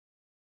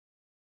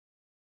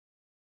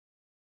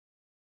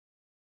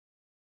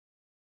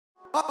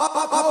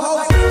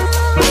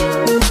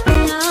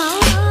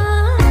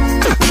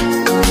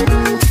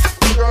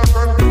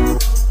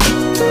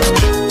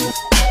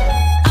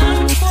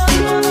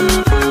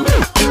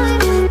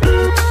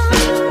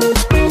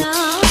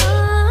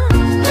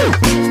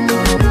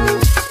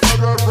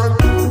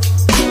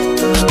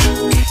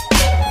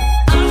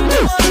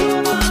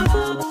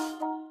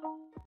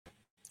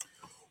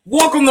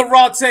Welcome to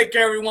Raw Take,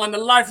 everyone, the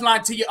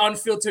lifeline to your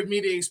unfiltered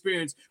media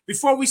experience.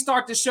 Before we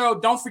start the show,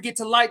 don't forget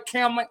to like,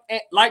 comment,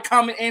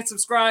 and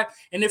subscribe.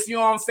 And if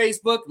you're on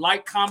Facebook,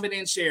 like, comment,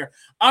 and share.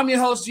 I'm your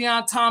host,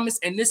 Gian Thomas,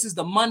 and this is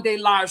the Monday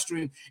live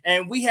stream.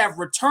 And we have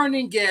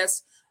returning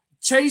guests,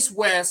 Chase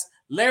West,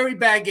 Larry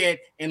Baggett,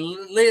 and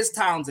Liz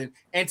Townsend.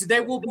 And today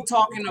we'll be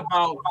talking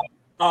about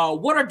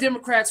what are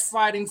Democrats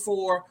fighting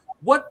for,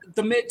 what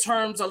the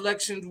midterms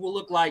elections will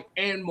look like,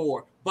 and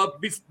more.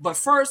 But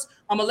first,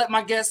 I'm going to let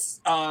my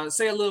guests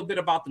say a little bit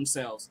about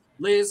themselves.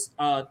 Liz,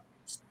 can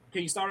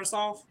you start us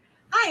off?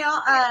 Hi,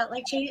 y'all.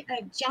 Like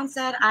John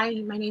said,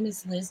 my name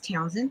is Liz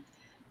Townsend.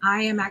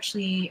 I am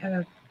actually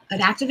an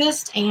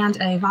activist and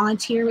a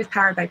volunteer with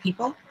Powered by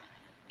People.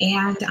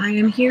 And I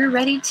am here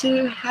ready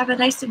to have a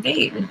nice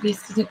debate.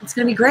 It's going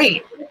to be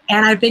great.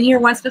 And I've been here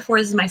once before.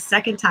 This is my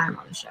second time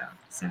on the show.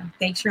 So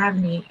thanks for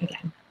having me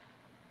again.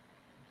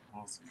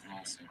 Awesome.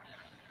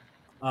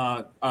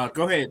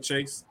 Go ahead,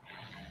 Chase.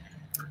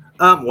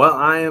 Well,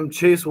 I am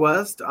Chase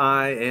West.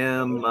 I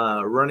am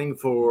running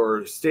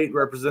for state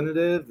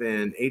representative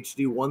in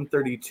HD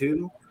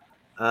 132.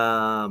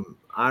 I'm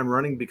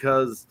running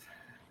because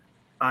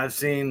I've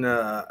seen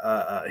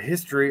a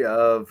history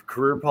of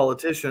career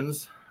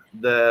politicians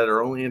that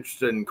are only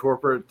interested in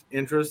corporate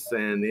interests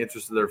and the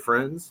interests of their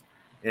friends,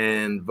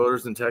 and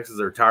voters in Texas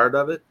are tired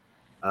of it.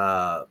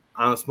 I'm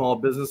a small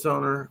business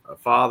owner, a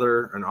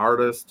father, an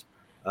artist.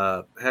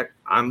 Heck,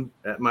 I'm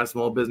at my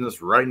small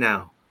business right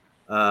now.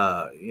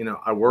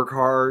 I work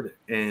hard,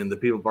 and the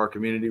people of our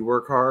community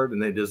work hard,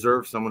 and they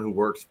deserve someone who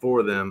works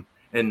for them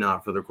and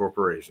not for the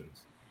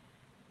corporations.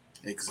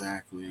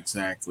 Exactly.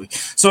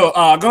 So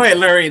go ahead,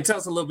 Larry, and tell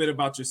us a little bit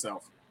about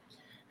yourself.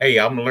 Hey,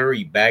 I'm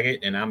Larry Baggett,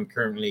 and I'm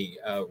currently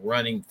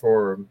running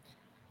for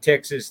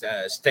Texas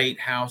State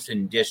House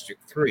in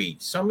District 3.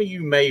 Some of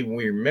you may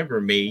remember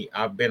me.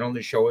 I've been on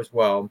the show as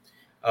well.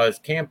 I was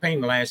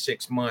campaigning the last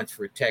 6 months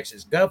for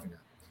Texas governor.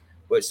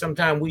 But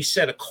sometimes we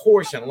set a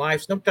course in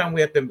life. Sometimes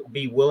we have to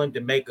be willing to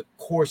make a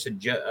course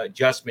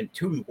adjustment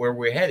to where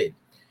we're headed.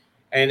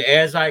 And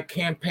as I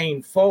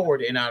campaigned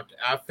forward and I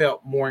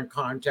felt more in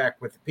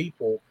contact with the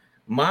people,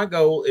 my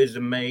goal is to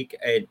make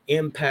an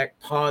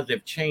impact,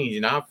 positive change.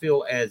 And I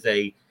feel as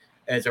a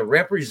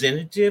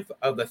representative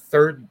of the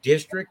 3rd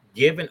district,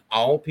 giving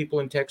all people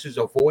in Texas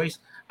a voice,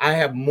 I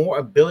have more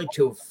ability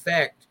to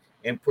affect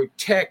and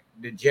protect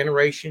the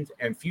generations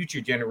and future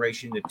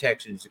generations of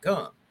Texans to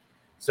come.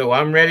 So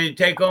I'm ready to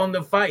take on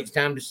the fight. It's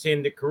time to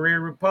send the career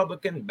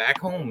Republican back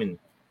home, and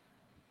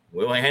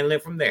we'll handle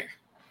it from there.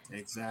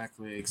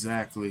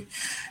 Exactly.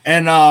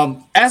 And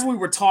as we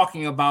were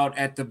talking about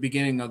at the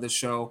beginning of the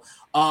show,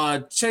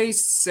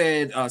 Chase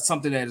said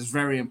something that is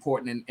very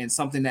important and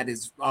something that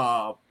is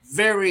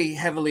very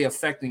heavily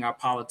affecting our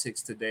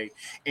politics today.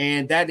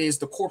 And that is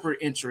the corporate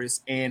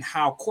interests and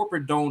how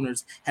corporate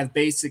donors have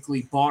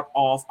basically bought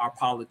off our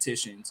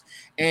politicians.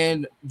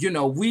 And,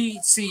 we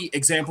see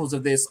examples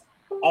of this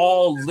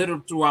all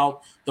littered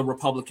throughout the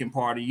Republican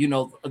Party.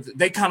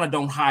 They kind of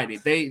don't hide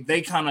it.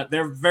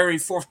 They're very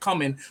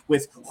forthcoming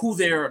with who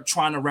they're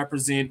trying to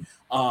represent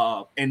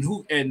and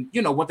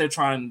what they're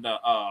trying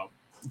to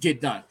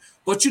get done.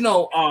 But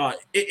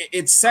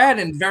it's sad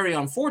and very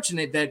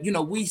unfortunate that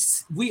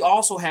we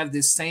also have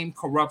this same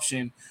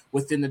corruption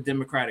within the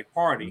Democratic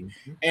Party,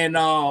 and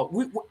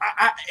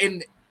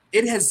and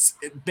it has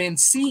been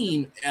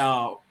seen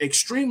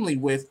extremely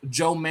with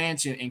Joe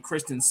Manchin and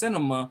Kristen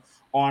Sinema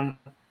on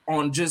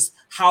just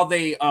how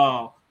they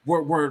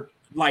were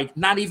like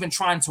not even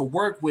trying to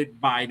work with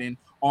Biden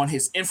on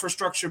his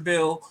infrastructure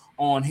bill,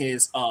 on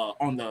his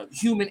on the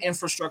human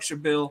infrastructure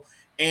bill,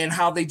 and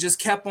how they just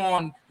kept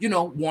on,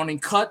 wanting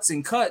cuts.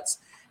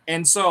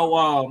 And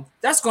so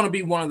that's going to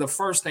be one of the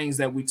first things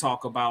that we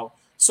talk about.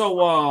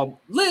 So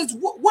Liz,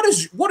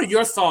 what are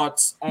your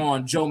thoughts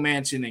on Joe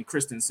Manchin and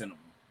Kristen Sinema?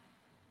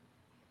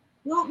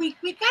 Well, we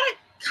got to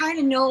kind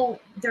of know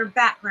their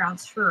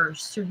backgrounds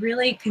first to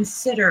really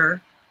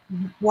consider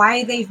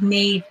why they've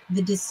made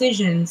the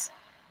decisions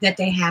that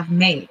they have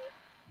made.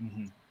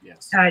 Mm-hmm.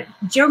 Yes.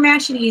 Joe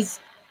Manchin,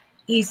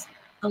 he's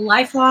a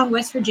lifelong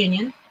West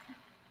Virginian.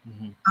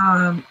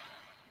 Mm-hmm.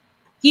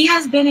 He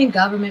has been in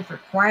government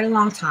for quite a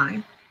long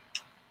time.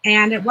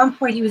 And at one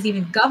point, he was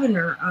even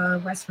governor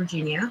of West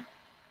Virginia.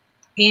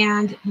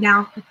 And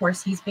now, of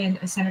course, he's been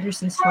a senator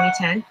since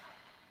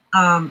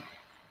 2010.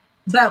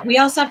 But we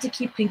also have to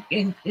keep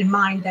in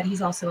mind that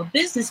he's also a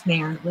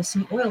businessman with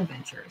some oil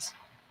ventures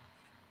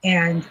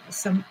and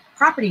some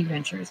property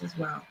ventures as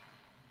well.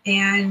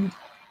 And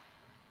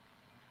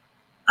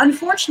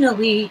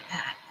unfortunately,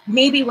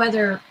 maybe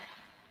whether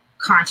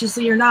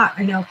consciously or not,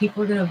 I know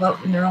people are going to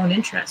vote in their own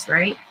interest,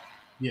 right?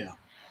 Yeah.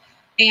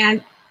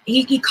 And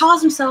he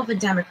calls himself a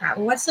Democrat.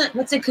 Well,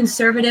 what's a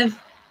conservative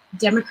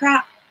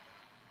Democrat?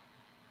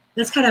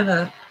 That's kind of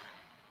a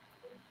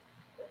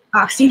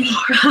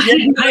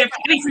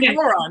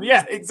oxymoron.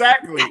 Yeah,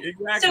 exactly.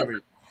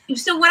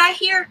 So when I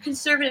hear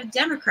conservative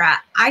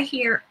Democrat, I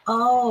hear,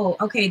 oh,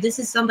 okay, this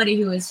is somebody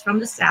who is from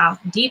the South,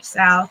 deep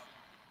South,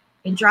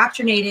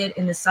 indoctrinated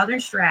in the Southern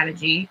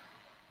strategy,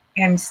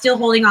 and still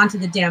holding on to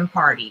the Dem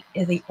Party,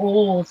 is the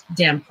old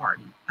Dem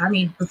Party. I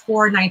mean,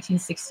 before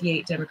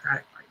 1968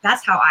 Democratic Party.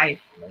 That's how I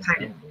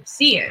kind of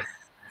see it.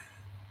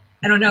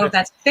 I don't know if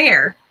that's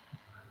fair,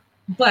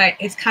 but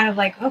it's kind of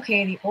like,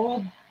 okay, the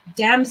old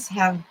Dems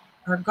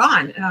are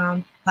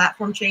gone.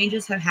 Platform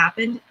changes have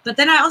happened. But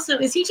then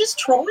is he just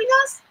trolling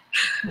us?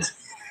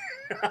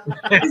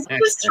 Is he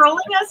just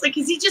trolling us? Like,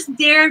 is he just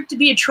there to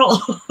be a troll?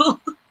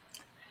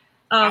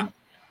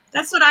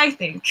 That's what I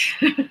think.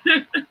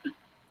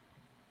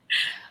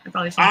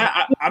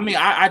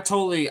 I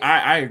totally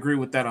agree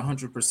with that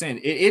 100%.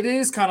 It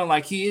is kind of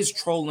like he is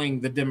trolling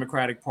the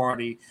Democratic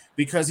Party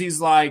because he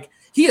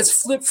has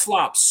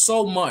flip-flopped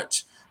so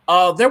much.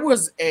 There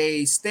was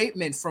a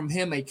statement from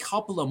him a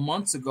couple of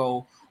months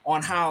ago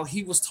on how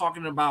he was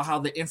talking about how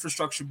the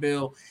infrastructure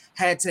bill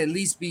had to at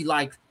least be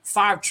like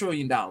 $5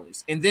 trillion.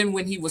 And then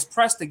when he was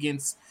pressed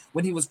against,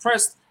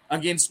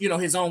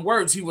 his own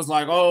words, he was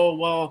like, oh,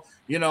 well,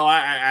 he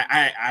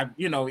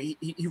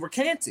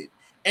recanted.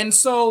 And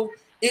so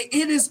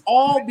it is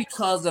all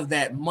because of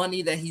that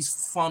money that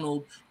he's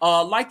funneled.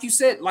 Like you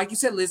said,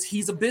 Liz,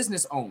 he's a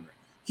business owner.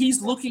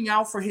 He's looking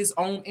out for his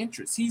own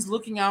interests. He's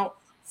looking out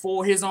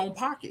for his own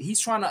pocket. He's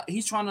trying to,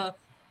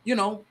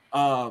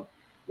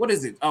 what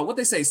is it? What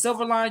they say,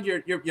 silver line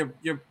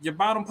your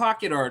bottom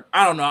pocket, or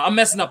I don't know. I'm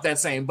messing up that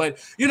saying, but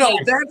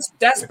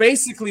that's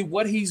basically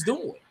what he's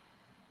doing.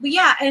 But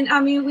yeah, and I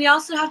mean, we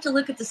also have to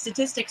look at the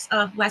statistics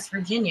of West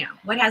Virginia.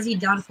 What has he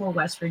done for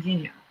West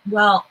Virginia?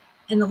 Well,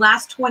 in the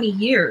last 20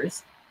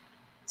 years,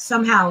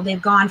 somehow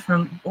they've gone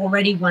from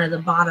already one of the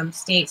bottom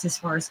states as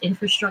far as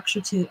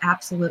infrastructure to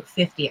absolute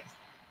 50th.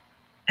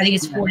 I think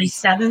it's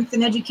 47th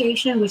in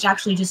education, which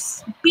actually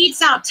just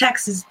beats out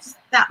Texas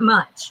that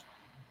much.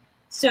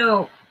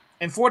 So,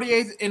 and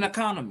 48th in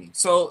economy.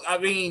 So, I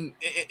mean,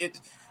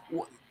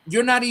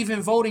 you're not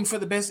even voting for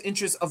the best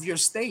interest of your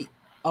state,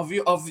 of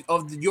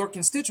your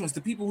constituents,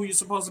 the people who you're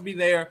supposed to be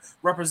there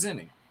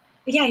representing.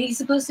 Yeah, he's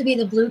supposed to be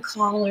the blue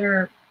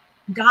collar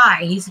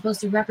guy. He's supposed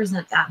to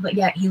represent that, but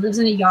yet he lives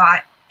in a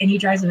yacht and he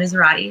drives a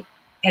Maserati,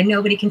 and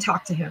nobody can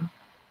talk to him,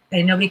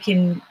 and nobody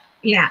can.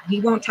 Yeah,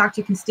 he won't talk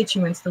to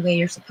constituents the way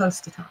you're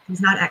supposed to talk.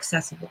 He's not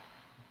accessible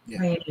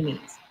by any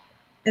means.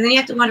 And then you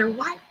have to wonder,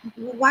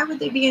 why would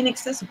they be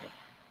inaccessible?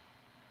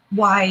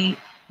 Why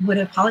would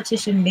a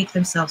politician make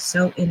themselves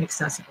so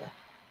inaccessible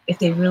if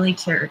they really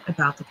cared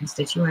about the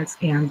constituents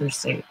and their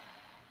state?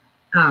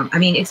 I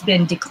mean, it's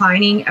been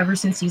declining ever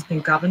since he's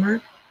been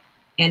governor,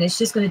 and it's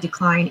just going to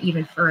decline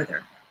even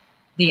further.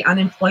 The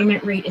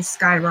unemployment rate is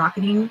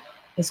skyrocketing.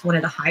 It's one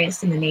of the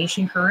highest in the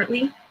nation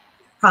currently.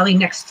 Probably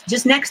next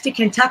to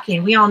Kentucky,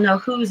 and we all know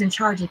who's in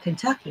charge of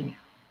Kentucky now.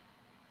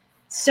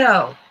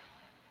 So,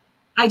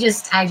 I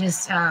just,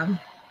 that's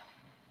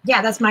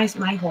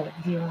my whole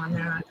view on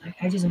that.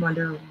 I just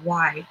wonder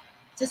why.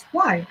 Just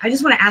why? I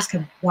just want to ask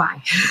him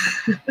why.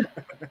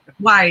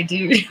 Why,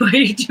 dude? Why are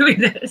you doing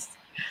this?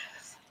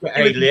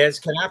 Hey, Liz,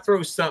 can I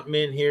throw something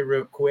in here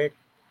real quick?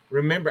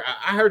 Remember,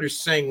 I heard her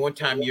saying one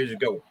time years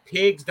ago,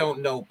 pigs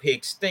don't know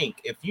pigs stink.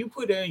 If you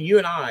put you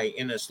and I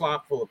in a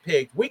slop full of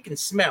pigs, we can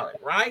smell it,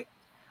 right?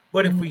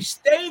 But if we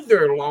stay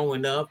there long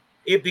enough,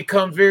 it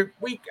becomes very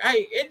weak.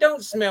 Hey, it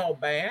don't smell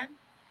bad.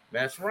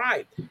 That's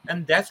right.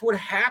 And that's what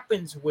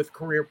happens with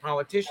career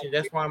politicians.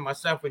 That's why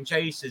myself and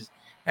Chase has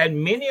had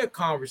many a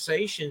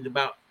conversations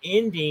about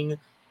ending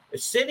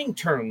sitting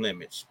term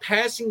limits,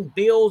 passing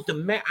bills.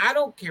 I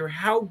don't care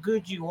how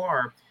good you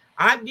are.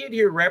 I did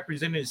hear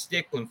Representative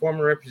Stickland,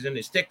 former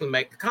Representative Stickland,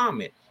 make a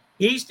comment.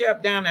 He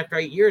stepped down after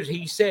 8 years.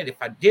 He said, if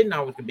I didn't, I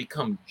was going to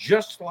become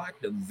just like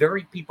the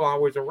very people I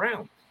was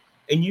around.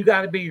 And you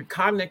got to be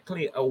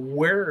cognitively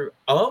aware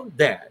of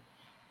that.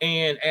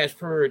 And as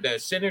for the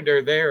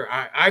senator there,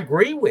 I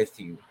agree with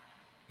you.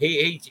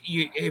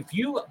 If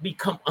you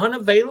become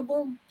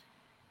unavailable,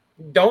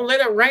 don't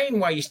let it rain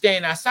while you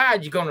stand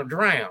outside. You're going to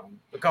drown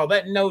because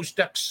that nose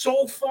stuck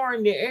so far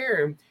in the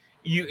air,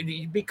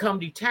 you become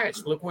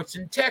detached. Look what's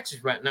in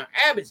Texas right now.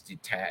 Abbott's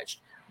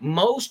detached.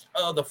 Most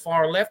of the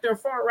far left or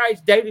far right,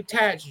 they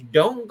detached.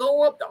 Don't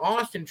go up to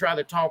Austin, try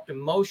to talk to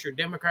most your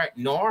Democrat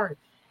nor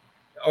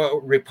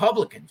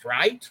Republicans,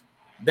 right?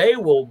 They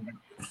will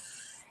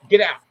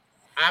get out.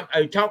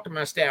 I talk to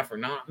my staffer,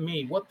 not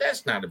me. Well,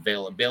 that's not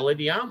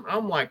availability.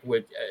 I'm like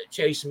with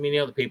Chase and many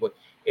other people.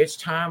 It's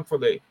time for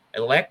the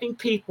electing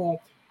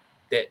people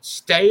that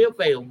stay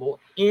available,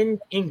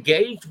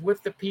 engaged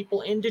with the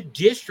people in the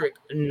district,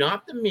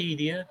 not the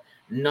media,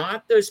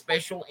 not the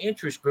special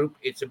interest group.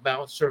 It's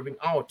about serving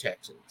all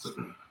Texans,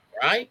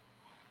 right?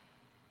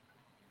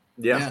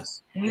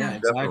 Yes. Yeah,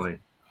 definitely.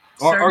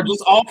 Or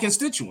just all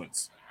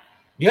constituents.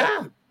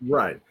 Yeah.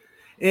 Right.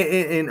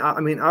 And I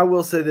mean, I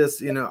will say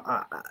this,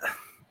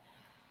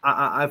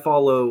 I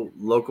follow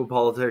local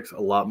politics a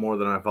lot more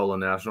than I follow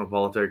national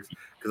politics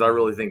because I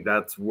really think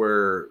that's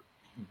where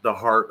the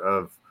heart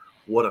of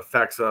what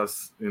affects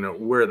us,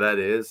 where that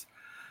is.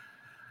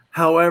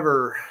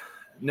 However,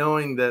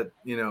 knowing that,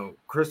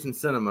 Kristen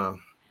Sinema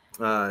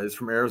is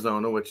from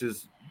Arizona, which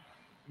is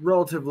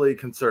relatively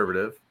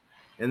conservative,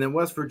 and then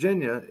West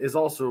Virginia is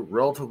also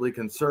relatively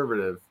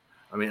conservative.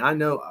 I mean, I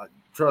know,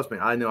 trust me,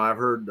 I know I've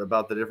heard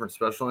about the different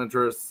special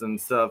interests and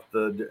stuff,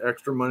 the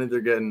extra money they're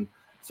getting.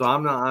 So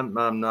I'm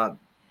not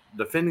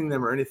defending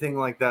them or anything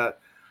like that,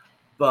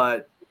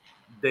 but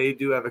they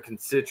do have a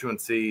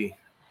constituency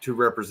to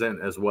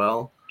represent as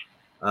well.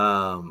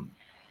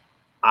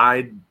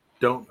 I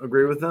don't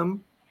agree with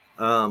them,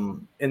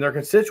 and their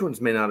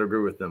constituents may not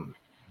agree with them,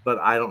 but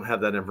I don't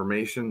have that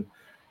information,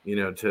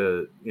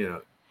 to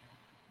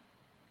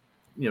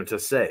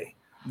say.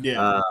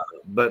 Yeah.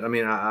 But I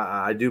mean,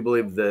 I do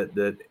believe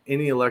that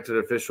any elected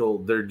official,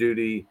 their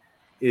duty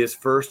is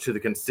first to the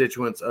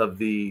constituents of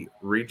the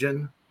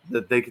region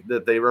that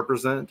they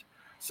represent.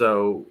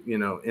 So,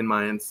 in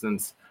my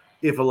instance,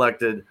 if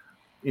elected,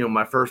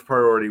 my first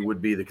priority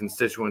would be the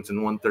constituents in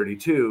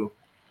 132.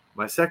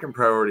 My second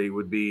priority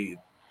would be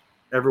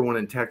everyone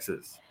in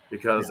Texas,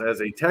 because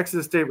as a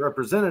Texas state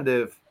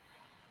representative,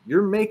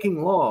 you're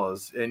making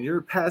laws and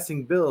you're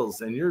passing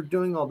bills and you're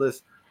doing all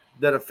this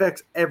that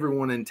affects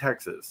everyone in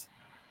Texas.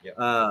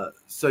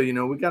 So we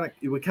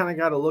kind of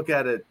got to look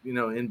at it,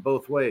 in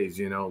both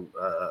ways,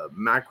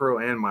 macro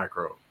and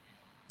micro.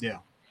 Yeah.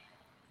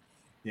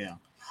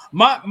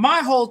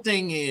 My whole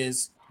thing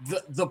is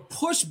the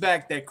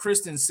pushback that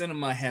Kristen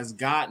Sinema has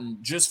gotten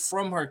just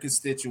from her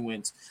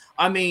constituents.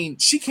 I mean,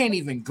 she can't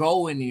even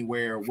go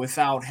anywhere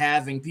without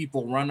having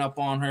people run up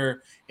on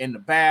her in the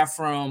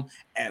bathroom,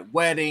 at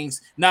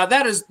weddings. Now,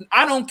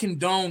 I don't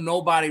condone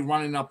nobody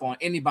running up on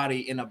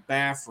anybody in a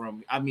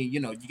bathroom. I mean,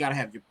 you got to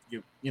have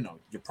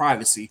your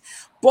privacy.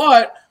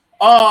 But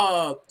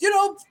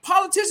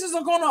politicians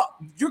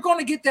you're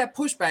gonna get that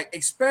pushback,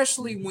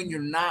 especially when you're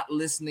not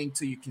listening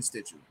to your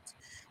constituents.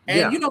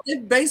 And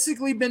they've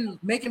basically been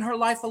making her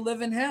life a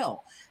living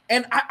hell.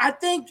 And I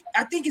think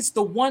it's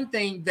the one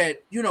thing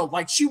that,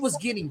 like she was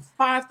getting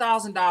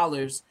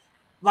 $5,000,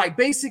 like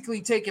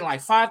basically taking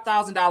like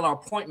 $5,000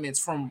 appointments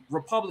from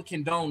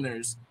Republican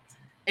donors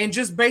and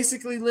just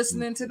basically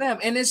listening to them.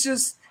 And it's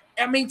just,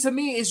 I mean, to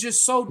me, it's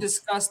just so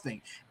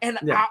disgusting. And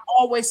I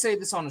always say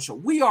this on the show.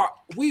 We are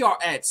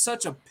at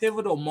such a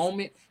pivotal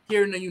moment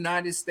here in the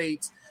United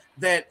States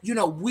that,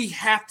 we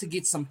have to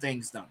get some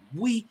things done.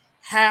 We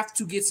have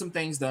to get some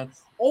things done.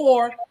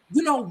 Or,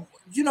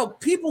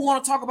 people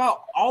want to talk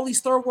about all these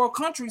third world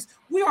countries.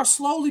 We are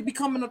slowly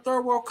becoming a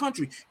third world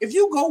country. If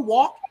you go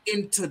walk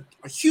into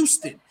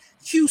Houston,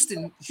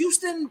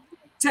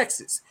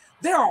 Texas,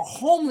 there are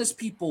homeless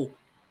people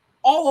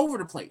all over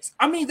the place.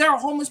 I mean, there are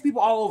homeless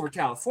people all over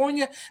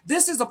California.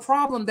 This is a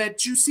problem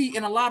that you see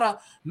in a lot of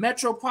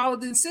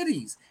metropolitan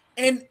cities.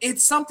 And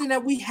it's something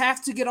that we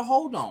have to get a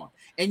hold on.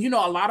 And, a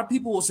lot of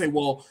people will say,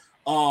 well,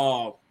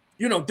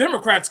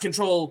 Democrats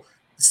control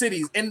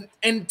cities. And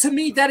to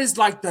me, that is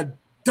like the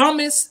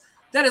dumbest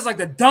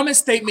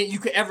statement you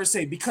could ever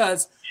say,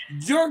 because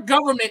your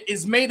government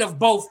is made of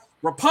both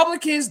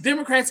Republicans,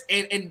 Democrats,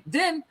 and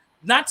then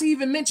not to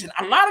even mention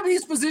a lot of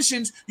these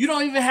positions, you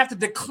don't even have to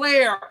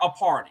declare a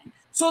party.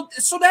 So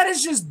that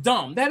is just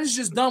dumb. That is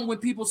just dumb when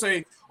people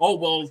say, oh,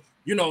 well,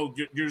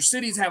 your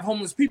cities have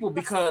homeless people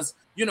because,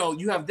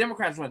 you have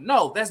Democrats.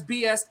 No, that's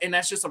BS. And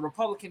that's just a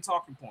Republican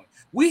talking point.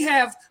 We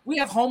have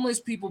homeless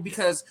people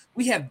because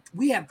we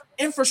have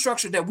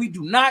infrastructure that we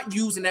do not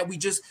use, and that we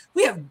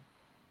have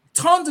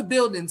tons of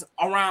buildings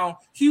around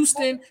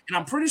Houston, and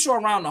I'm pretty sure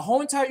around the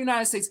whole entire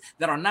United States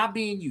that are not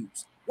being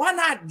used. Why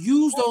not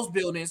use those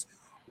buildings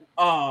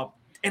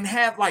and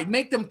have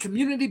make them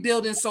community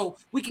buildings so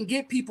we can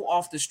get people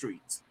off the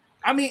streets?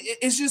 I mean,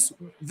 it's just,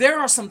 there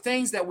are some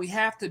things that we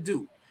have to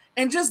do.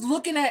 And just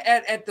looking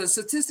at the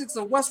statistics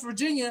of West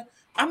Virginia,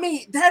 I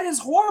mean, that is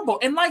horrible.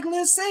 And like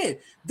Liz said,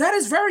 that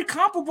is very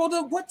comparable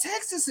to what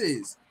Texas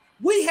is.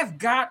 We have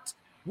got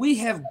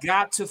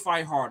to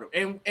fight harder.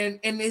 And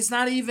it's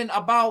not even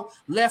about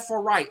left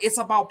or right. It's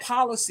about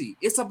policy.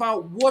 It's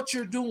about what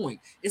you're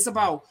doing. It's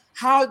about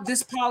how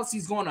this policy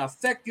is going to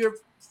affect your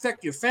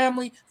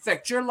family,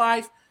 affect your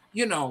life.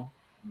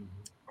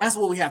 That's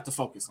what we have to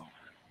focus on.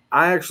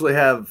 I actually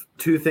have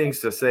two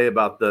things to say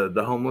about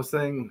the homeless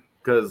thing,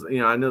 because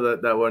I know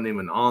that wasn't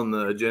even on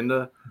the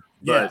agenda,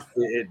 but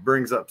it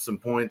brings up some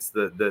points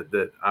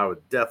that I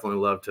would definitely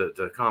love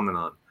to comment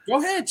on. Go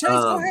ahead, Chase.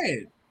 Go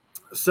ahead.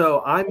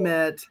 So I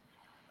met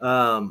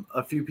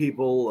a few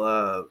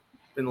people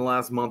in the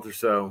last month or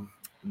so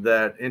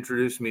that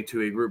introduced me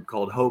to a group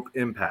called Hope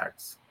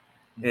Impacts,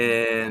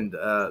 and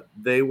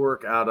they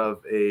work out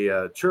of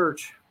a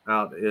church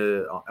out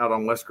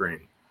on West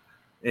Green.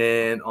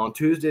 And on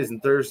Tuesdays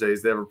and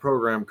Thursdays, they have a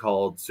program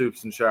called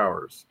Soups and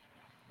Showers.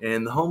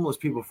 And the homeless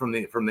people from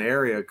the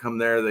area come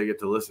there. They get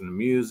to listen to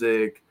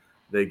music.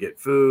 They get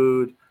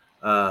food.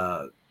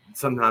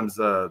 Sometimes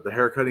the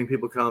haircutting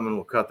people come and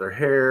will cut their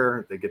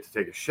hair. They get to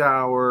take a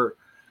shower.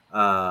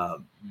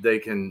 They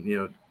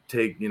can,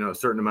 take, a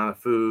certain amount of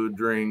food,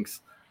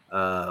 drinks,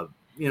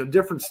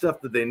 different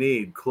stuff that they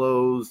need,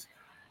 clothes,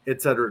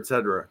 et cetera, et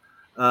cetera.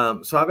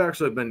 So I've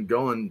actually been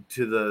going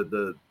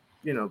to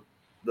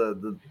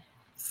the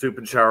soup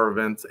and shower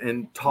events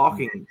and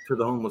talking to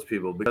the homeless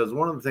people, because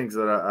one of the things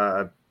that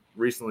I've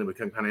recently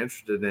become kind of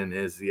interested in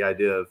is the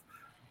idea of,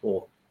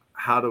 well,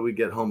 how do we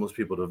get homeless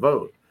people to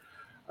vote?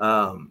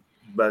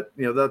 But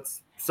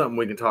that's something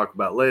we can talk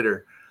about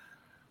later.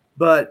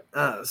 But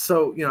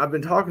so I've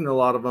been talking to a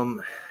lot of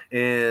them,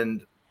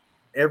 and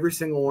every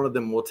single one of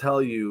them will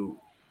tell you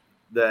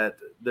that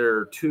there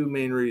are two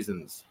main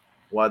reasons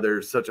why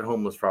there's such a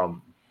homeless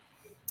problem.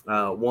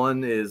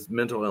 One is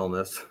mental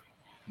illness,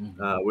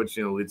 which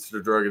leads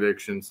to drug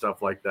addiction,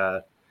 stuff like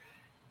that.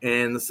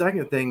 And the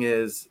second thing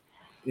is,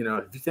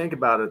 if you think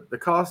about it, the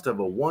cost of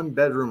a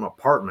 1-bedroom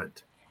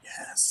apartment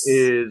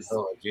is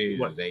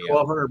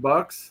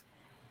 $1,200,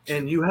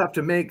 and you have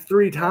to make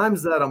 3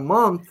 times that a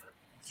month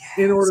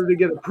in order to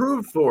get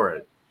approved for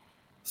it.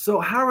 So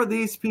how are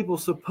these people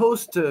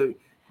supposed to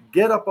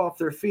get up off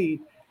their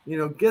feet,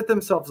 get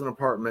themselves an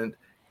apartment,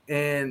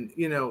 and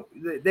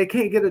they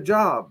can't get a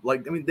job?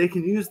 Like, I mean, they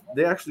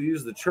actually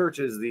use the church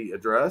as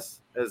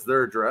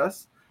their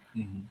address,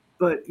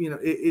 but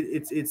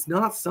it's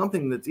not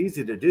something that's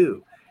easy to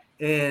do.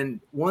 And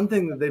one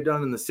thing that they've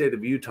done in the state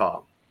of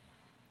Utah,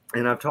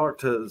 and I've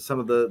talked to some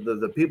of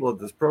the people at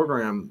this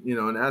program,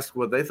 and asked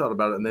what they thought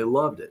about it, and they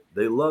loved it.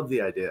 They loved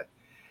the idea.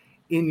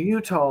 In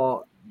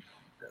Utah,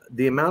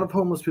 the amount of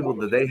homeless people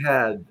that they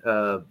had,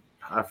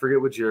 I forget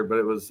which year, but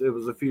it was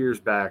a few years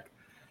back.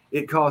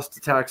 It cost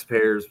the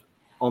taxpayers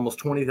almost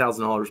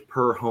 $20,000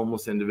 per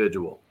homeless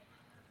individual.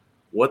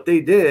 What they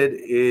did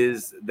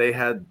is they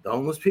had the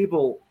homeless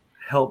people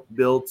help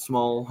build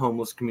small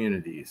homeless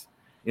communities.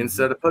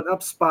 Instead of putting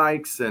up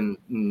spikes and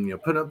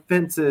putting up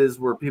fences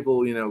where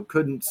people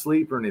couldn't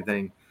sleep or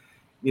anything,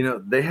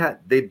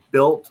 they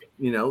built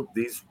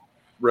these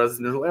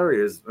residential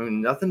areas. I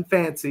mean, nothing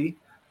fancy,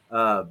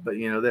 but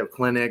they have a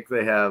clinic,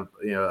 they have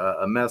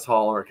a mess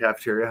hall or a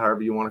cafeteria,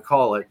 however you want to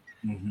call it.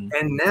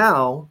 And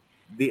now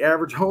the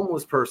average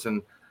homeless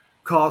person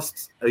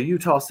costs a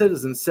Utah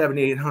citizen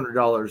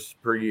 $7,800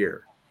 per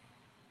year.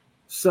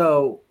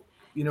 So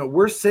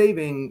we're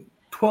saving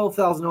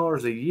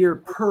 $12,000 a year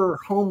per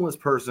homeless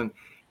person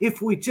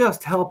if we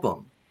just help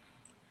them.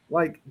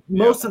 Like,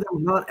 most of them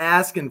are not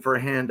asking for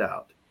a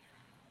handout.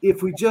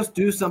 If we just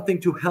do something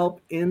to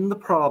help in the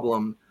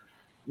problem,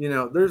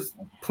 there's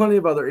plenty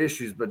of other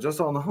issues, but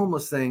just on the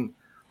homeless thing,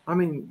 I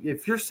mean,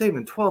 if you're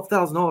saving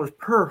 $12,000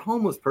 per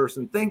homeless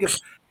person, think of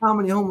how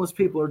many homeless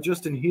people are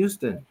just in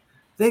Houston.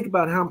 Think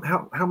about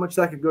how much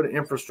that could go to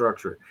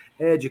infrastructure,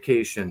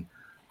 education,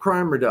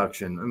 crime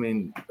reduction. I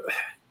mean,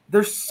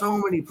 there's so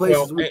many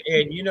places. Well,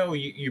 and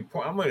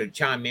I'm going to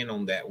chime in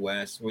on that,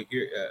 Wes. With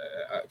your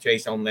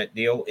Chase, on that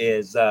deal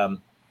is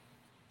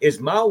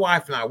my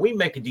wife and I, we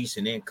make a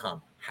decent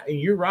income.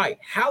 You're right.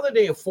 How do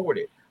they afford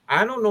it?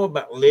 I don't know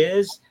about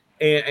Liz,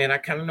 and I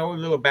kind of know a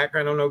little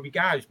background. I don't know of you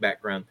guys'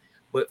 background,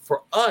 but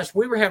for us,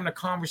 we were having a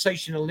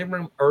conversation in the living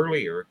room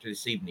earlier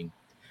this evening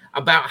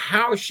about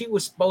how she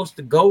was supposed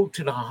to go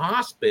to the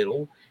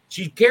hospital.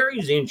 She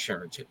carries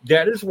insurance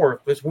that is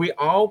worthless. We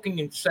all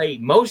can say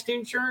most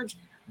insurance,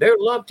 their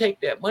love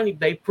take that money.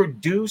 They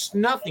produce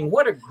nothing.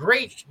 What a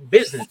great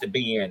business to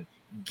be in.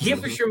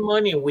 Give us your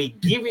money and we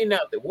give you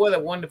nothing. What a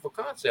wonderful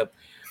concept.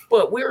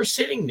 But we were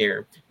sitting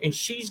there, and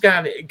she's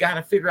got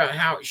to figure out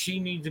how she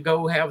needs to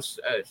go have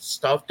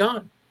stuff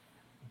done.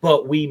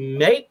 But we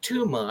make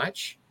too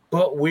much,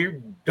 but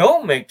we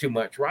don't make too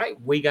much, right?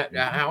 We got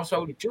a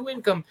household of 2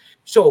 income.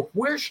 So if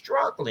we're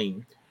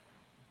struggling,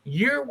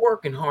 you're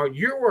working hard.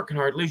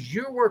 Liz,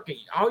 you're working.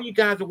 All you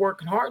guys are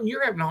working hard, and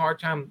you're having a hard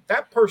time.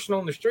 That person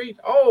on the street,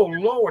 oh,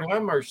 Lord,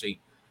 have mercy.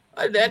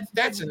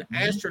 That's an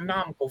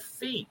astronomical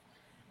feat.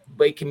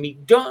 But it can be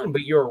done,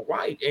 but you're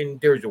right. And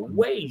there's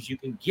ways you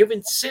can give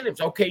incentives.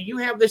 Okay, you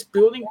have this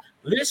building.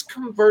 Let's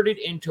convert it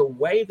into a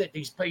way that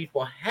these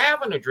people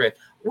have an address.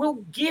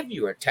 We'll give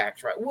you a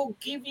tax right. We'll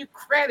give you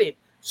credit,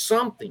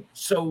 something.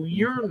 So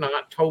you're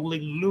not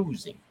totally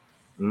losing.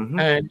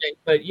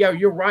 But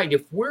you're right.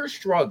 If we're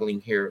struggling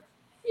here,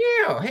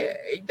 it's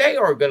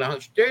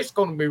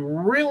going to be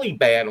really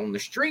bad on the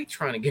street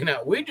trying to get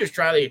out. We just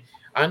try to,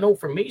 I know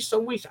for me,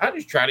 some weeks, I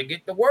just try to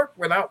get to work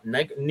without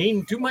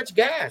needing too much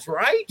gas,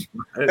 right?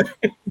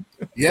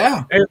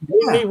 Yeah. And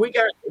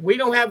we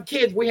don't have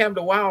kids. We have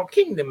the wild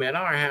kingdom in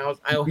our house.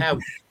 I don't have,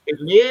 it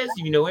is,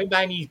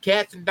 anybody needs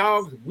cats and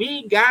dogs.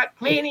 We got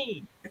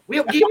plenty.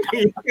 We'll give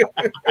you.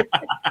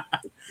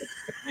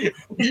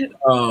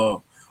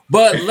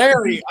 But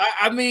Larry,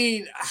 I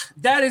mean,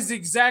 that is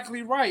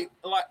exactly right.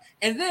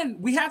 And then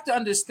we have to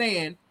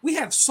understand, we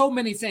have so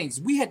many things.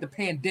 We had the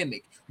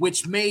pandemic,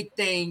 which made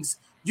things,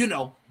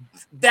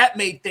 that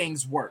made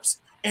things worse.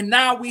 And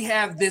now we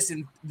have this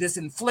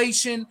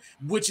inflation,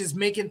 which is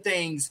making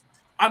things,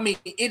 I mean,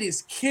 it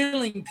is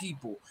killing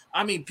people.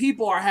 I mean,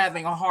 people are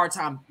having a hard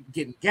time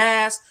getting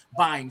gas,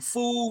 buying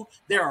food.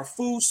 There are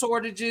food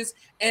shortages,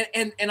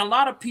 and a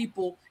lot of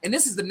people, and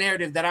this is the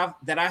narrative that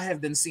I have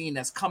been seeing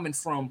that's coming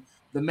from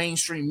the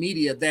mainstream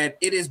media that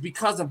it is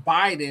because of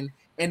Biden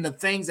and the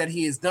things that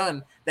he has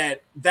done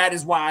that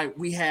is why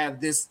we have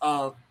this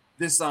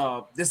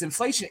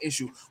inflation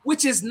issue,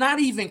 which is not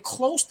even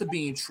close to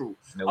being true.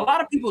 Nope. A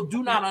lot of people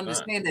do not It's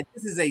understand that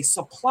this is a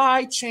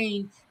supply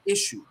chain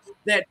issue,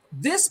 that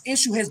this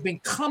issue has been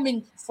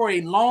coming for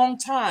a long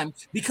time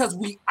because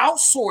we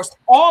outsourced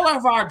all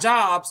of our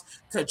jobs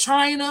to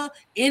China,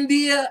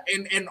 India,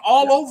 and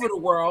all over the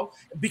world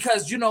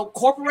because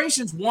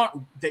corporations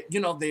want that,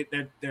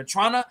 they're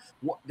trying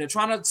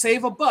to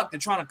save a buck, they're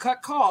trying to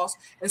cut costs,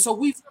 and so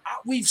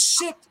we've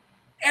shipped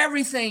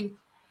everything,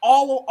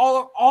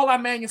 all our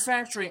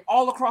manufacturing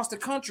all across the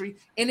country,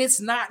 and it's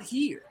not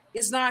here.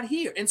 It's not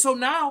here, and so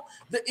now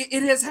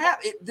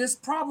this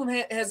problem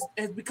has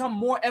become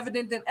more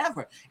evident than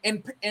ever,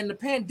 and the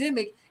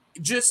pandemic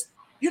just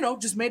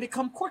made it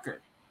come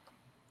quicker.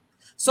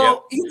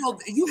 So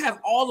you have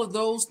all of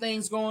those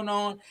things going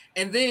on,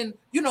 and then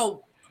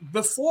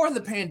before the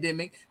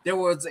pandemic, there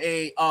was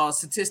a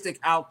statistic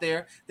out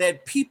there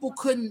that people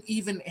couldn't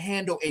even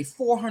handle a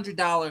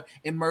 $400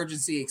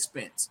 emergency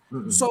expense.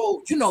 Mm-hmm.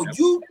 So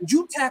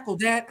you tackle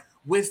that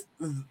with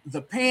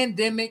the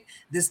pandemic,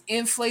 this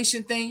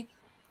inflation thing.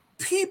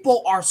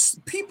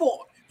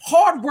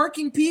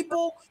 Hardworking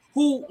people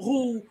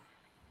who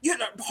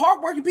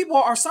hardworking people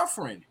are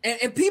suffering,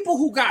 and people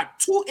who got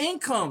two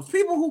incomes,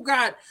 people who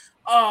got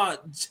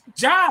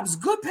jobs,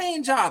 good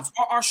paying jobs,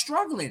 are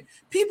struggling.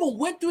 People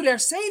went through their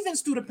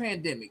savings through the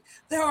pandemic.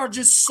 There are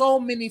just so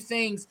many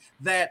things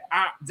that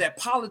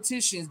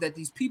politicians, that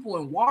these people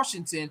in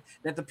Washington,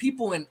 that the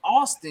people in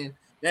Austin,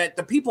 that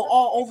the people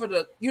all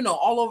over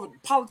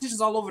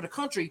politicians all over the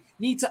country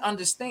need to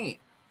understand.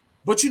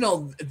 But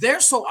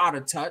they're so out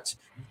of touch.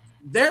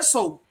 They're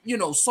so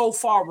so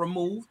far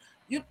removed.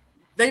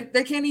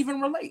 They can't even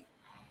relate.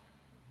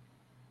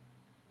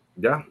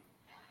 Yeah.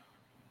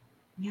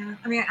 Yeah,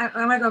 I mean,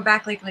 I want to go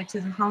back like to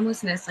the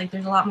homelessness. Like,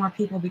 there's a lot more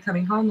people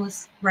becoming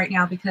homeless right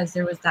now because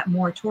there was that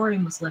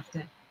moratorium was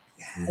lifted,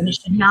 and it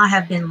should not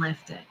have been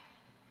lifted.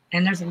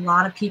 And there's a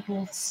lot of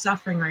people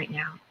suffering right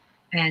now,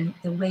 and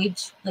the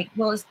wage,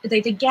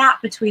 the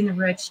gap between the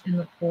rich and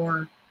the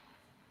poor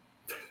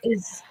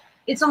it's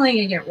only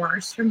going to get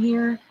worse from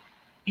here.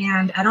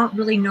 And I don't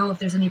really know if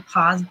there's any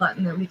pause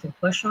button that we can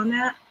push on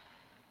that,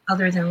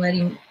 other than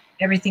letting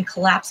everything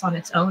collapse on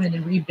its own and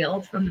then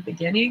rebuild from the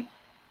beginning.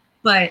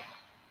 But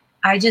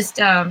I just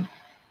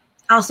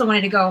also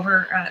wanted to go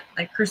over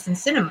Kyrsten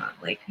Sinema.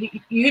 Like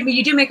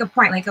you do make a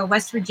point, like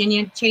West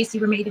Virginia, Chase,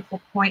 you made a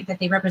point that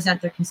they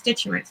represent their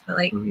constituents, but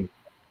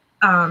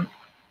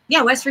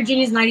West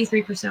Virginia is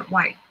 93%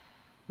 white.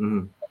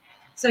 Mm-hmm.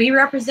 So he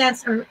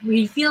represents, or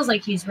he feels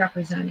like he's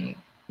representing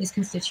his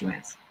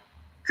constituents.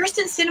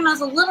 Kyrsten Sinema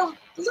is a little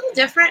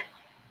different.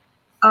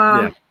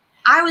 I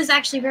was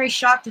actually very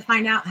shocked to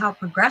find out how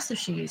progressive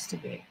she used to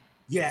be.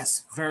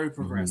 Yes, very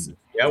progressive.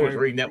 Yeah, I was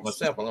reading that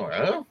myself. I'm like,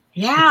 huh?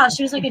 Yeah,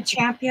 she was like a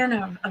champion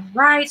of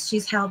rights.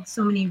 She's held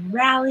so many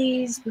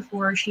rallies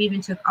before she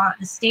even took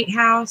the state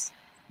house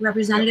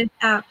representative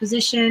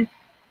position.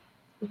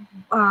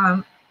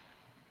 What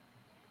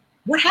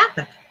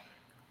happened?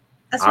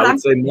 That's what I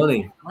would say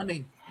money.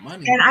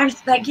 And I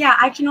was like,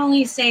 I can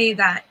only say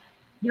that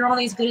you're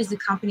only as good as the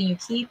company you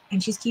keep.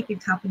 And she's keeping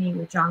company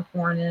with John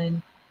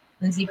Cornyn,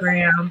 Lindsey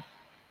Graham,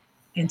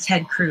 and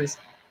Ted Cruz.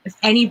 If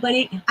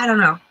anybody, I don't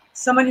know,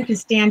 someone who can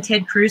stand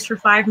Ted Cruz for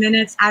 5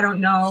 minutes, I don't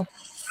know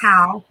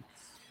how.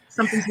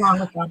 Something's wrong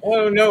with them.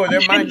 Oh no,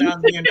 there might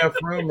not be enough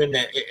room in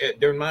that.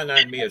 There might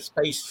not be a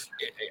space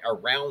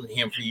around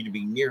him for you to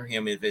be near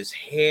him. If his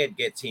head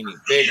gets any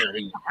bigger,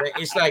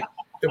 it's like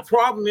the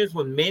problem is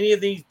with many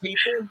of these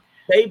people,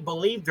 they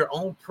believe their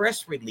own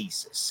press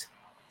releases.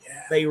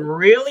 Yeah. They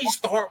really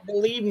start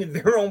believing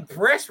their own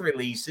press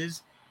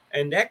releases,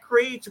 and that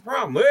creates a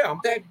problem. Well,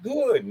 I'm that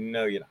good.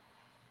 No, you're not.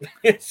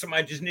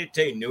 Somebody just need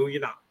to tell you, no,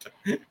 you're not.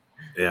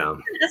 Yeah.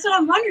 That's what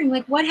I'm wondering.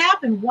 Like, what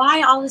happened?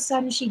 Why all of a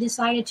sudden she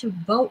decided to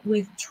vote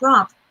with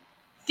Trump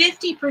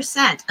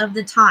 50% of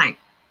the time?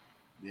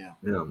 Yeah.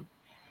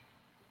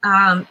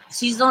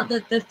 She's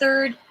the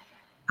third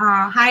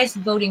highest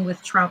voting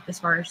with Trump as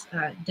far as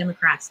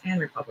Democrats and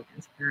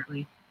Republicans,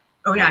 apparently.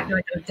 Oh, yeah, no,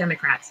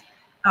 Democrats.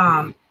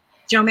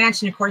 Joe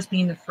Manchin, of course,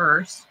 being the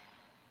first.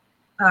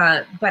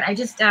 But I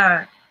just,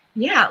 to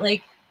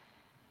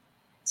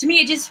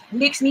me, it just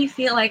makes me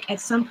feel like at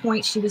some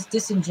point she was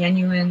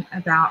disingenuous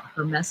about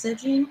her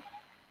messaging,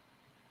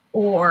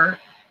 or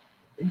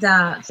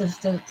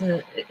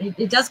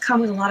it does come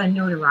with a lot of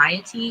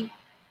notoriety,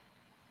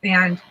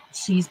 and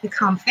she's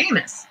become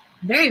famous,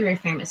 very, very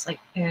famous.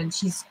 And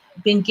she's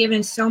been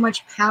given so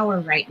much power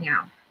right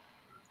now,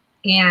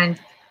 and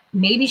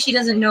maybe she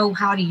doesn't know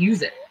how to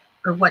use it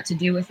or what to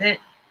do with it,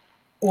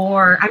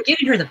 or I'm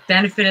giving her the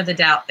benefit of the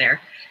doubt there.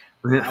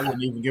 I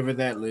wouldn't even give her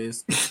that,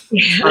 Liz.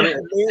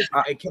 Liz,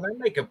 can I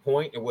make a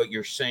point of what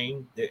you're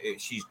saying?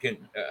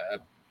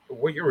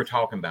 What you were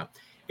talking about.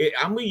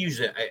 I'm going to use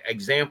an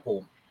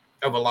example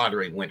of a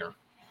lottery winner.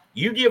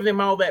 You give them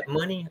all that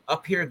money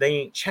up here, they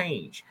ain't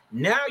changed.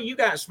 Now you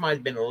got somebody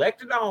been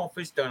elected to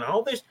office, done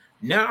all this.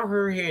 Now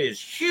her head is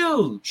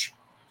huge.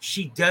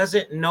 She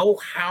doesn't know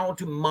how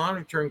to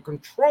monitor and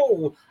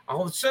control.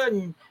 All of a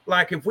sudden,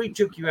 like if we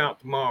took you out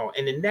tomorrow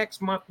and the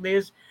next month,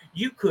 Liz,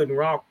 you couldn't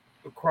walk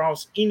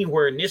across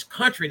anywhere in this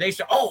country. They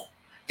say, oh,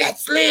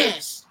 that's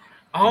Liz.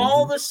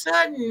 All of a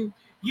sudden,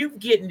 you've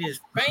getting this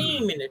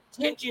fame and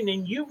attention,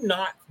 and you've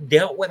not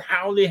dealt with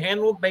how to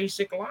handle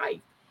basic life.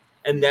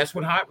 And that's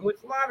what happened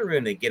with lottery.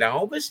 And they get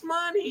all this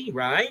money,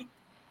 right?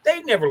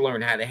 They never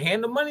learn how to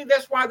handle money.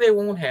 That's why they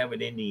won't have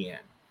it in the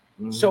end.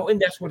 So, and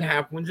that's what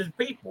happens to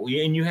people.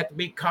 And you have to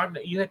be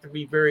cognizant, you have to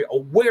be very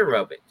aware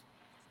of it.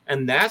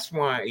 And that's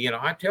why,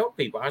 I tell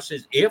people, I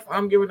says, if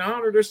I'm given the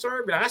honor to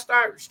serve and I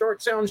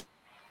start sounding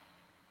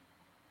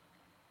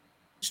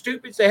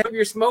stupid, say, have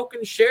your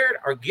smoking, share it,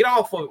 or get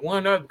off of it one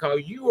another,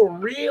 because you are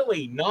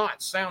really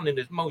not sounding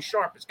as most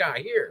sharpest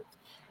guy here.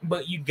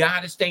 But you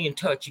got to stay in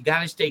touch. You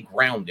got to stay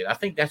grounded. I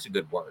think that's a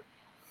good word.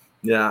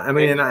 Yeah. I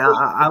mean,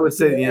 I would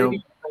say,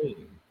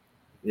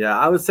 yeah,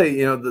 I would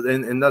say,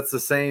 and that's the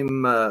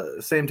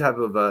same type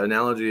of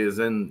analogy as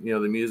in, the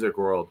music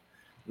world.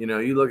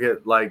 You look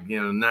at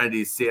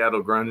 90s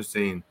Seattle grunge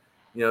scene,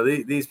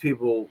 these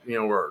people,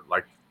 were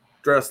like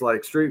dressed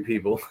like street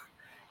people,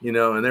 and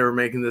they were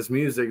making this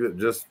music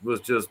that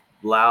was just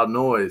loud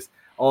noise.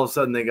 All of a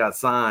sudden they got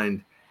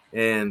signed.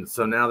 And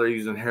so now they're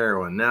using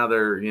heroin. Now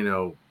they're,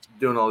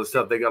 doing all this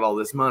stuff. They got all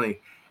this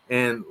money.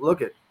 And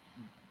look at,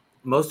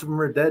 most of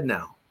them are dead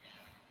now.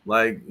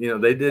 They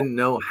didn't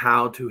know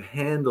how to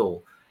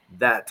handle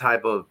that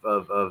type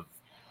of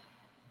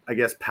I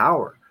guess,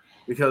 power,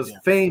 because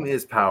fame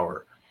is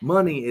power.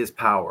 Money is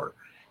power.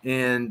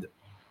 And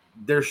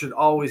there should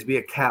always be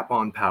a cap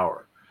on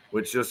power,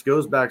 which just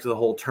goes back to the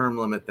whole term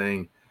limit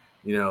thing.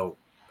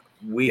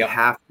 We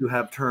have to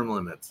have term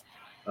limits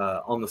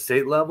on the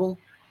state level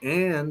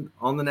and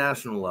on the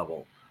national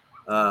level.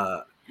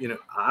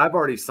 I've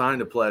already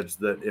signed a pledge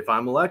that if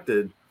I'm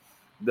elected,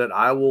 that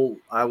I will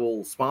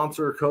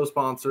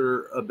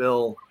co-sponsor a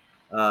bill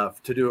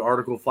to do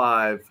Article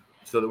 5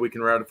 so that we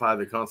can ratify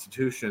the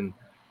Constitution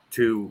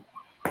to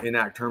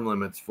enact term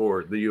limits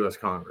for the U.S.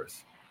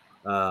 Congress.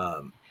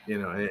 And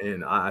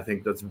I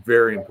think that's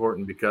very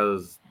important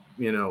because,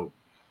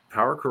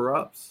 power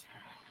corrupts.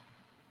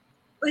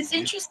 What's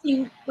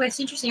interesting,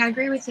 I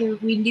agree with you.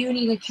 We do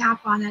need a cap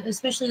on it,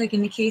 especially like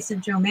in the case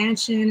of Joe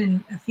Manchin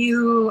and a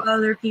few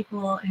other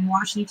people in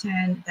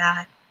Washington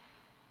that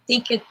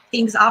think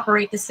things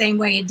operate the same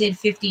way it did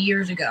 50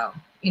 years ago.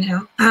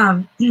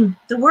 The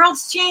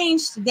world's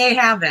changed. They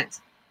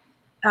haven't.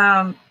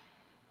 But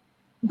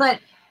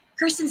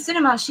Kyrsten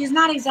Sinema, she's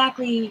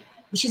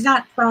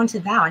not prone to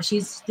that.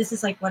 This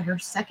is like what, her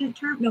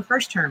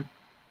first term,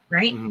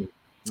 right?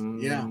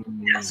 Yeah.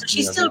 So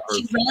she's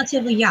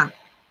relatively young.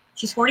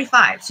 She's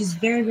 45. She's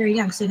very, very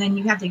young. So then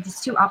you have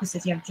just two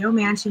opposites. You have Joe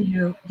Manchin,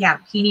 who,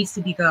 he needs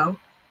to be go.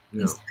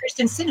 Yeah.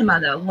 Kyrsten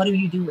Sinema, though, what do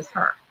you do with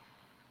her?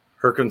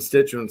 Her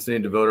constituents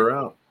need to vote her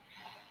out.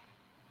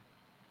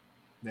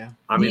 Yeah.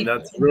 I mean,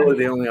 that's really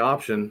the only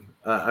option.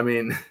 I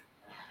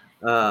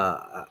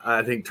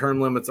think term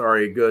limits are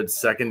a good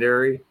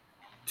secondary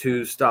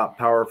to stop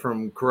power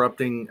from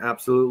corrupting,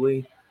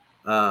 absolutely.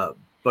 But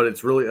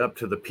it's really up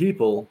to the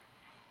people,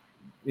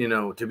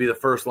 to be the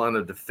first line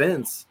of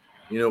defense,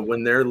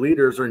 when their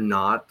leaders are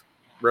not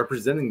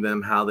representing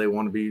them how they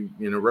want to be,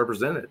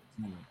 represented.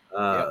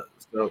 So,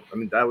 I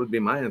mean, that would be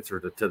my answer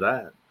to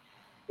that.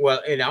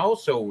 Well, and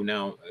also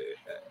now,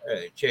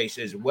 Chase,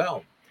 as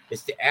well,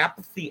 it's the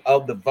apathy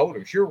of the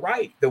voters. You're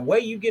right. The way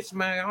you get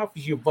somebody in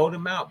office, you vote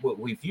them out. But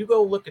if you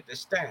go look at the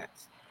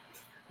stats,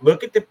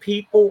 look at the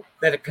people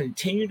that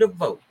continue to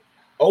vote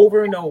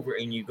over and over,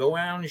 and you go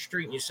out on the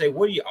street and you say,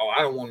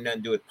 I don't want nothing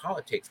to do with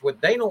politics.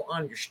 What they don't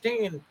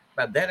understand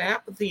about that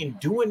apathy and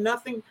doing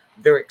nothing,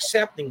 they're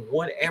accepting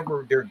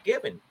whatever they're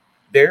given.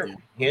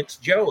 Hence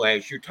Joe,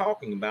 as you're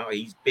talking about,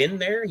 he's been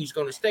there. He's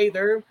going to stay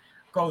there,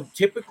 because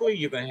typically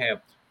you're going to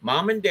have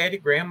mom and daddy,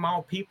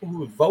 grandma, people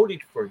who have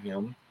voted for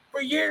him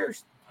for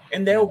years.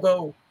 And they'll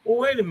go, well,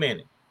 wait a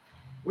minute.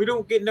 We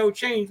don't get no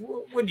change.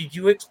 What did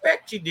you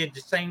expect? You did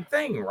the same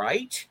thing,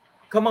 right?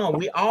 Come on.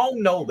 We all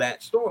know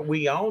that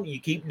story. You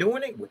keep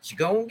doing it. What you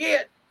going to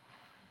get?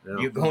 Yeah,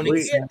 you're going to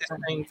get the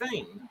same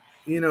thing.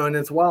 And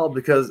it's wild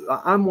because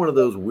I'm one of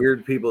those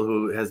weird people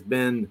who has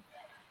been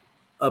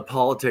a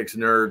politics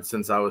nerd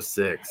since I was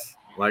 6.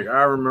 Like,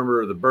 I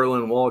remember the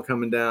Berlin Wall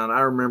coming down.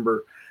 I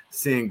remember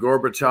seeing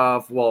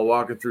Gorbachev while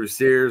walking through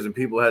Sears, and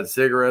people had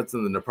cigarettes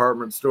in the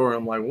department store.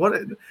 I'm like, what?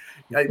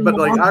 But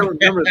I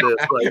remember this.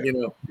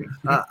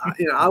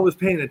 I was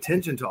paying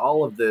attention to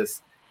all of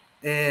this,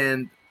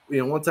 and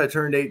once I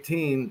turned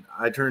 18,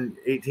 I turned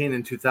 18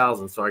 in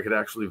 2000, so I could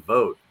actually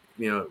vote.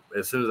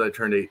 As soon as I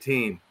turned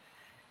 18,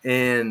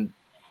 and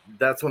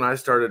that's when I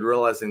started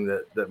realizing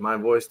that my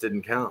voice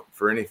didn't count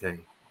for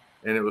anything,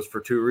 and it was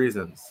for 2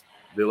 reasons: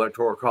 the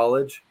Electoral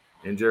College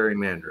and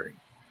gerrymandering.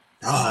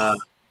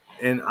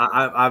 And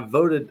I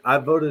voted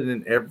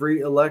in every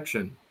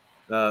election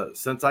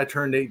since I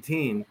turned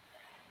 18,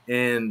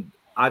 and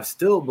I've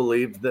still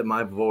believed that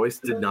my voice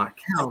did not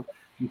count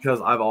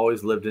because I've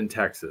always lived in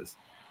Texas.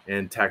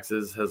 and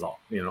Texas has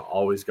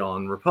always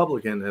gone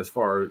Republican as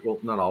far as, well,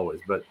 not always,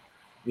 but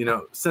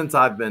since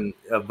I've been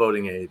of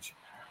voting age.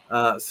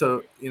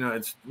 So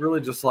it's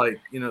really just like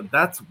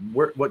that's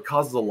what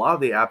causes a lot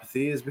of the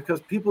apathy is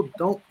because people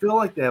don't feel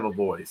like they have a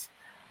voice.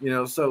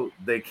 So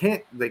they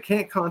can't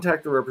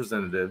contact the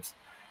representatives.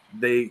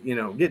 They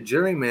get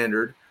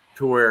gerrymandered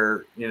to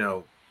where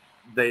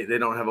they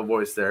don't have a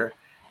voice there.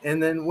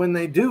 And then when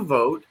they do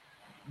vote,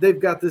 they've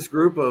got this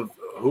group of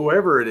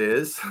whoever it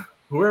is,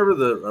 whoever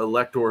the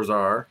electors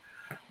are,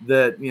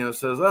 that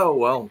says, oh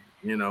well,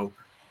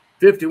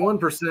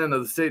 51%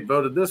 of the state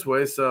voted this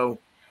way, so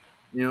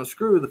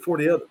screw the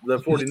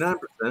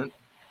 49%.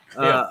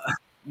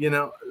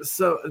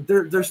 So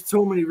there's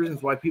so many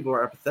reasons why people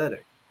are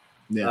apathetic.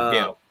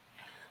 Well,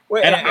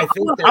 and I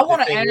think I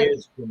want to add.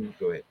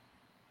 Go ahead.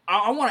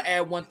 I want to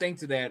add one thing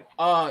to that.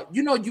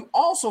 You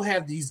also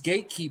have these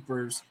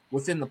gatekeepers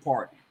within the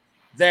party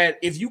that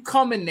if you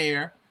come in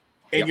there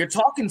and you're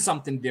talking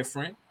something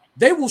different,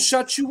 they will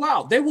shut you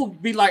out. They will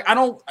be like,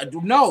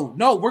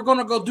 no, we're going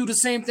to go do the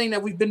same thing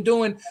that we've been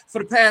doing for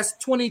the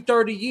past 20,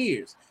 30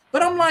 years.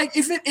 But I'm like,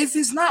 if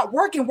it's not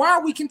working, why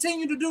are we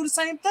continuing to do the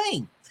same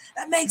thing?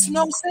 That makes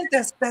no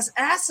sense. That's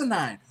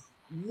asinine.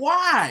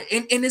 Why?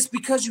 And it's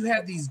because you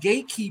have these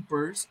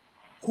gatekeepers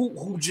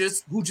who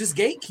just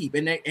gatekeep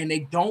and they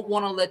don't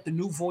want to let the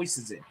new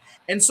voices in.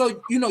 And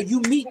so you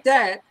meet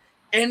that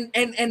and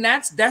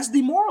that's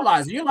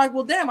demoralizing. You're like,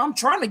 well, damn, I'm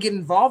trying to get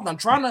involved. I'm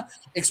trying to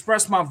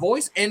express my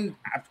voice, and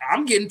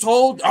I'm getting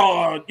told,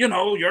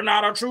 you're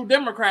not a true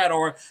Democrat,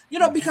 or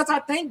because I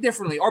think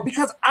differently, or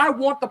because I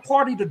want the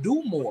party to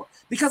do more,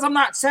 because I'm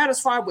not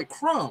satisfied with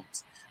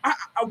crumbs.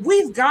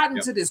 We've gotten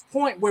to this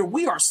point where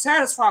we are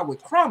satisfied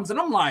with crumbs, and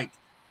I'm like,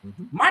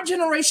 my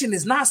generation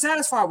is not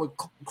satisfied with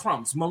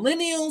crumbs.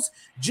 Millennials,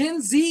 Gen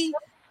Z,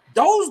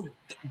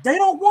 they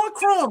don't want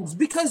crumbs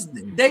because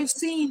they've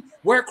seen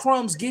where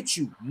crumbs get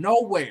you.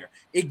 Nowhere.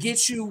 It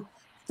gets you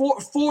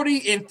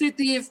 40 and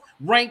 50th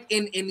ranked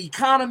in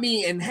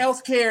economy and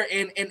healthcare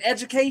and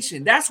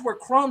education. That's where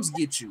crumbs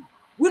get you.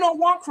 We don't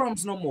want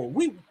crumbs no more.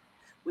 We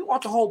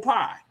want the whole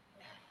pie.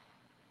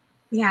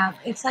 Yeah,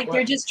 it's like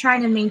they're just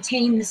trying to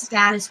maintain the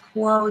status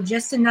quo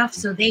just enough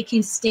so they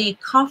can stay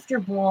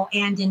comfortable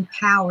and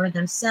empower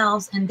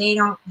themselves, and they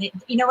don't,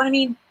 you know what I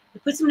mean?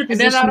 It puts them in a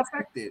position. They're not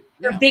affected.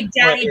 Their big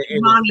daddy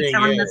and mommy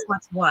telling us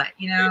what's what,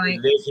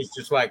 This is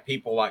just like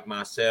people like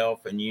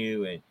myself and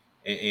you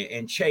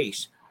and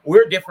Chase.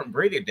 We're a different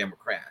breed of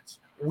Democrats.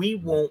 We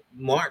won't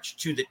march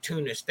to the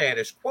tune of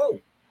status quo.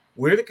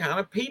 We're the kind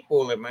of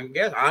people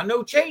that I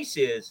know Chase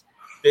is.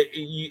 That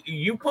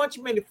you punch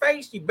him in the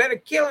face, you better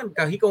kill him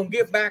because he's going to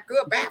get back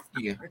up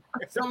after you.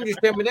 Someone just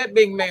tell me that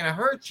big man will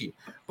hurt you.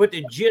 But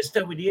the gist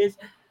of it is,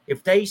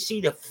 if they see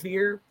the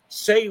fear,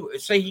 say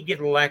he get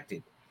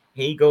elected,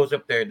 he goes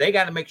up there, they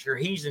got to make sure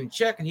he's in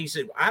check. And he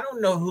said, I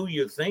don't know who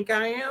you think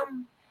I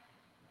am,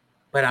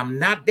 but I'm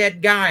not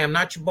that guy. I'm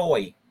not your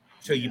boy.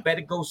 So you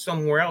better go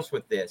somewhere else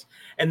with this.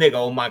 And they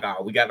go, oh, my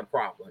God, we got a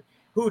problem.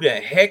 Who the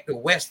heck the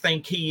West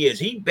think he is?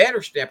 He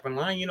better step in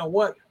line. You know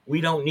what?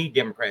 We don't need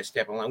Democrats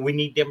stepping in line. We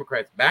need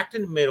Democrats back to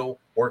the middle,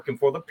 working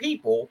for the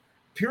people,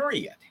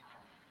 period.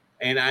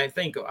 And I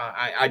think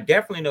I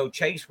definitely know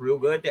Chase real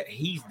good, that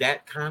he's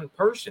that kind of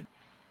person.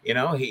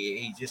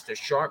 He's just a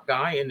sharp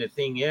guy. And the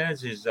thing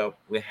is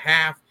we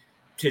have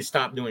to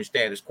stop doing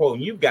status quo.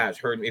 And you guys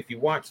heard, if you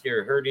watched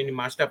or heard any of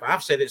my stuff,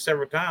 I've said it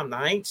several times.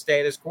 I ain't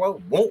status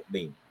quo, won't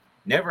be,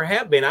 never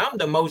have been. I'm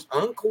the most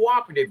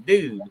uncooperative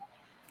dude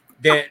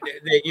that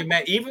you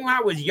met. Even when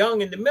I was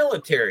young in the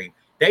military,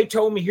 they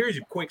told me, here's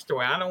a quick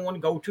story. I don't want to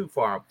go too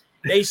far.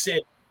 They said,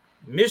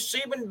 Miss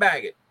Stephen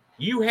Baggett,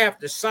 you have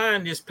to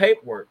sign this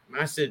paperwork.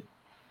 And I said,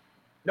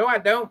 no, I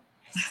don't.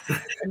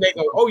 And they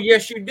go, oh,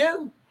 yes, you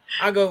do.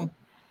 I go,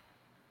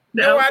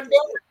 no, I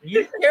don't.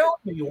 You tell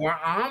me where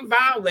I'm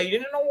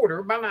violating an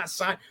order by not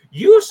signing.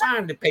 You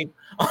signed the paper.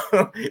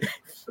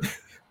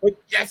 But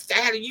that's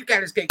that. You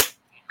got to stay.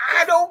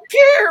 I don't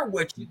care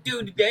what you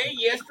do today,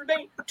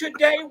 yesterday.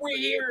 Today we're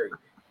here.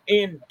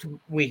 And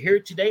we're here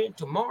today, and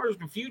tomorrow's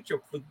the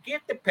future.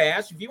 Forget the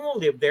past. If you want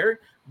to live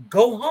there,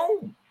 go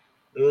home.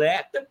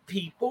 Let the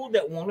people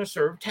that want to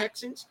serve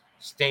Texans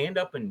stand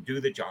up and do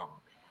the job.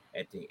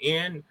 At the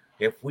end,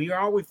 if we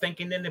are always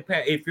thinking in the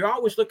past, if you're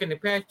always looking in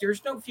the past,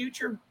 there's no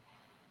future.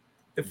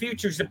 The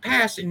future is the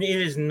past, and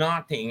it is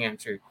not the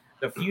answer.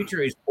 The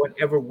future is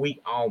whatever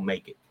we all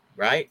make it,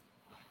 right?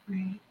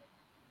 Right.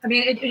 I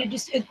mean,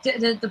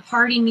 the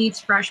party needs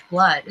fresh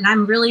blood, and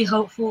I'm really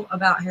hopeful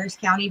about Harris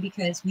County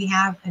because we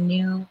have a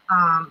new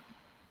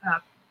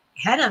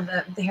head of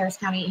the Harris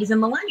County. He's a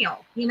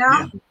millennial,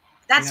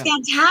 That's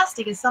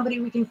fantastic. It's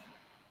somebody we can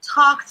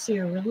talk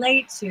to,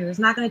 relate to. Is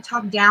not going to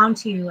talk down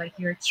to you like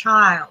you're a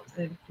child.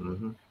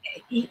 And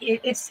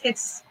it's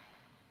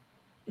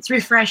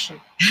refreshing.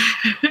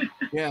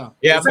 Yeah,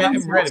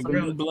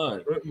 real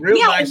blood.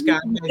 Real nice guy.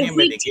 Him and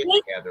they get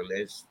together,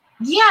 Liz.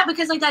 Yeah,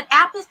 because like that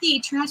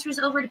apathy transfers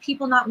over to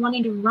people not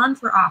wanting to run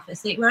for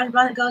office. It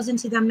goes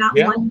into them not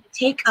wanting to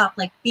take up,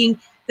 like being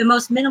the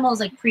most minimal is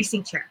like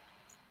precinct chair.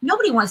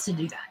 Nobody wants to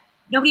do that.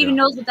 Nobody even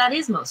knows what that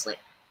is mostly.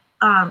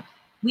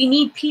 We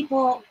need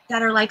people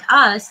that are like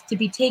us to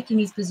be taking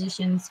these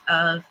positions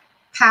of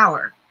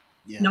power,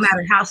 no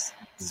matter how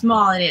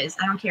small it is.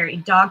 I don't care. A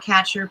dog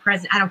catcher,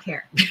 president, I don't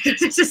care.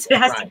 It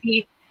has to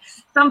be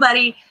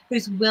somebody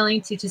who's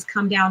willing to just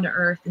come down to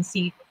earth and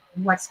see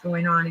what's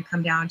going on and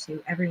come down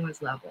to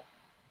everyone's level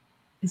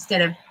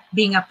instead of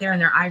being up there in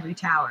their ivory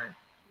tower.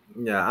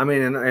 Yeah, I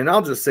mean, and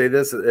I'll just say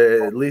this,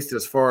 at least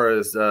as far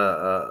as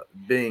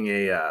being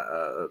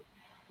a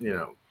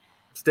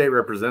state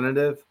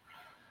representative.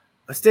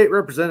 A state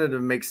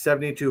representative makes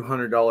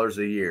 $7,200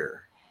 a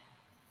year.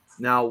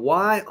 Now,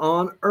 why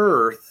on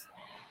earth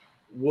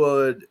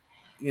would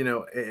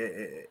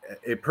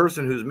a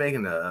person who's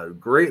making a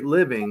great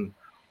living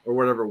or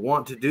whatever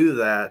want to do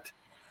that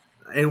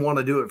and want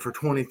to do it for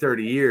 20,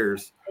 30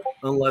 years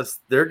unless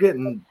they're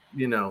getting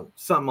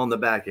something on the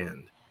back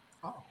end?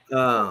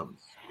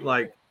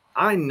 Like,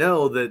 I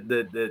know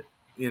that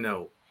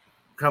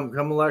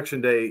come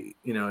election day,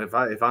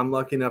 if I'm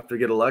lucky enough to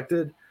get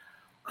elected,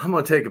 I'm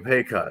gonna take a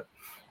pay cut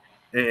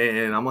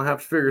and I'm gonna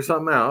have to figure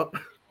something out.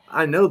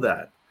 I know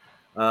that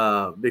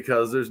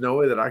because there's no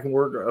way that I can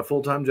work a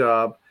full-time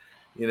job,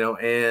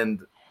 and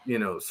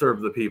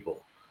serve the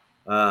people.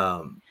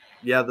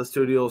 The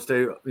studio will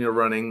stay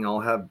running. I'll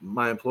have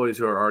my employees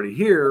who are already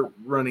here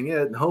running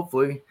it, and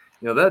hopefully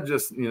that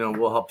just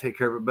will help take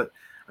care of it. But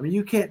I mean,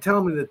 you can't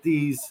tell me that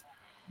these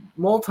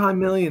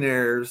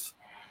multimillionaires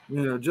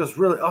just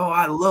really,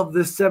 I love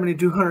this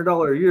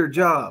 $7,200 a year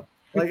job.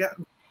 Like,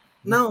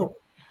 no.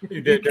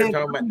 They're talking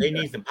about they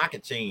need some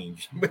pocket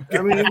change.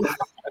 I mean,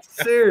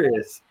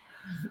 serious.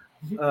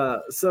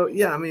 So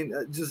yeah, I mean,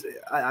 just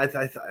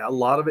I a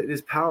lot of it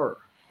is power,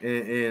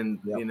 and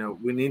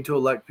we need to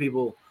elect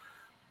people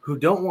who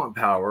don't want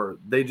power.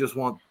 They just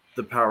want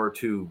the power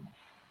to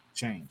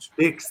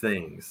fix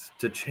things,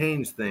 to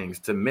change things,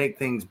 to make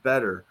things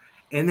better,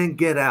 and then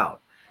get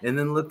out, and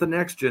then let the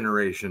next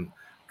generation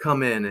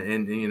come in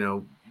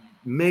and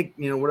make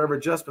whatever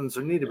adjustments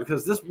are needed,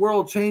 because this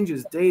world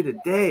changes day to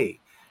day.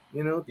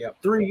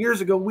 3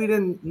 years ago, we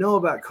didn't know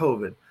about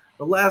COVID.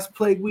 The last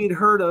plague we'd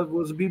heard of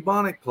was a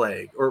bubonic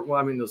plague, or,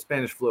 the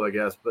Spanish flu, I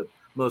guess, but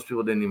most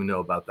people didn't even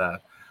know about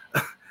that.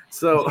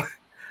 So,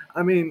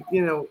 I mean,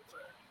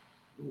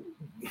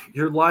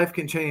 your life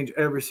can change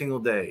every single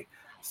day.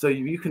 So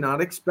you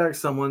cannot expect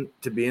someone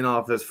to be in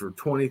office for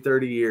 20,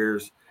 30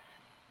 years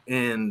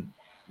and,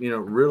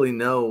 really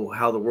know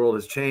how the world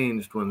has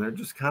changed when they're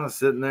just kind of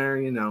sitting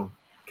there,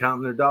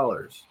 counting their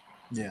dollars.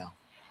 Yeah.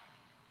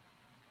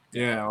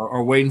 Yeah,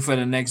 or waiting for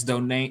the next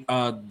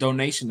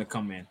donation to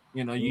come in.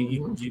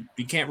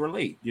 You can't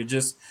relate. You're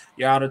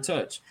out of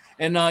touch.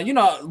 And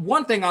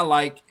one thing I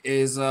like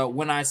is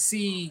when I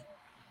see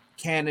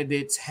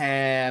candidates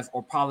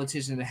or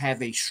politicians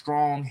have a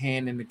strong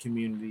hand in the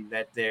community,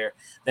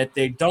 that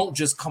they don't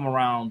just come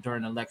around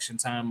during election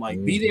time.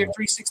 Like, be there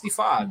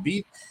 365.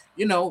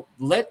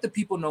 Let the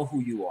people know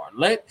who you are.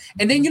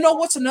 And then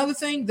what's another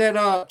thing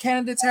that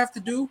candidates have to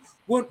do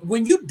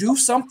when you do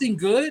something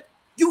good,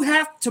 you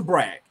have to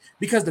brag.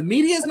 Because the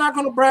media is not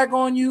going to brag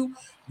on you.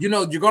 You're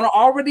going to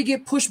already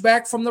get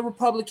pushback from the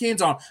Republicans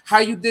on how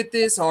you did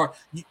this. Or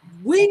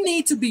we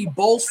need to be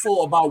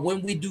boastful about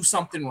when we do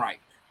something right.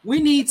 We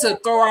need to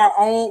throw our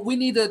own. We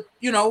need to,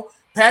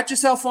 pat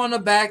yourself on the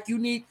back.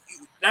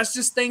 That's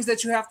just things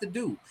that you have to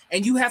do.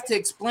 And you have to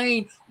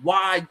explain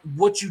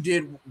what you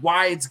did,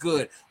 why it's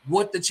good,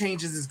 what the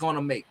changes is going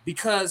to make.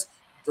 Because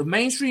the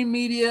mainstream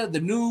media, the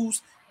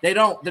news, they're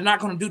not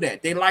going to do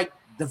that. They like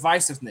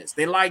divisiveness.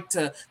 They like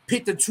to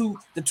pit the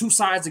two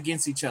sides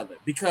against each other,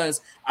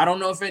 because I don't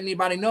know if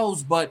anybody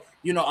knows, but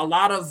a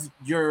lot of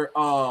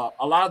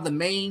the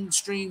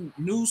mainstream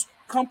news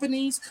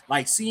companies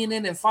like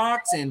CNN and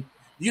Fox, and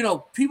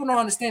people don't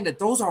understand that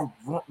those are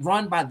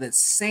run by the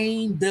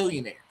same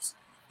billionaires.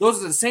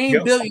 Those are the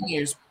same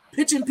billionaires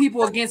pitching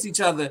people against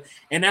each other,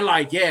 and they're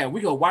like, yeah,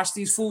 we're gonna watch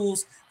these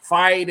fools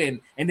fight,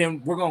 and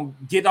then we're gonna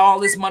get all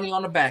this money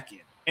on the back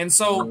end. And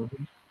so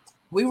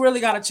we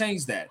really got to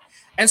change that.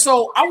 And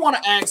so I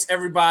want to ask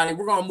everybody,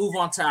 we're going to move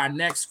on to our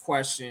next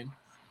question.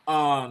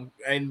 And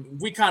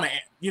we kind of,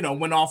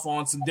 went off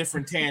on some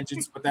different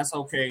tangents, but that's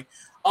okay.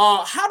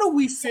 How do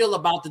we feel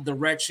about the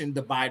direction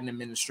the Biden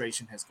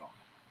administration has gone?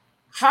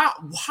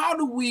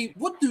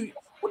 What do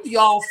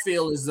y'all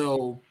feel as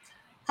though,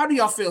 how do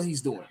y'all feel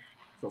he's doing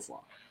so far,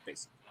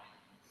 basically?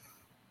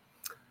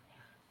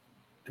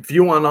 If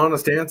you want an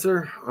honest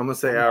answer, I'm going to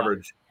say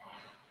average.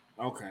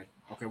 Okay.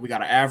 We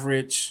got an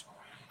average.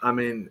 I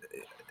mean,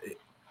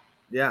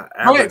 yeah.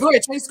 Go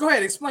ahead, Chase. Go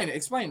ahead. Explain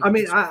it. I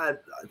mean,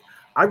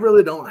 I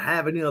really don't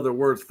have any other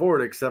words for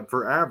it except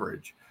for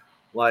average.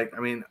 Like, I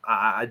mean,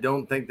 I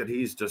don't think that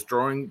he's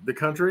destroying the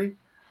country.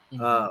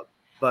 But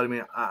I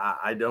mean,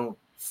 I don't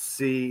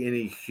see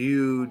any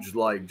huge,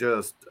 like,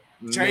 just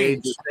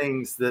major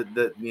things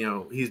that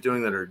he's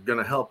doing that are going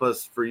to help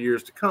us for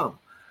years to come.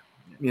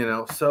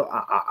 So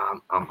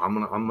I'm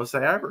gonna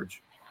say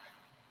average.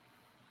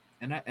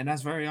 And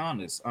that's very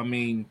honest. I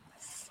mean,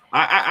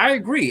 I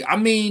agree. I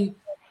mean,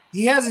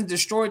 he hasn't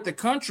destroyed the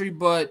country,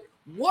 but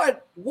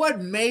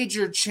what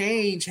major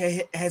change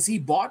has he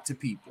brought to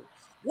people?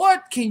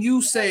 What can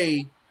you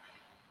say?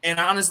 And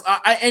honest,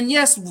 and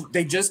yes,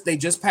 they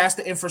just passed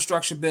the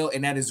infrastructure bill,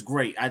 and that is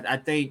great. I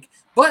think,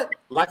 but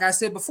like I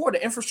said before,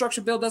 the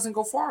infrastructure bill doesn't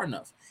go far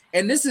enough.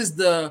 And this is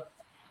the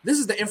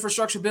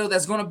infrastructure bill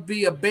that's going to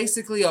be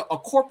basically a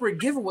corporate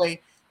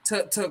giveaway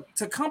to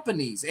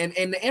companies and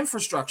the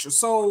infrastructure.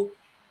 So,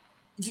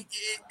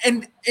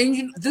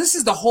 this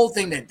is the whole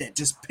thing that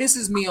just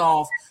pisses me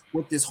off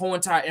with this whole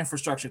entire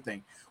infrastructure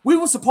thing. They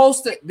were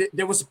supposed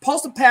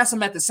to pass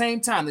them at the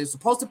same time. They were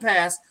supposed to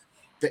pass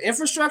the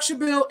infrastructure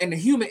bill and the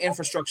human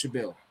infrastructure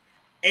bill,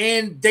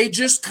 and they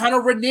just kind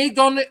of reneged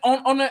on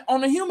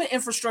the human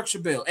infrastructure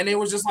bill, and they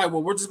was just like,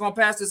 well, we're just gonna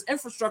pass this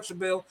infrastructure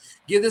bill,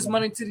 give this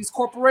money to these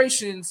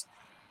corporations,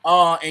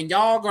 and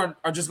y'all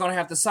are just gonna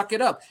have to suck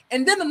it up.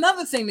 And then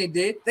another thing they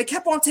did, they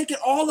kept on taking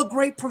all the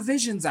great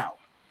provisions out,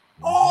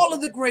 all of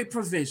the great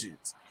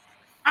provisions.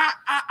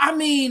 I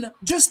mean,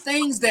 just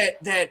things that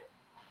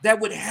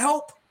would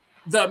help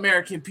the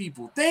American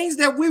people, things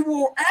that we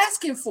were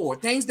asking for,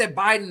 things that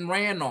Biden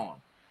ran on.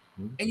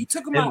 And you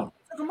took them out.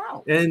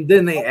 And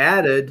then they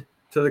added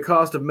to the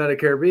cost of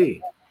Medicare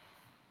B.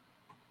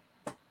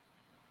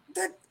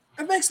 That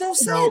makes no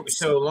sense.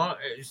 So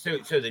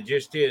the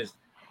gist is,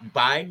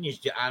 Biden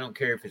is. I don't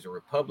care if it's a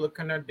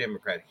Republican or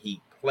Democrat.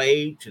 He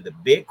played to the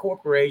big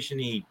corporation.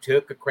 He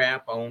took a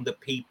crap on the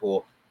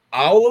people.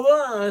 All of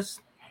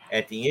us.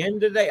 At the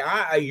end of the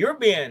day, you're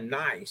being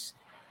nice.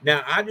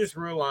 Now I just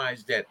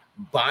realized that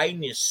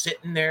Biden is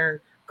sitting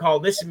there.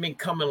 This has been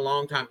coming a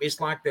long time. It's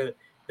like the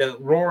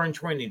roaring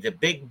 20, the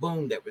big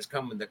boom that was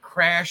coming, the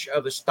crash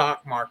of the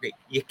stock market.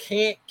 You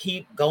can't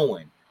keep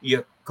going.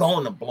 You're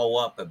going to blow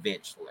up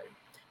eventually.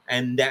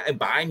 And that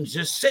Biden's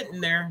just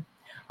sitting there,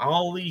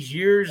 all these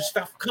years of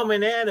stuff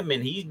coming at him,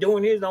 and he's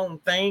doing his own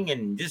thing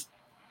and just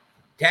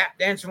tap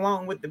dancing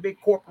along with the big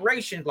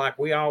corporations like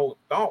we all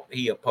thought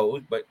he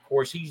opposed. But of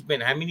course, he's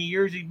been, how many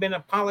years he's been a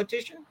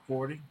politician?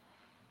 40.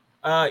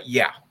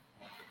 Yeah.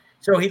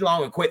 So he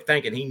long and quit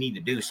thinking he need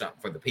to do something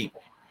for the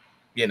people.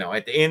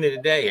 At the end of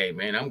the day, hey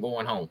man, I'm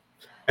going home.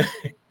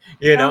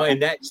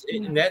 And that's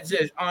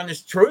the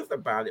honest truth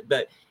about it.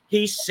 But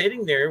he's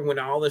sitting there when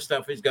all this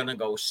stuff is going to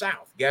go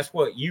south. Guess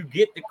what? You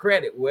get the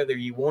credit whether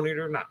you want it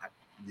or not.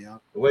 Yeah.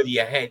 Whether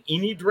you had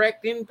any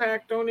direct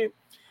impact on it,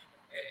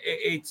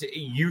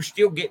 you're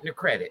still getting the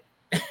credit.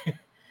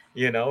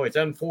 It's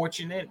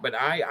unfortunate, but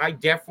I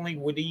definitely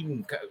would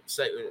even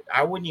say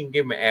I wouldn't even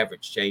give him an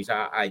average, Chase.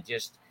 I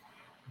just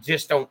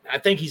don't. I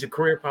think he's a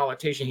career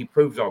politician. He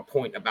proves our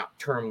point about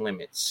term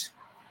limits.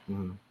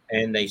 Mm-hmm.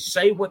 And they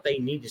say what they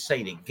need to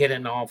say to get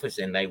in office,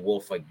 and they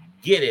will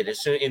forget it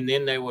and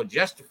then they will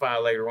justify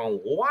later on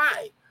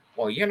why.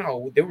 Well,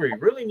 do we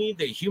really need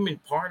the human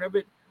part of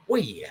it?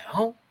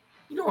 Well,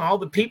 all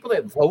the people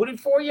that voted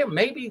for you,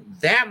 maybe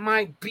that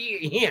might be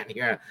a hint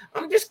here.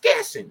 I'm just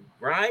guessing,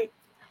 right?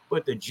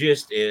 But the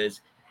gist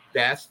is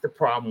that's the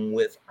problem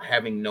with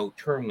having no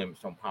term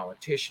limits on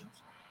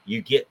politicians.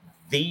 You get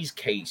these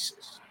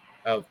cases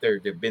of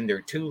they've been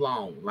there too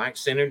long, like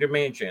Senator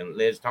Manchin and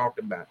Liz talked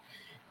about,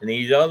 and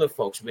these other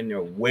folks have been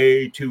there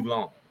way too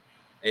long.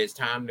 It's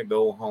time to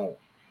go home.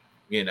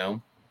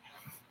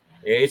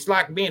 It's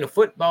like being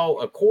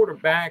a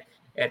quarterback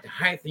at the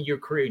height of your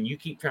career, and you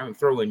keep trying to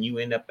throw, and you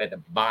end up at the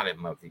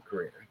bottom of your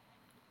career.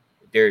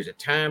 There's a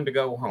time to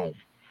go home.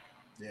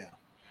 Yeah.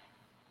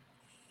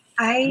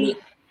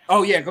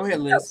 Oh yeah, go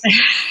ahead, Liz.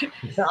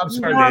 I'm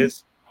sorry,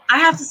 Liz. I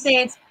have to say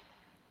it's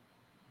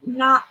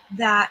not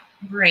that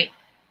great.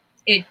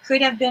 It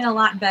could have been a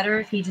lot better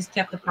if he just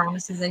kept the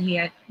promises that he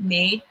had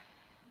made.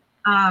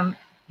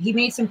 He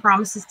made some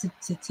promises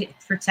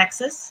for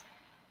Texas.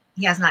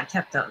 He has not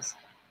kept those.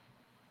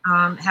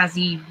 Has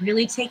he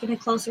really taken a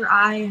closer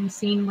eye and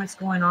seen what's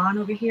going on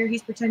over here?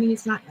 He's pretending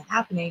it's not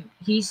happening.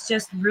 He's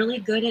just really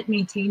good at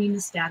maintaining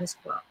the status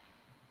quo.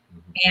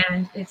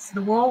 And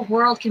the whole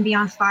world can be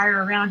on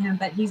fire around him,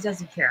 but he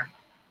doesn't care.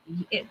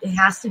 It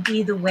has to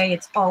be the way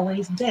it's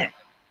always been.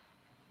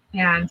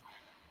 And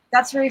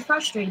that's very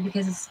frustrating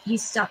because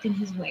he's stuck in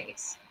his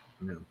ways.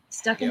 Yeah.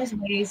 Stuck in his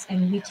ways,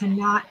 and we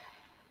cannot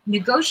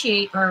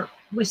negotiate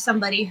with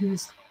somebody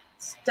who's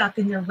stuck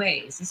in their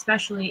ways,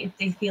 especially if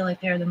they feel like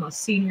they're the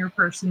most senior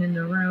person in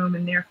the room,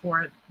 and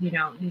therefore, you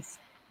know what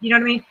I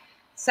mean?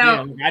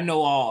 So I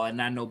know all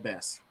and I know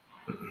best.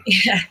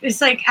 Yeah, it's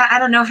like I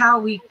don't know how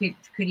we could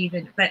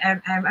even, but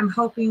I'm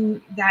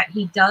hoping that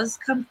he does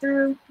come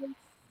through.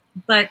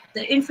 But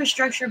the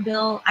infrastructure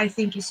bill, I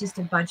think, is just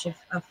a bunch of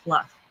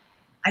fluff.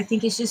 I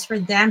think it's just for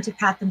them to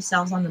pat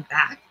themselves on the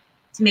back,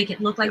 to make it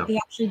look like they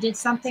actually did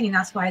something, and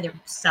that's why they're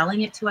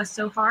selling it to us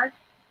so hard.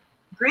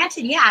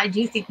 Granted, yeah, I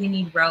do think we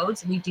need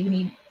roads. We do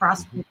need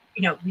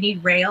we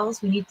need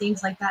rails. We need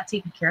things like that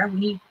taken care of. We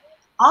need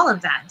all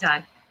of that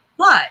done.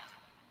 But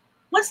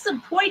what's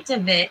the point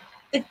of it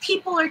if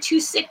people are too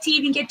sick to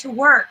even get to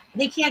work?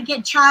 They can't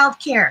get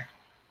childcare.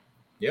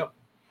 Yep.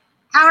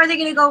 How are they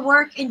going to go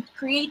work and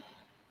create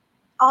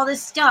all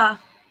this stuff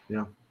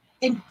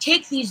and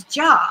take these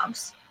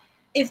jobs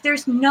if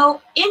there's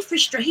no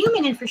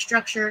human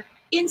infrastructure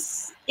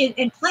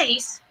in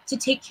place to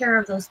take care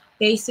of those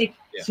basic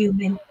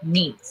human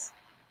needs.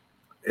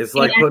 It's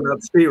like putting up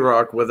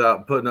sheetrock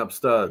without putting up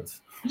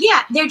studs.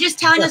 Yeah, they're just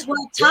telling us,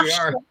 well, tough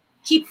shit.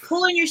 Keep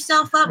pulling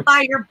yourself up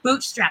by your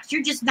bootstraps.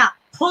 You're just not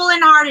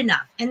pulling hard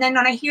enough. And then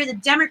when I hear the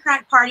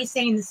Democratic Party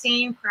saying the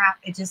same crap,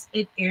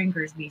 it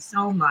angers me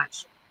so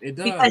much. It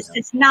does. Because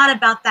it's not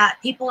about that.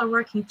 People are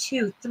working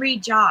 2, 3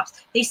 jobs.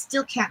 They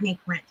still can't make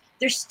rent.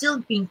 They're still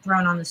being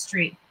thrown on the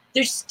street.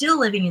 They're still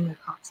living in their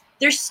cars.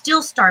 They're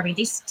still starving.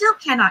 They still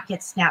cannot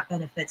get SNAP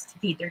benefits to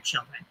feed their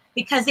children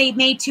because they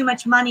made too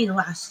much money the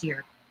last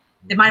year.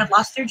 They might have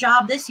lost their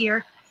job this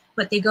year,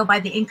 but they go by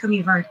the income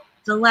you've earned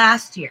the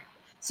last year.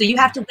 So you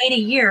have to wait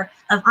a year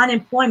of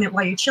unemployment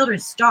while your children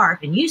starve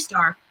and you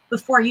starve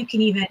before you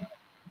can even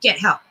get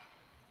help.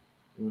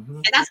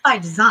 And that's by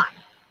design.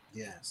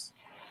 Yes.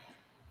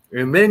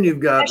 And then you've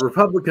got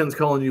Republicans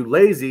calling you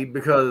lazy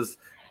because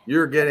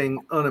you're getting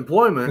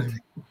unemployment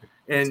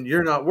and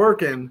you're not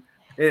working.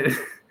 And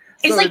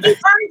it's like you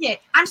earned it.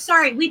 I'm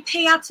sorry. We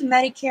pay out to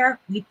Medicare.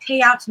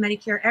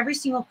 Every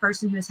single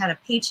person who has had a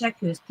paycheck,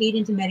 who has paid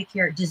into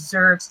Medicare,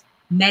 deserves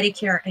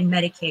Medicare and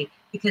Medicaid,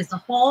 because the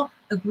whole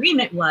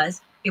agreement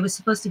was it was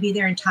supposed to be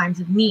there in times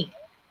of need,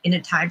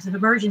 in times of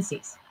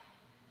emergencies.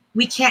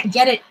 We can't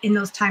get it in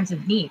those times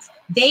of needs.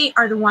 They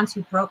are the ones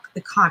who broke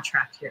the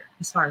contract here,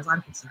 as far as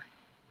I'm concerned.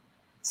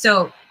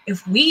 So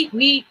if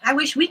I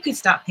wish we could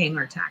stop paying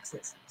our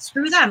taxes.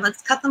 Screw them.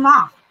 Let's cut them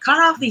off. Cut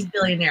off these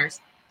billionaires.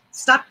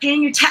 Stop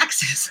paying your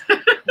taxes.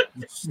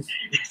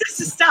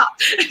 Just stop.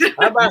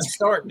 How about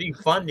start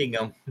defunding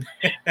them?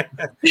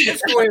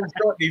 Let's go ahead and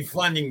start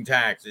defunding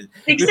taxes.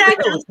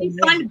 Exactly. Let's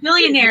defund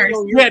billionaires.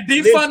 Yeah,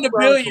 defund the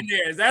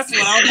billionaires. That's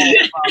what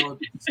I'm all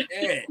about.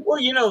 Yeah.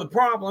 Well, the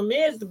problem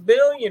is the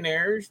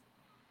billionaires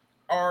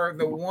are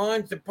the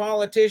ones the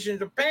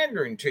politicians are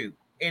pandering to.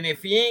 And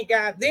if you ain't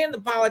got, then the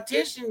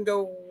politician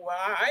go, well,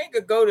 I ain't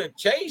gonna go to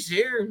Chase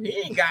here. He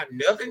ain't got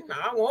nothing.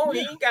 I won't.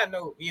 He ain't got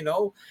no,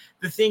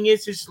 The thing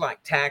is, it's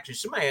like taxes.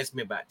 Somebody asked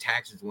me about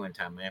taxes one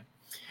time, man.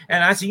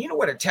 And I said, you know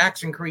what a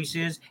tax increase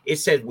is? It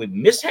says we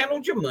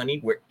mishandled your money.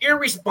 We're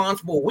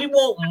irresponsible. We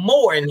want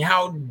more. And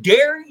how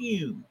dare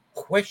you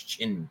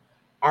question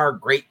our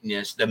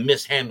greatness to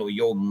mishandle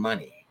your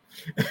money?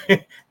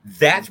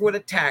 That's what a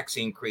tax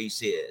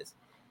increase is.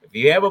 If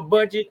you have a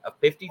budget of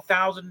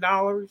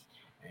 $50,000,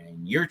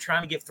 and you're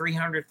trying to get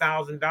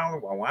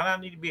 $300,000, well, why do I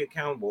need to be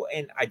accountable?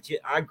 And I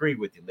agree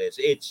with you, Liz.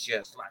 It's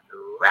just like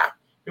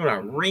you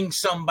want to wring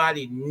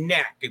somebody's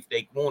neck if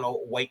they want to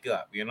wake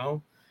up, Yeah,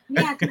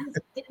 because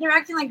they're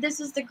acting like this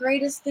is the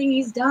greatest thing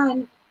he's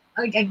done.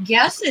 I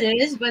guess it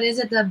is, but is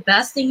it the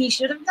best thing he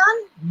should have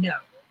done? No.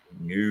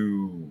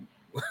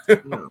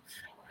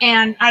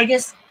 And I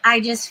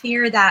just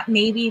fear that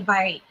maybe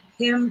by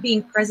him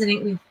being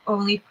president, we've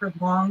only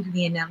prolonged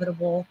the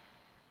inevitable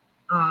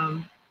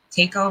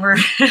takeover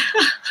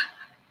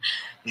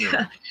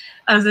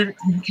of the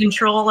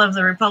control of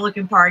the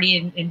Republican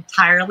Party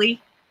entirely.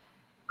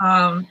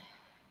 I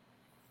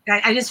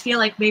just feel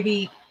like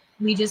maybe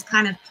we just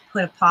kind of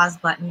put a pause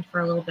button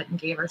for a little bit and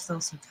gave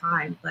ourselves some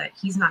time, but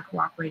he's not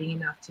cooperating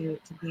enough to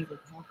be able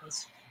to help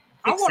us.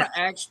 I want to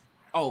ask.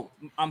 Oh,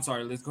 I'm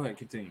sorry. Let's go ahead.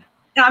 Continue.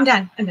 No, I'm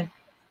done.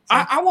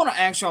 I want to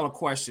ask y'all a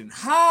question.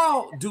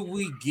 How do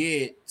we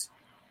get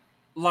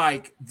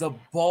like the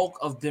bulk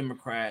of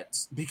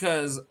Democrats?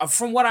 Because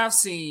from what I've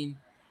seen,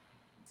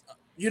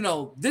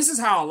 this is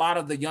how a lot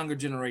of the younger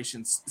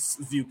generations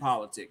view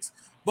politics.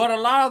 But a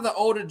lot of the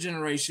older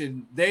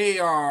generation, they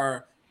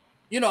are,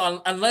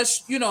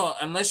 unless you, they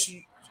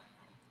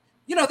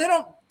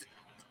don't.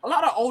 A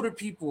lot of older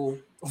people.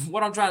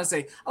 What I'm trying to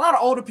say, a lot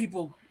of older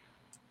people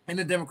in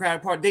the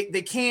Democratic Party,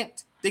 they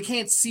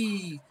can't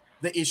see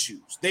the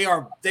issues. They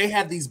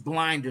have these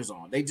blinders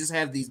on. They just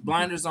have these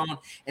blinders on,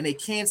 and they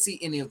can't see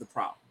any of the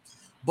problems.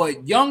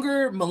 But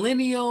younger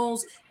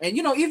millennials, and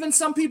even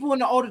some people in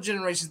the older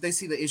generations, they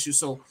see the issue.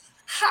 So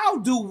how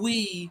do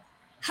we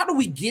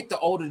get the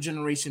older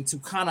generation to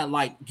kind of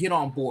like get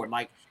on board?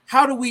 Like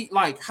how do we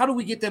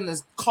get them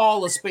to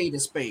call a spade a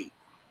spade?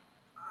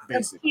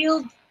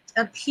 Basically.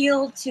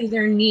 Appeal to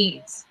their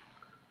needs.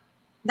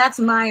 That's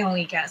my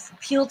only guess.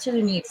 Appeal to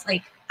their needs.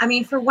 Like, I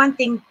mean, for one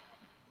thing,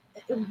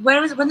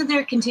 wasn't there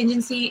a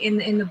contingency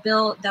in the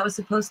bill that was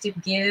supposed to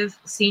give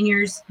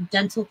seniors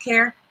dental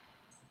care,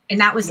 and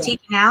that was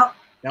taken out?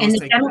 And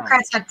the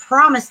Democrats had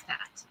promised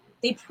that.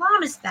 They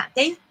promised that.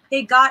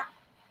 They got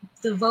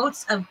the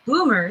votes of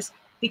boomers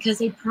because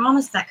they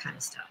promised that kind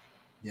of stuff.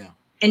 Yeah.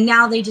 And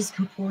now they just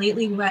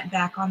completely went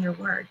back on their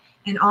word.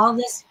 And all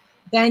this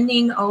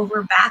bending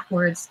over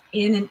backwards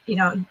in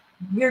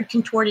weird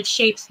contorted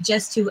shapes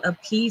just to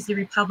appease the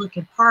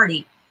Republican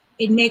Party,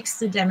 it makes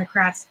the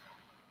Democrats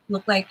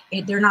look like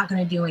they're not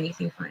going to do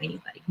anything for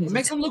anybody. It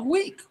makes them look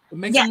weak.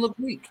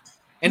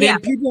 And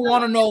then people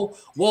want to know,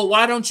 well,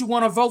 why don't you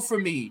want to vote for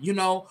me?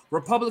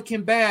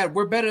 Republican bad,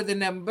 we're better than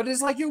them. But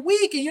it's like, you're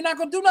weak and you're not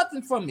going to do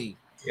nothing for me.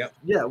 Yep.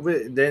 Yeah,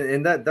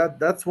 and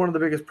that's one of the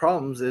biggest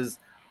problems is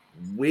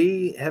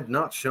we have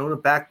not shown a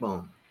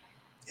backbone.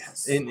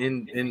 Yes.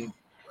 In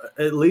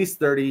at least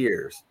 30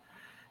 years.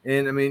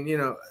 And I mean,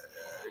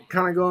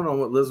 kind of going on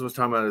what Liz was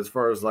talking about as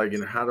far as like,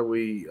 how do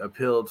we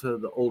appeal to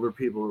the older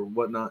people or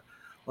whatnot?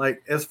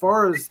 Like, as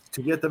far as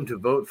to get them to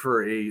vote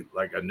for a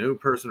new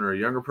person or a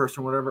younger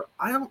person or whatever,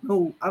 I don't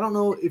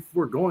know if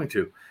we're going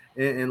to.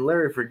 And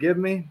Larry, forgive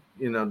me,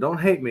 don't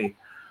hate me,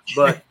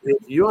 but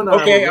if you and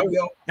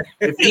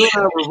if you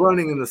and I were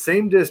running in the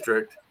same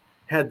district,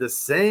 had the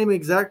same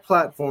exact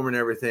platform and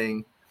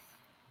everything,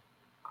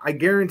 I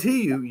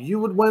guarantee you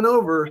would win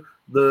over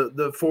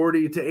the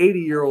 40 to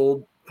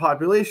 80-year-old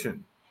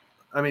population.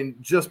 I mean,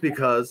 just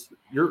because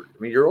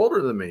you're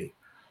older than me.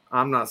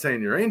 I'm not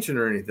saying you're ancient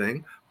or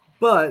anything,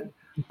 but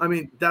I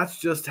mean, that's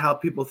just how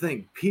people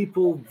think.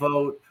 People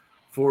vote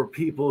for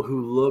people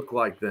who look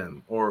like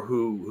them or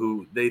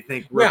who they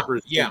think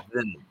represent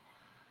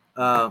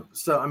them.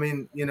 So, I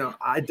mean,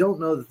 I don't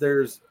know that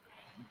there's,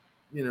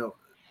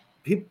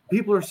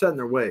 people are set in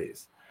their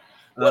ways.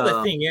 Well,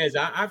 the thing is,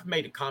 I've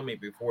made a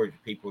comment before to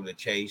people that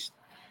Chase.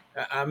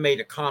 I made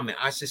a comment.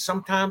 I said,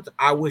 sometimes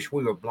I wish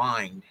we were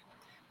blind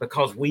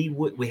because we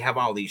have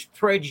all these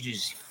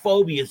prejudices,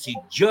 phobias,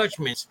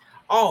 judgments.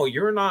 Oh,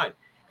 you're not.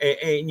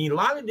 And a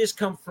lot of this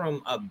comes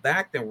from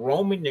back the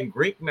Roman and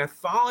Greek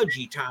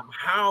mythology time,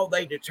 how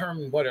they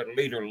determine what a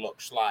leader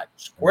looks like,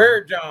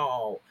 square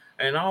jaw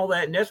and all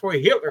that. And that's where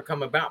Hitler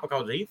come about,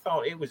 because he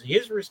thought it was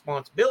his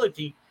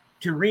responsibility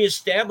to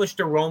reestablish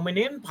the Roman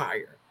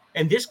Empire.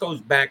 And this goes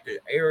back to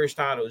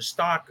Aristotle's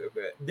stock.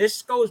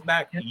 This goes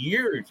back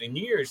years and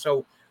years.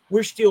 So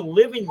we're still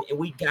living, and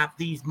we got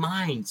these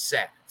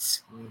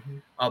mindsets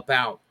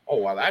about, oh,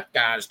 well, that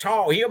guy's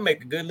tall. He'll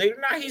make a good leader.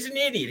 No, he's an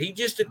idiot. He's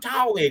just a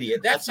tall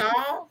idiot. That's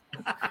all.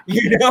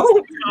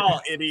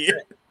 Tall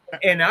idiot.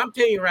 And I'm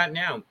telling you right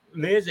now,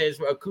 Liz, as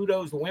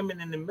kudos to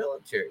women in the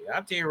military.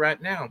 I'll tell you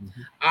right now,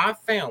 I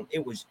found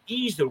it was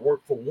easier to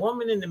work for a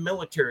woman in the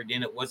military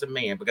than it was a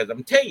man, because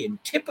I'm telling you,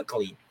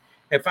 typically,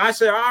 if I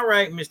say, all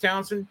right, Miss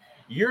Townsend,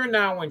 you're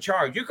now in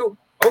charge, you go,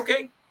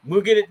 okay,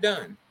 we'll get it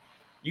done.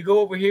 You go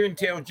over here and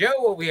tell Joe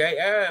over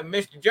here,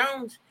 Mr.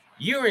 Jones,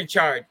 you're in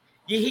charge.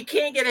 He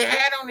can't get a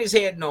hat on his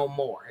head no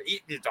more.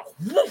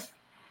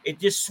 It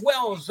just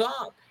swells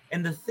up.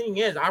 And the thing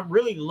is, I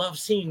really love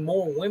seeing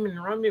more women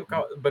around me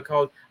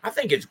because I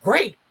think it's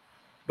great.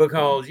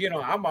 Because,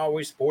 I've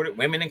always supported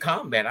women in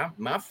combat.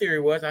 My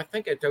theory was, I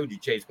think I told you,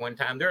 Chase, one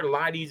time, they're a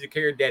lot easier to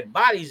carry dead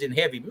bodies than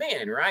heavy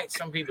men, right?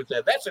 Some people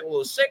say that's a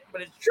little sick,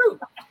 but it's true.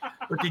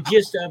 But the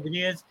gist of it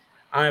is,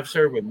 I have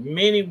served with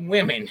many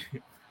women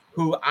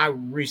who I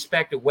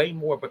respected way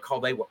more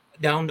because they were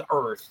down to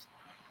earth.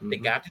 They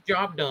got the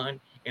job done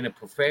in a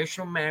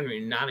professional manner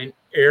and not an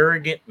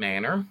arrogant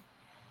manner.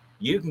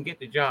 You can get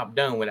the job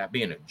done without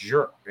being a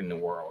jerk in the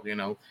world,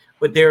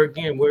 But there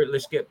again,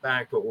 let's get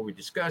back to what we were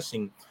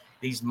discussing.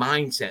 These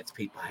mindsets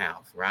people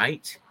have,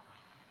 right?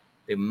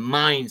 The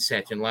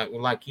mindsets, and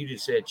like you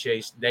just said,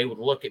 Chase, they would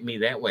look at me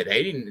that way.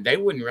 They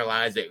wouldn't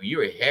realize that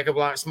you're a heck of a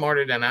lot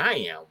smarter than I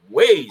am,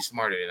 way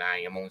smarter than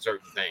I am on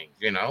certain things,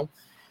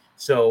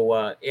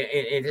 So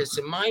it's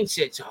a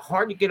mindset. It's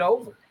hard to get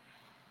over.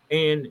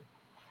 And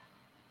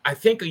I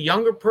think a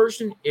younger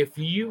person, if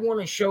you want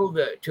to show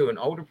that to an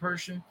older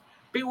person,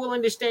 be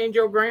willing to stand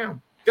your ground.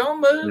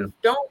 Don't move,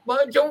 don't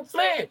budge, don't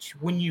flinch.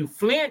 When you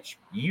flinch,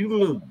 you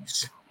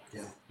lose.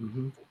 Yeah.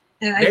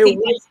 They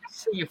wait to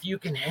see if you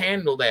can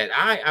handle that.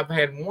 I've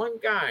had one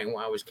guy when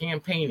I was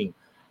campaigning.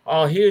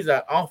 Oh, here's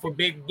an awful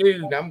big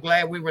dude. I'm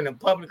glad we were in a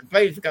public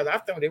place because I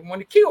thought they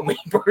wanted to kill me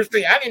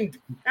personally.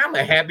 I'm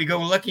a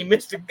happy-go-lucky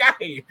Mr.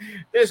 Guy.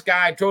 This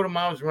guy told him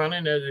I was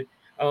running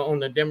on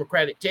the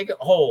Democratic ticket.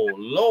 Oh,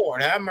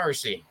 Lord, have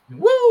mercy.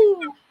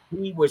 Woo!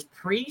 He was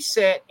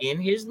preset in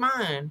his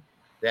mind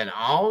that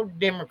all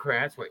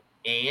Democrats were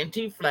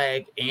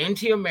anti-flag,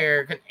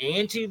 anti-American,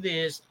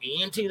 anti-this,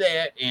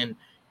 anti-that. And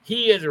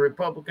he, as a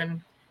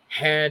Republican,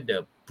 had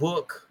the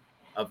book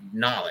of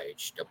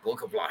knowledge, the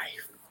book of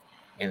life.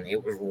 And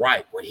it was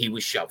right what he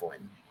was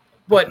shoveling.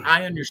 But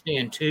I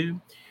understand, too,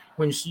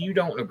 when you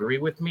don't agree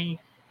with me,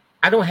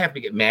 I don't have to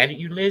get mad at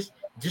you, Liz.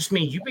 It just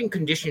means you've been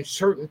conditioned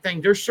certain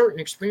things. There's certain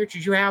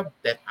experiences you have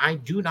that I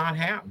do not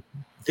have.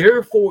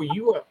 Therefore,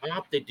 you are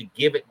opted to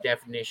give it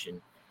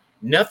definition.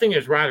 Nothing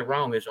is right or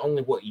wrong. It's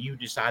only what you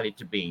decided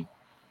to be.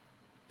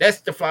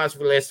 That's the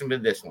philosophy lesson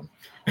of this one.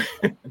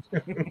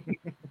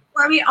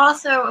 I mean,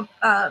 also,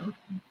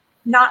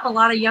 not a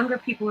lot of younger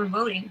people are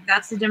voting.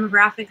 That's the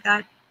demographic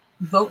that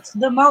votes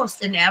the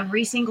most in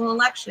every single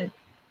election.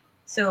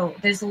 So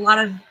there's a lot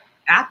of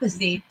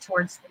apathy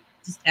towards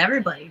just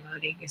everybody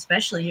voting,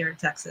 especially here in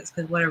Texas.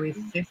 Because what are we,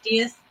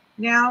 50th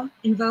now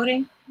in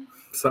voting?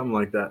 Something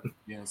like that.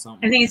 Yeah,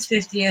 something. I think it's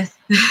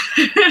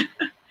 50th.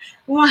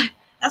 What?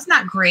 That's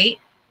not great.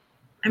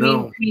 I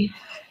mean,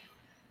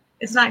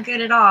 it's not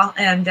good at all.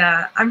 And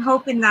I'm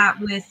hoping that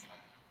with,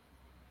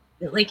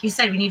 like you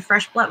said, we need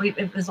fresh blood.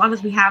 As long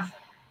as we have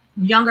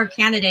younger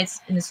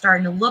candidates and it's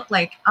starting to look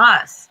like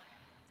us,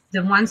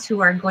 the ones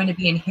who are going to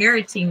be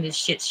inheriting this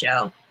shit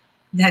show,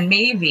 then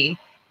maybe,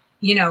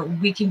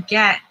 we can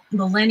get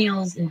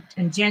millennials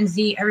and Gen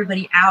Z,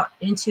 everybody out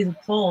into the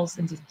polls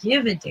and to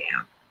give a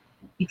damn.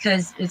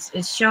 because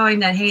it's showing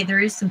that, hey, there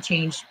is some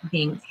change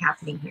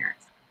happening here.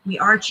 We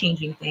are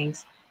changing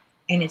things,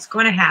 and it's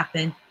going to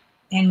happen,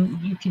 and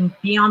you can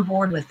be on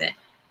board with it.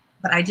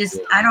 But I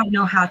don't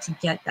know how to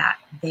get that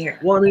there.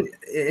 Well, I mean,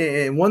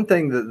 and one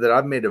thing that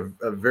I've made a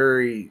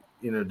very,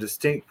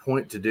 distinct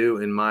point to do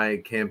in my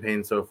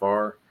campaign so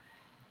far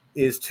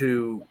is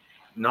to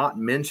not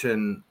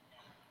mention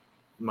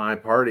my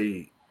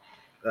party,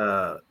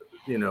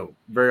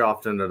 very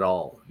often at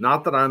all.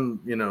 Not that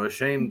I'm,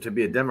 ashamed to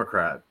be a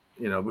Democrat,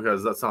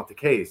 because that's not the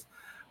case.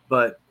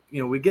 But,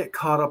 we get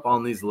caught up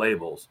on these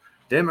labels.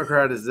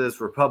 Democrat is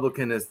this,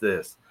 Republican is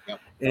this. Yep.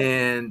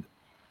 And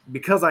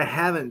because I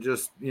haven't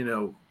just,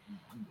 been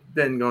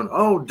going,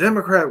 oh,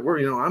 Democrat,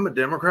 I'm a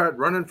Democrat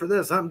running for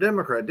this. I'm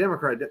Democrat.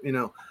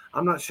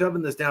 I'm not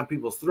shoving this down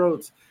people's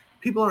throats.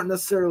 People aren't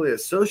necessarily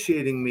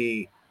associating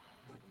me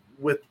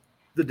with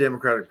the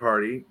Democratic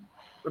Party.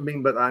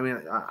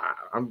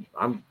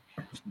 I'm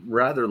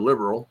rather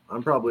liberal.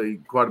 I'm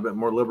probably quite a bit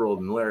more liberal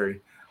than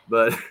Larry,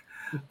 but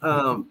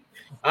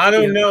I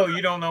don't know.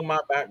 You don't know my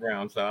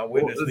background, so I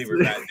wouldn't just leave it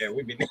right there.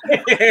 We'd be but,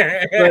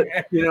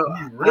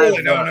 you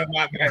really don't know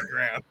my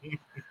background.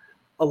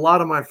 A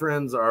lot of my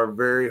friends are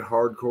very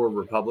hardcore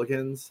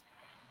Republicans,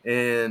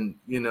 and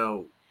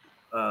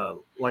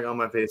like on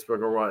my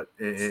Facebook or what,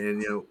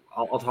 and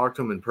I'll talk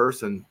to them in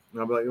person,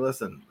 and I'll be like,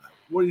 listen,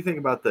 what do you think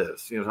about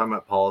this? Talking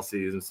about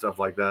policies and stuff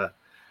like that.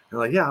 And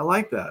like, yeah, I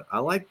like that.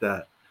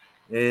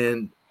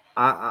 And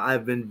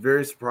I've been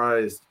very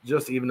surprised.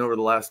 Just even over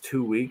the last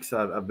 2 weeks,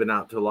 I've been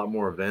out to a lot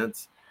more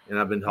events, and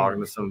I've been talking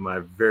to some of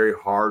my very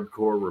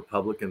hardcore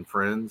Republican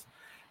friends.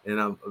 And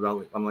I'm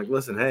like,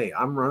 listen, hey,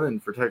 I'm running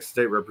for Texas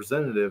State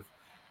Representative.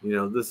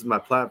 This is my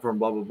platform,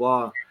 blah, blah,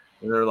 blah.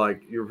 And they're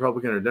like, you're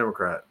Republican or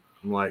Democrat?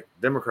 I'm like,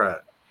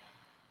 Democrat.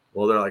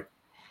 Well, they're like,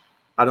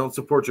 I don't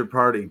support your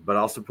party, but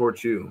I'll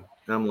support you.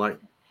 And I'm like,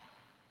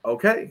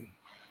 okay.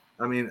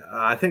 I mean,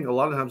 I think a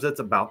lot of times it's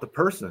about the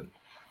person.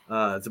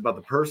 It's about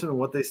the person and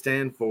what they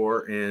stand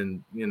for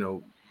and,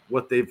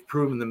 what they've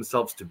proven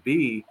themselves to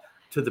be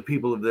to the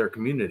people of their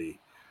community.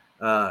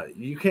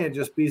 You can't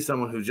just be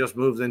someone who just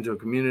moves into a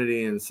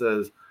community and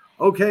says,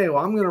 okay,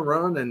 well, I'm going to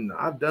run and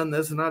I've done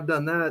this and I've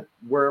done that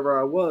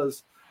wherever I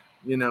was.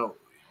 You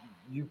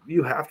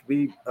have to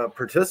be a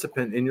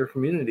participant in your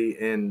community.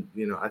 And,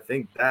 I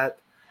think that,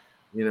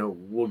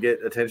 will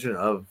get attention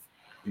of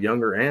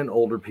younger and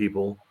older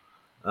people,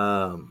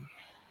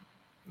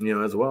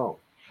 as well.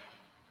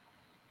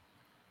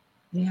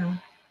 Yeah.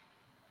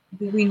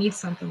 We need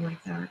something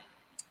like that.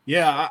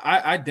 Yeah,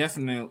 I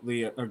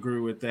definitely agree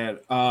with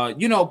that.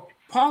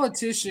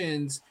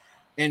 Politicians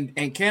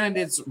and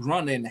candidates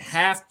running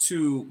have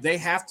to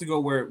go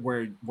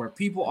where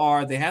people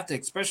are. They have to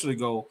especially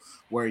go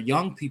where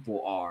young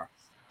people are.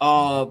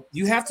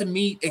 You have to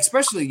meet,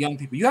 especially young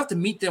people. You have to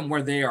meet them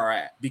where they are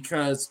at,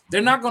 because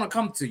they're not going to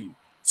come to you.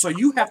 So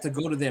you have to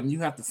go to them.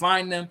 You have to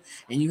find them,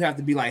 and you have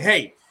to be like,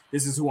 hey,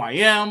 this is who I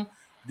am.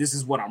 This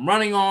is what I'm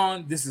running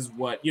on. This is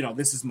what,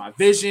 this is my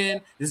vision.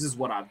 This is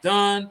what I've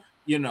done.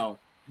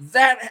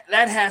 That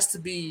has to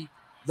be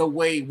the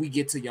way we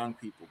get to young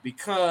people,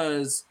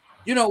 because,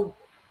 young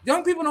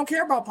people don't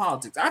care about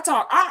politics.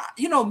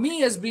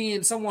 Me as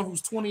being someone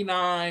who's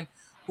 29,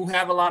 who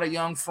have a lot of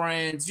young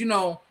friends,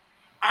 whenever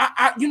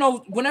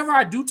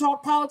I do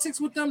talk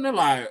politics with them, they're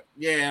like,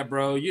 yeah,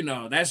 bro,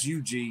 that's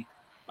UG.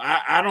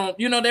 I don't,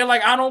 they're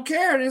like, I don't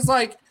care. And it's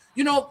like,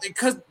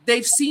 because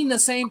they've seen the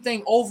same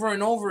thing over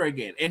and over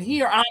again. And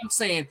here I'm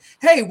saying,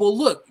 hey, well,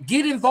 look,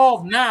 get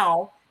involved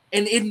now,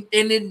 and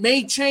it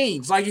may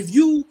change. Like if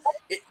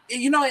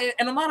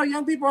and a lot of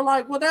young people are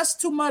like, well, that's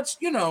too much,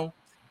 They're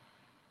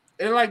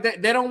like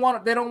they don't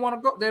want to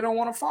go, they don't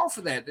want to fall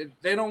for that.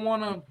 They don't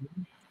want to,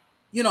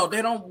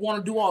 they don't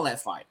want to do all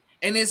that fight.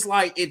 And it's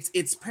like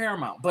it's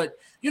paramount. But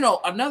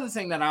another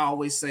thing that I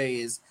always say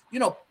is,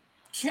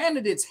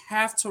 candidates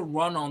have to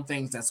run on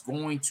things that's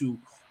going to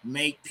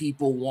make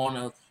people want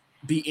to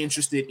be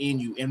interested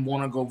in you and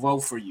want to go vote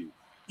for you.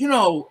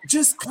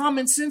 Just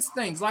common sense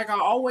things. Like I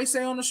always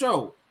say on the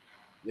show,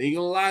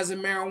 legalizing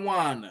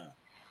marijuana,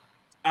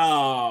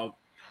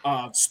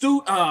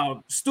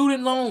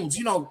 student loans,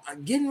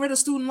 getting rid of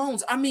student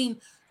loans. I mean,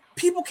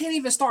 people can't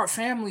even start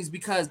families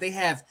because they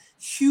have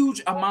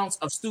huge amounts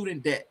of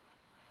student debt.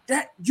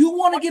 That you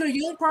want to get a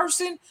young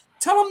person,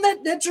 tell them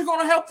that you're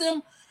going to help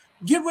them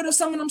get rid of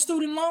some of them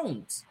student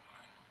loans.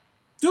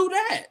 Do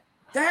that.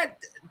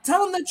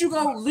 Tell them that you're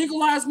going to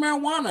legalize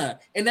marijuana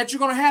and that you're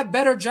going to have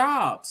better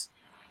jobs.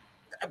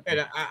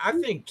 And I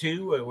think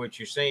too, what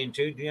you're saying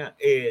too, Deon,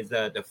 is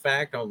the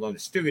fact on the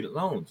student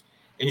loans.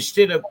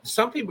 Instead of,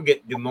 some people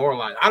get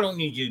demoralized. I don't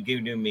need you to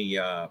give me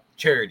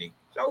charity.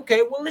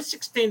 Okay, well, let's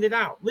extend it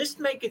out. Let's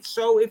make it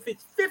so if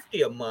it's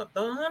 $50 a month,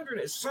 100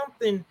 is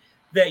something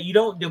that you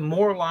don't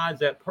demoralize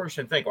that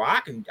person. Think, well,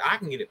 I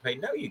can get it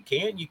paid. No, you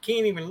can't. You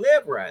can't even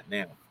live right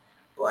now.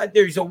 But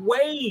there's a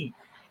way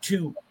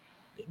to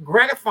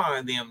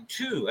gratify them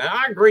too. And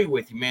I agree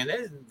with you, man.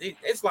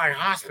 It's like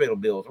hospital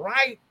bills,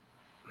 right?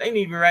 They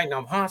need to be writing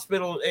off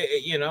hospital.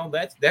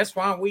 That's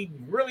why we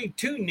really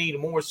too need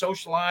more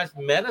socialized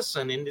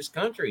medicine in this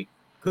country.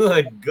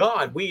 Good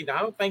God, I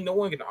don't think no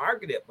one can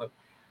argue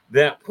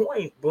that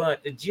point.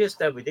 But the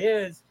gist of it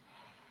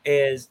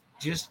is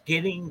just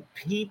getting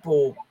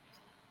people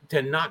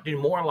to not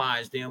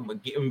demoralize them, but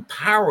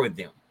empower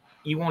them.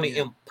 You want to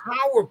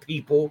empower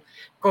people,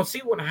 because see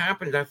what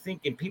happens, I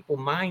think, in people's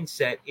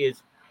mindset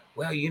is,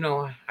 well,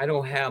 I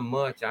don't have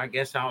much. I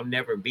guess I'll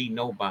never be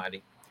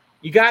nobody.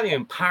 You got to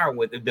empower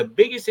with it. The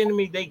biggest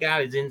enemy they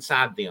got is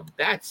inside them.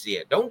 That's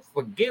it. Don't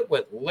forget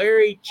what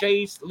Larry,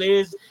 Chase,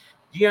 Liz,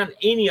 Dion,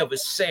 any of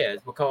us says,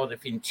 because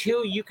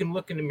until you can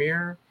look in the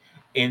mirror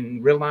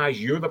and realize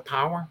you're the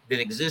power that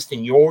exists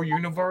in your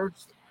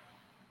universe,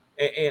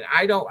 and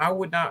I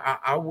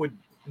would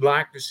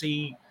like to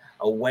see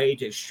a way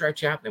to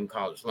stretch out them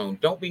college loans.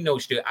 Don't be no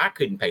student. I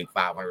couldn't pay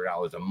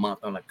 $500 a month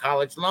on a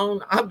college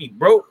loan. I'll be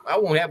broke. I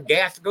won't have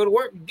gas to go to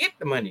work and get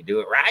the money to do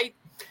it, right?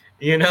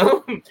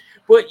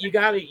 But you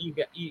got,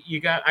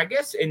 I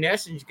guess in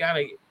essence, you got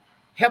to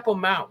help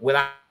them out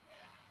without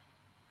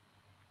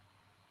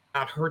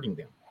hurting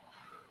them.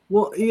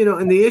 Well,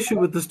 and the issue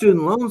with the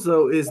student loans,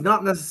 though, is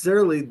not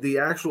necessarily the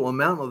actual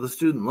amount of the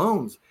student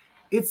loans.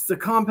 It's the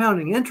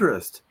compounding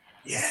interest.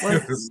 Yes.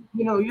 Like,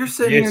 you're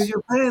sitting here,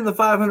 you're paying the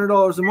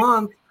 $500 a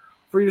month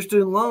for your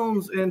student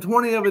loans, and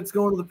 20 of it's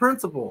going to the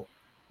principal.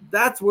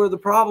 That's where the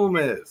problem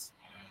is.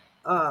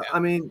 I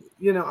mean,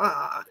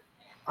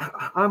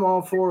 I'm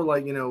all for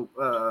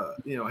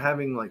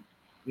having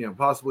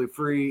possibly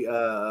free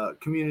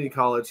community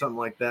college, something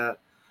like that.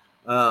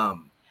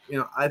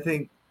 I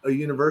think a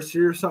university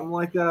or something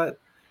like that.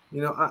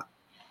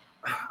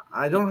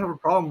 I don't have a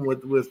problem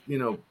with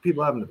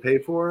people having to pay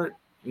for it.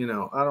 I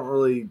don't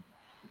really.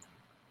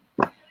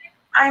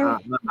 I'm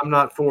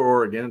not for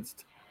or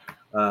against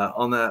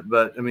on that,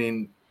 but I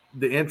mean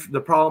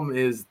the problem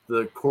is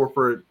the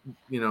corporate,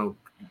 the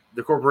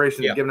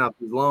corporations giving out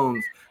these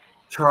loans,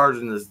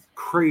 charging this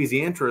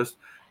crazy interest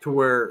to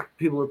where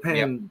people are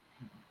paying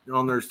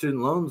on their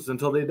student loans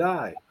until they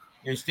die.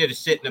 Instead of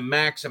setting a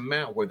max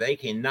amount where they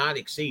cannot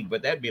exceed,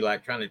 but that'd be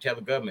like trying to tell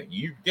the government,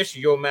 this is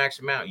your max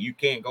amount, you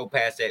can't go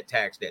past that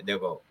tax that they'll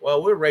go,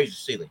 well, we'll raise the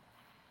ceiling.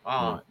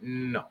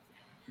 No.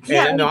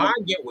 Yeah, no, I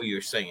get what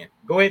you're saying.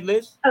 Go ahead,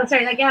 Liz. Oh,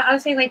 sorry. I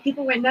was saying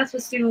people went nuts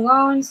with student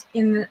loans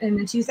in the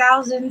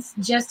 2000s,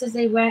 just as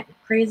they went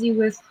crazy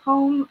with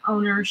home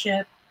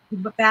ownership,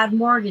 but bad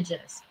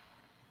mortgages.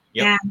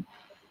 Yep. And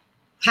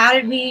how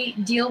did we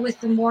deal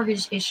with the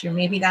mortgage issue?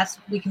 Maybe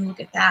we can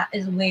look at that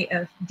as a way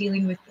of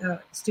dealing with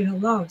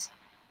student loans.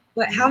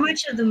 But how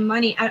much of the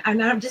money?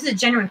 This is a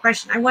genuine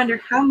question. I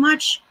wonder how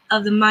much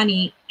of the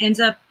money ends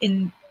up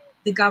in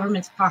the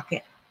government's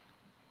pocket.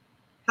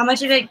 How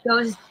much of it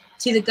goes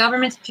to the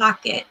government's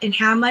pocket, and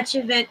how much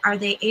of it are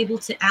they able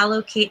to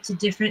allocate to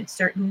different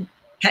certain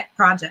pet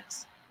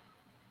projects?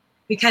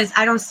 Because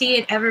I don't see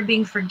it ever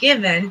being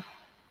forgiven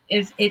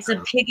if it's a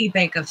piggy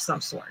bank of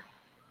some sort.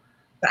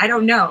 But I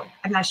don't know.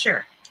 I'm not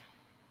sure.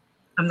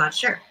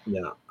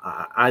 Yeah,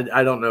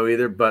 I don't know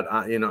either, but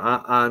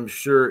I'm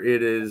sure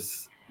it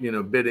is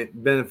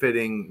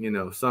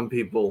benefiting some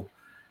people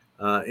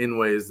in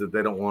ways that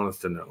they don't want us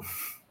to know.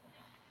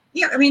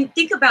 Yeah, I mean,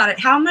 think about it.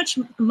 How much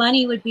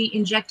money would be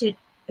injected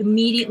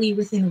immediately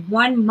within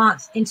 1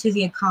 month into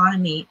the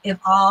economy if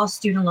all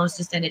student loans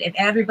just ended, if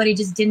everybody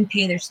just didn't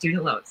pay their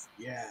student loans?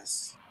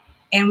 Yes.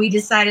 And we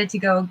decided to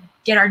go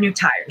get our new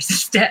tires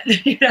instead.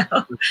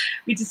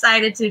 We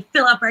decided to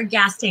fill up our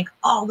gas tank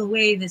all the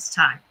way this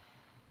time,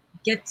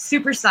 get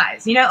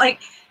supersized.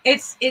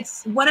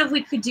 It's what if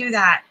we could do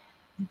that?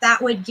 That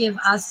would give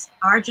us,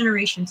 our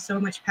generation, so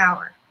much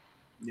power.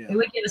 Yeah. It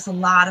would give us a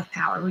lot of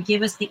power. It would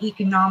give us the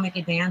economic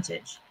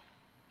advantage.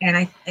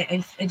 And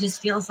it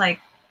just feels like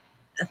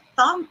a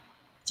thumb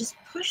just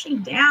pushing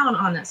down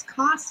on us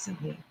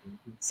constantly.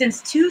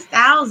 Since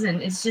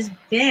 2000, it's just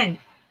been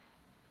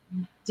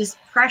just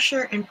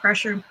pressure and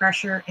pressure and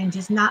pressure, and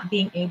just not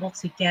being able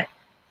to get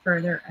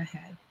further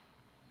ahead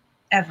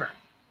ever.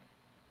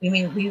 I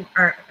mean,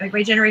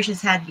 my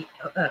generation's had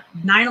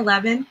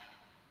 9/11,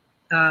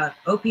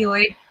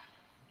 opioid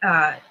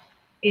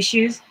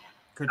issues,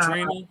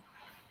 Katrina.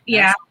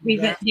 The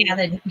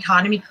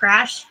economy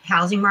crash,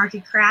 housing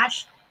market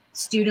crash.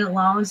 Student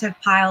loans have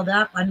piled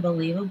up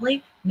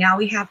unbelievably. Now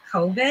we have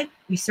COVID.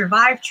 We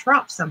survived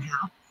Trump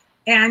somehow.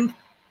 And,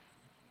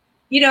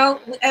 we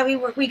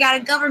got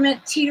a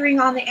government teetering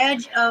on the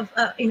edge of,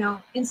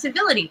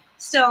 incivility.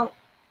 So,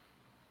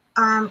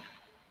 what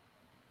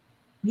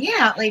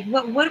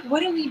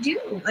do we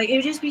do? It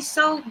would just be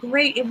so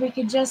great if we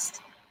could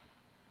just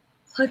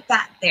put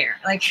that there.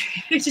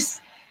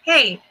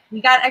 Hey,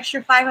 we got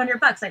extra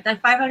 $500. Like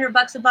that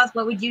 $500 a month,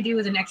 what would you do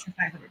with an extra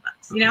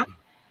 $500? You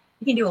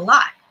can do a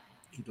lot.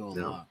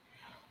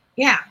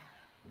 Yeah.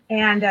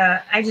 And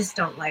I just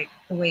don't like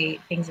the way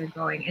things are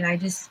going.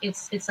 And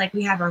it's like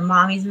we have our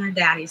mommies and our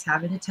daddies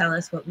having to tell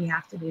us what we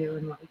have to do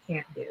and what we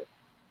can't do.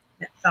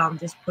 That thumb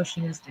just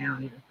pushing us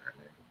down even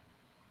further.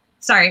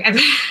 Sorry, I'm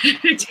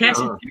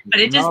tangent, but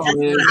it just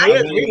doesn't.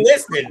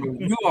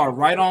 You are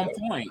right on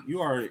point.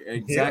 You are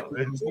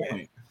exactly on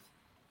point.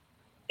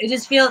 it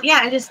just feels,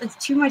 yeah, it's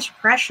too much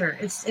pressure.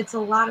 It's a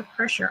lot of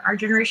pressure. Our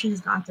generation has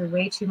gone through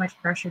way too much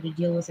pressure to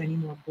deal with any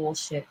more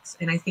bullshit.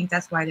 And I think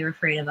that's why they're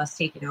afraid of us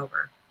taking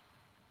over.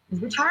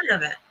 Because we're tired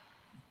of it.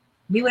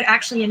 We would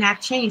actually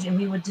enact change and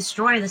we would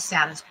destroy the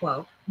status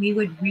quo. We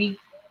would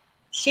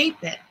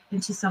reshape it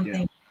into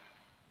something,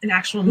 an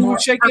actual more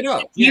shake it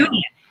up.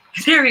 union.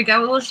 There we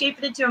go. We'll shape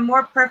it into a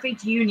more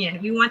perfect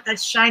union. We want that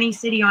shining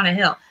city on a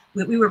hill.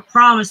 We were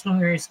promised when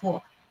we were in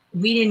school.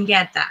 We didn't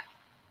get that.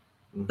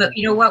 But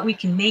you know what? We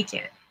can make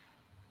it.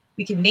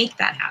 We can make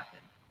that happen.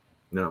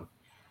 No.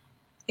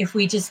 If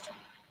we just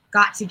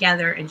got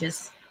together and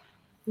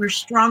we're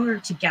stronger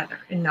together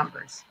in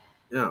numbers.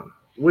 Yeah.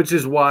 Which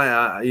is why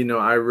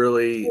I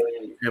really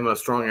am a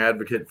strong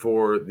advocate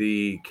for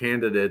the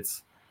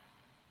candidates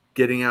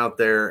getting out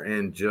there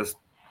and just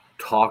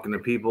talking to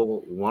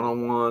people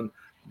one-on-one,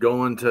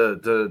 going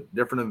to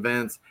different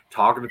events,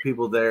 talking to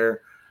people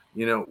there.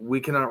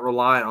 We cannot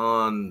rely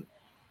on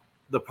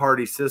the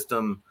party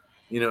system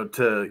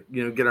to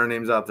get our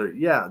names out there.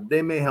 Yeah,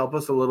 they may help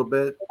us a little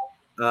bit,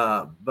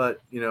 but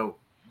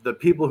the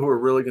people who are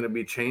really going to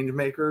be change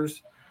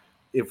makers,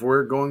 if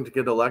we're going to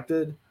get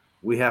elected,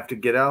 we have to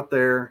get out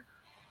there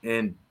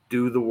and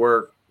do the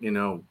work,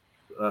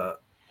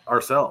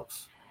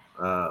 ourselves,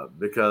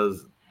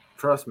 because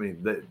trust me,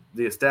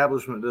 the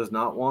establishment does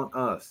not want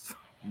us.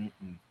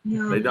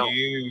 No. They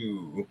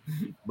don't.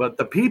 But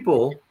the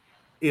people,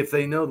 if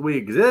they know we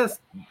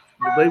exist,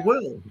 they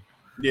will.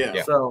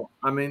 Yeah. So,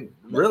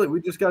 really,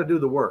 we just got to do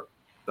the work.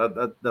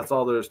 That's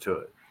all there is to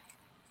it.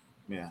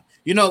 Yeah.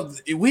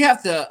 We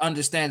have to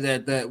understand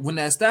that when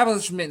the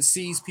establishment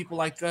sees people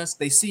like us,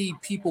 they see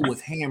people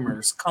with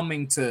hammers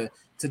coming to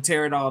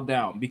tear it all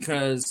down,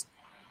 because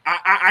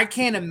I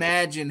can't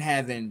imagine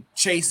having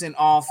Chase in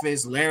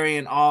office, Larry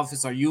in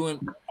office, or you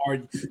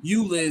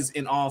Liz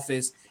in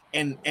office,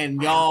 and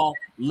y'all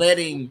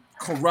letting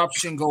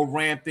corruption go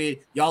rampant,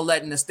 y'all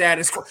letting the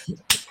status quo.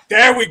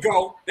 There we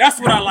go. That's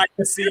what I like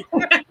to see.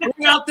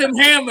 Bring out them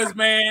hammers,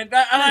 man.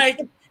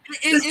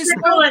 It's so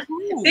cool.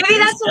 Maybe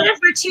that's what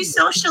we're too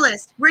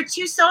socialist. We're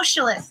too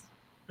socialist.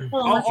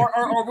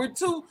 Or we're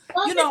too,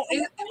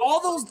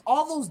 all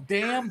those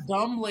damn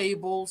dumb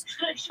labels.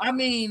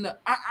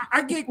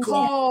 I get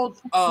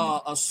called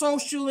a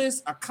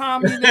socialist, a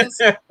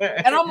communist,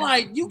 and I'm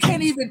like, you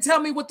can't even tell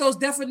me what those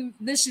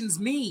definitions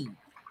mean.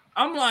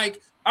 I'm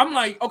like,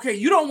 okay,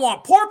 you don't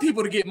want poor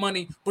people to get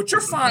money, but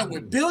you're fine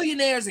with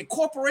billionaires and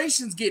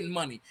corporations getting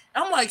money.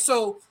 And I'm like,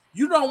 so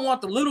you don't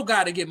want the little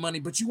guy to get money,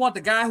 but you want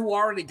the guy who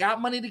already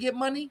got money to get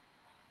money?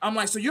 I'm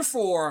like, so you're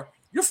for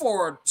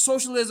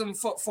socialism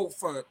for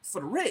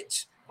the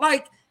rich.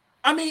 Like,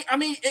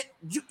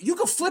 you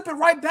can flip it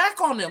right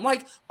back on them.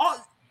 Like,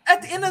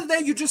 at the end of the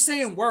day, you're just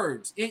saying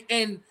words,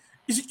 and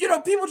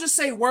people just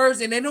say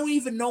words and they don't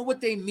even know what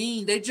they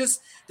mean. They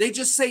just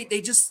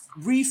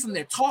read from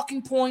their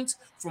talking points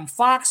from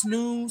Fox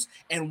News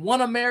and One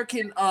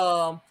American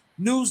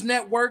News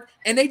Network,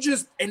 and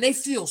they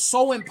feel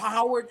so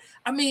empowered.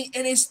 And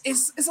it's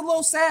a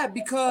little sad,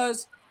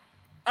 because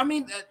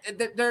they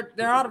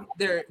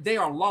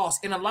are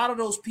lost, and a lot of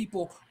those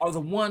people are the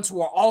ones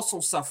who are also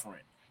suffering.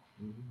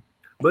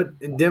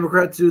 But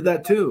Democrats do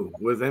that too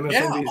with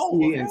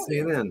MSNBC and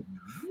CNN.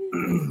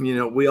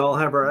 We all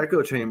have our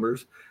echo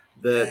chambers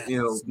that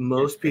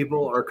most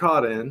people are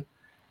caught in,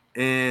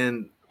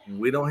 and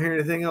we don't hear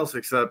anything else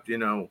except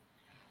this.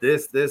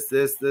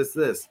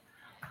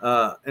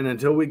 And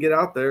until we get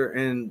out there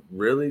and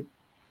really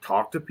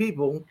talk to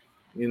people,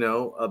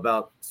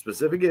 about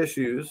specific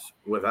issues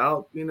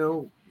without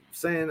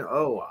saying,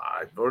 oh,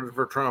 I voted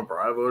for Trump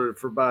or I voted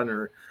for Biden,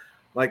 or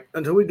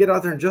until we get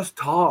out there and just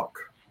talk,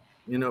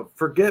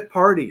 forget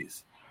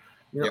parties.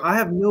 I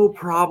have no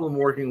problem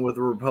working with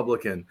a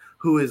Republican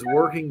who is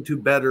working to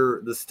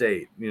better the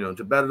state,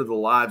 to better the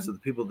lives of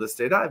the people of the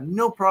state. I have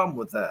no problem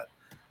with that.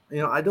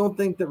 I don't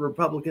think that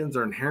Republicans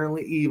are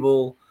inherently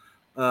evil,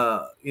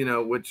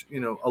 which,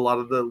 a lot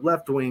of the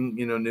left-wing,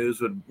 news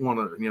would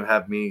want to,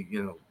 have me,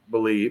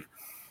 believe,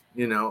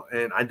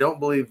 and I don't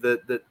believe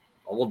that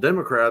all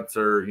Democrats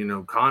are,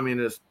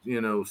 communist,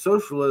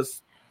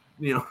 socialists,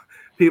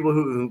 people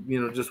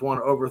who, just want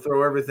to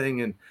overthrow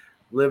everything and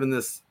live in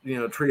this,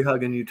 tree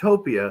hugging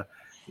utopia.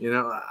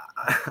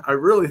 I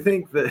really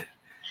think that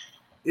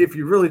if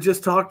you really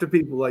just talk to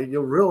people,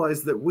 you'll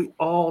realize that we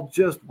all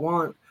just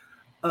want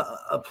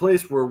a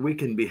place where we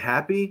can be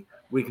happy,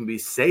 we can be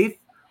safe,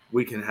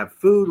 we can have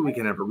food, we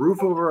can have a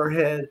roof over our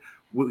head,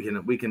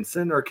 we can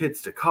send our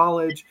kids to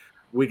college,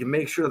 we can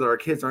make sure that our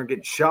kids aren't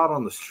getting shot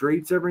on the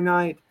streets every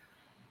night.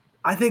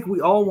 I think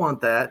we all want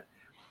that.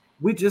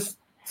 We just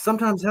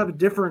sometimes have a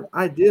different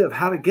idea of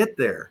how to get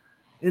there.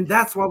 And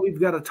that's why we've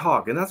got to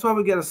talk. And that's why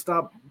we got to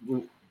stop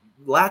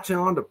latching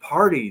on to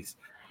parties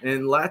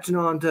and latching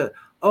on to,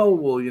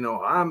 we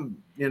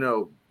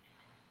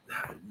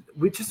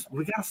got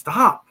to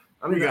stop.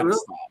 We got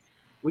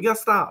to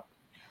stop.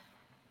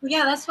 Well,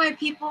 yeah, that's why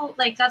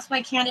that's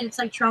why candidates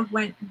like Trump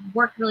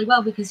worked really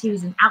well, because he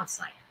was an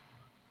outsider.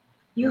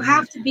 You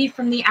have to be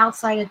from the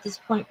outside at this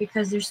point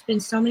because there's been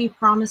so many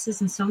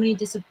promises and so many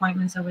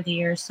disappointments over the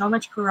years, so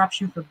much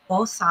corruption for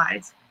both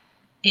sides.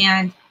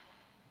 And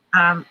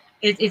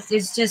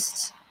it's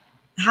just,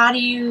 how do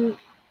you,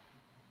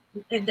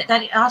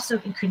 that also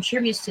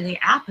contributes to the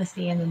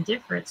apathy and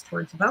indifference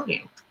towards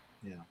voting.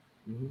 Yeah.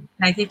 Mm-hmm. And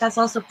I think that's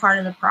also part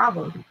of the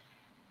problem.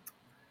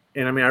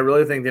 And I mean, I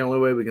really think the only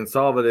way we can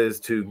solve it is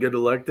to get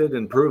elected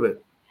and prove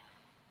it.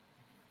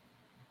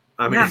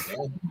 I mean,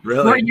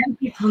 really, more young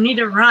people need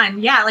to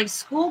run. Yeah, like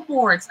school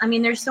boards. I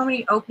mean, there's so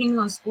many openings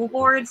on school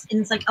boards, and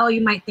it's like, oh, you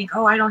might think,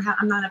 oh, I'm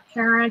not a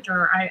parent,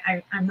 or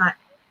I'm not,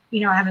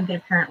 I haven't been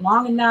a parent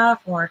long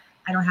enough, or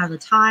I don't have the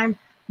time.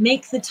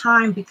 Make the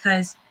time,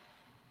 because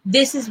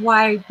this is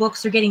why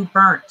books are getting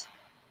burnt.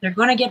 They're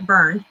going to get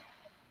burned,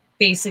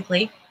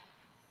 basically.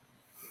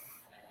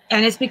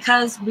 And it's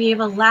because we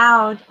have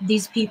allowed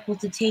these people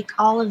to take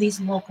all of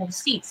these local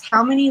seats.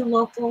 How many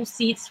local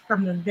seats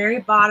from the very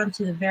bottom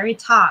to the very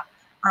top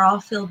are all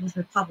filled with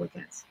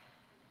Republicans?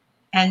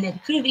 And it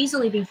could have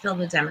easily been filled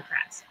with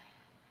Democrats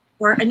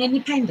or an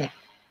independent.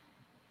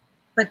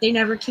 But they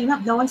never came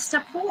up. No one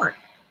stepped forward.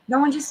 No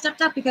one just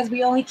stepped up, because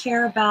we only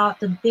care about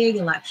the big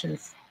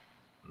elections.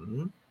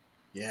 Mm-hmm.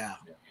 Yeah.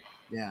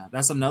 Yeah,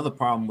 that's another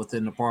problem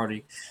within the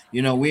party.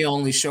 We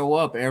only show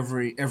up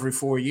every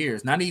 4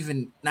 years, not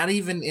even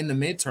in the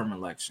midterm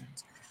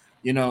elections.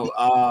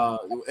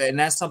 And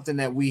that's something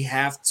that we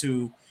have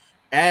to,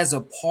 as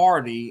a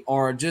party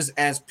or just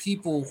as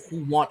people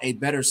who want a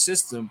better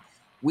system,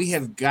 we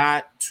have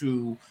got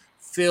to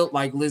fill,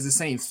 like Liz is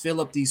saying, fill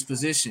up these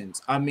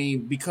positions. I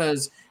mean,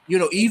 because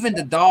even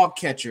the dog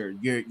catcher,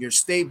 your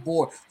state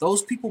board,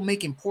 those people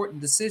make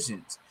important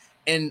decisions.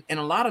 And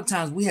a lot of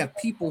times we have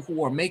people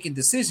who are making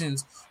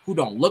decisions who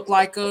don't look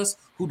like us,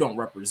 who don't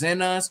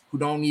represent us, who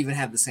don't even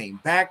have the same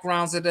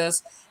backgrounds as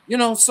us.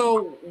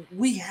 So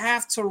we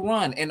have to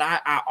run. And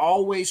I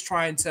always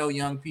try and tell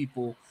young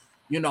people,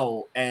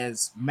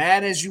 as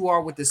mad as you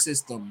are with the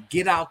system,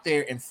 get out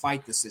there and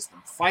fight the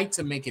system. Fight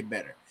to make it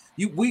better.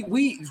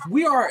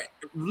 We are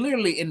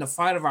literally in the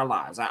fight of our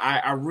lives.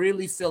 I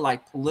really feel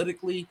like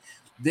politically,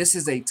 this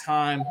is a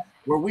time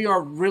where we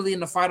are really in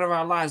the fight of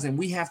our lives, and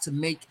we have to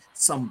make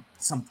some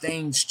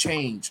things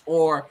change.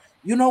 Or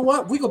you know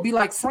what? We're gonna be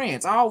like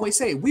France. I always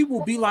say we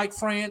will be like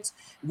France.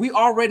 We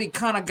already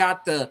kind of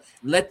got the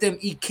let them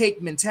eat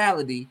cake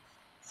mentality.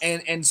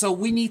 And so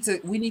we need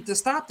to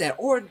stop that.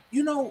 Or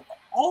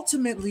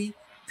ultimately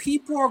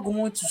people are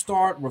going to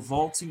start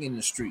revolting in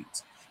the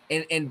streets.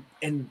 And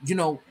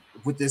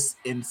with this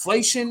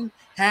inflation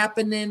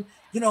happening,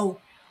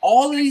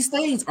 all of these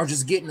things are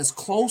just getting us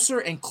closer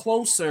and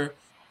closer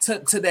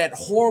to that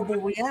horrible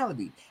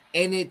reality.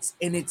 And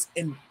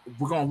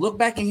we're gonna look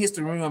back in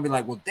history and we're gonna be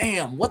like, well,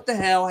 damn, what the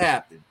hell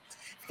happened?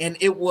 And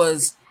it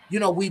was,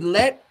 we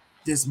let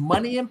this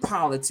money in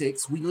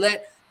politics, we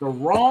let the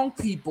wrong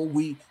people,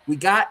 we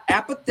got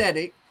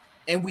apathetic,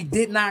 and we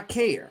did not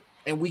care.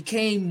 And we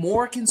became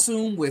more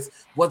consumed with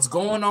what's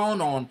going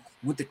on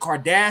with the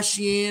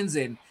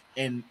Kardashians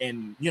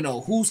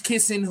and who's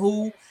kissing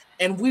who.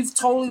 And we've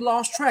totally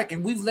lost track,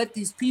 and we've let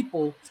these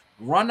people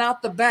run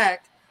out the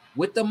back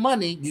with the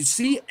money. You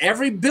see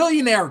every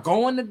billionaire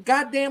going to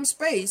goddamn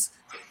space.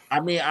 I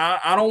mean,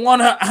 I don't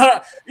want to,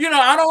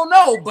 I don't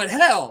know, but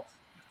hell,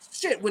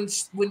 shit, when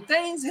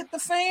things hit the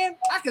fan,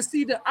 I can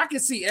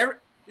see every,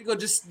 you go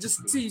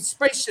just see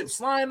spaceships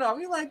flying off.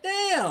 You're like,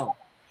 damn,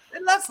 they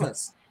left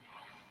us.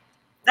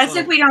 That's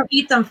if we don't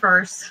eat them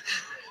first.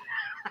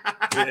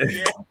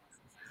 Yeah.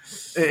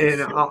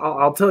 And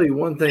I'll tell you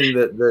one thing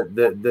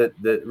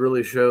that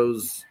really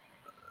shows,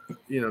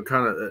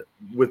 kind of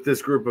with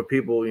this group of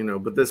people,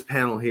 but this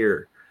panel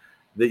here,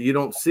 that you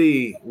don't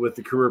see with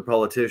the career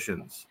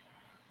politicians.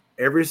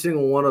 Every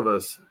single one of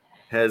us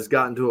has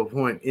gotten to a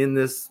point in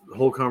this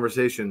whole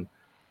conversation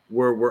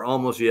where we're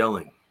almost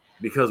yelling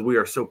because we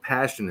are so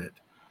passionate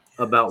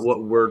about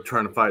what we're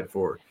trying to fight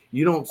for.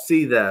 You don't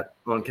see that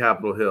on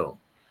Capitol Hill.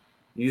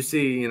 You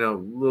see,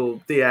 little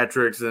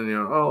theatrics and,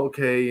 oh,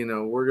 okay,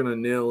 we're going to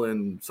kneel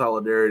in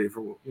solidarity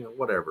for,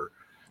 whatever.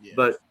 Yeah.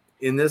 But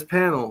in this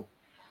panel,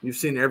 you've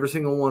seen every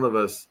single one of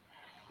us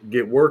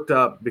get worked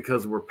up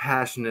because we're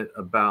passionate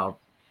about,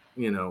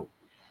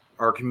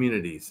 our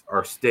communities,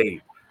 our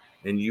state.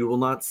 And you will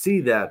not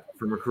see that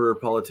from a career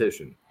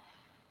politician.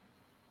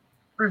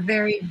 Or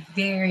very,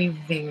 very,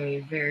 very,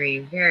 very,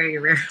 very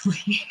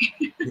rarely.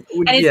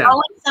 And it's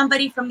always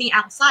somebody from the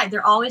outside.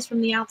 They're always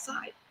from the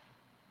outside.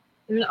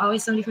 There's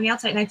always somebody from the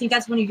outside. And I think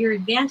that's one of your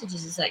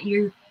advantages, is that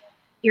you're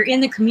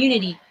in the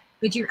community,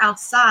 but you're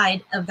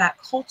outside of that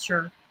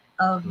culture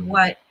of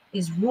what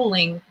is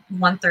ruling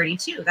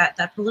 132,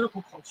 that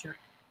political culture.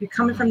 You're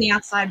coming from the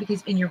outside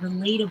and you're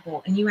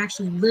relatable and you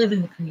actually live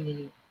in the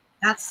community.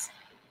 That's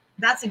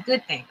a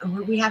good thing.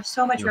 We have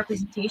so much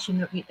representation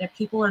that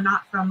people are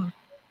not from,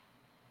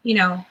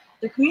 their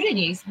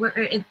communities. Where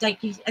I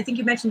think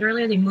you mentioned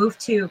earlier, they moved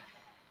to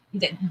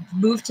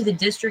the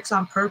districts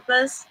on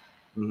purpose.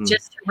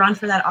 Just to run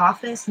for that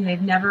office, and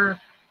they've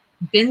never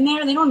been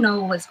there. They don't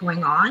know what's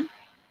going on.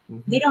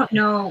 They don't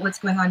know what's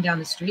going on down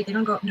the street. They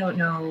don't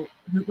know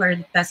where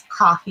the best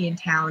coffee in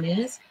town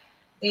is.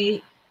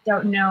 They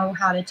don't know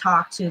how to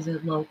talk to the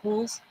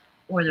locals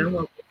or their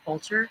local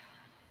culture.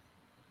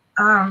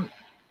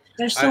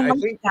 There's so much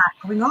of that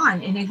going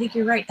on, and I think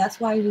you're right. That's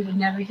why we would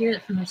never hear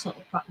it from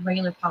a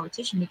regular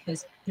politician,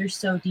 because they're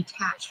so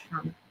detached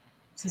from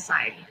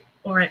society.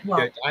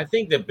 I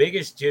think the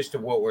biggest gist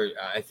of what we're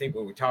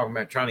talking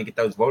about, trying to get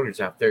those voters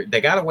out there,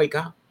 they got to wake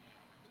up.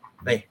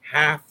 They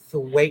have to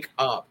wake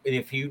up, and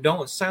if you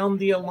don't sound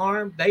the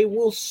alarm, they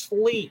will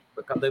sleep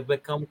because they've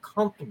become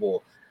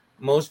comfortable.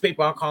 Most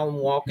people, I call them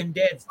walking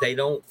deads. They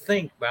don't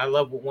think. But I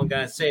love what one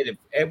guy said. If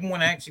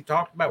everyone actually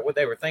talked about what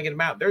they were thinking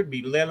about, there'd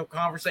be little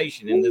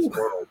conversation in this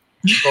world.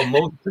 So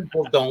most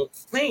people don't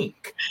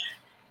think.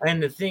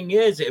 And the thing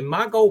is, and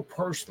my goal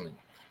personally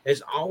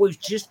is always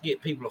just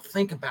get people to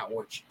think about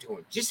what you're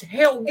doing. Just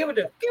hell, give it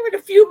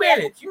a few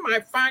minutes. You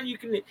might find you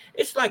can.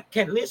 It's like,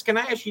 Liz, can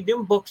I ask you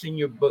them books in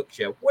your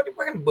bookshelf? What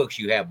kind of books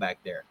you have back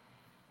there?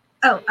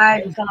 Oh,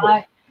 I've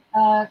got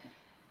a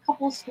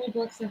couple of school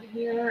books over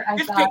here.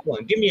 Just pick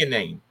one. Give me a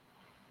name.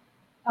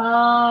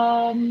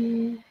 No,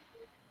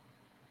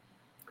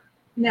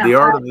 The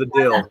Art of the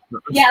Deal.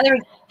 Yeah, there we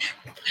go.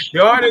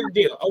 The Art of the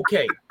Deal.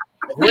 Okay.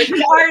 Great.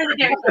 The Art of the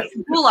Deal.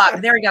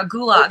 Gulag. There we go.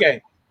 Gulag.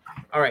 Okay.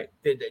 All right.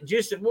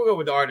 We'll go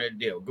with the Art of the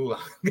Deal. Gulag.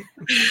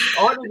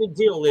 Art of the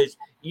Deal is,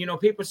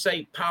 people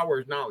say power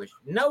is knowledge.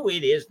 No,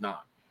 it is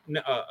not.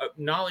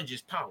 Knowledge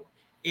is power.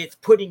 It's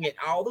putting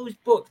all those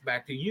books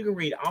back to you. You can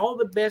read all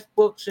the best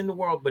books in the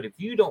world, but if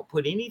you don't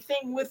put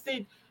anything with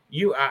it,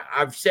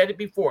 I've said it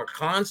before,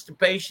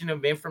 constipation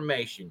of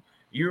information.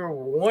 You're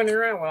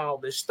wandering around with all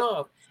this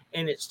stuff,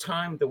 and it's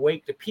time to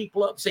wake the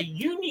people up. Say,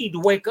 you need to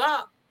wake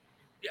up.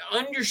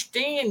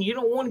 Understand, you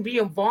don't want to be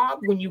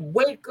involved when you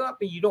wake up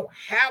and you don't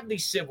have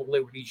these civil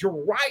liberties,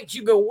 your rights.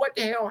 You go, what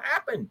the hell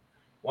happened?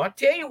 Well, I'll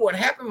tell you what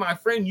happened, my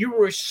friend. You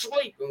were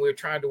asleep when we were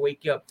trying to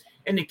wake you up.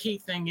 And the key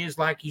thing is,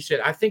 like you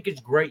said, I think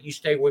it's great you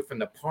stay away from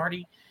the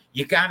party.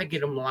 You got to get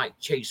them like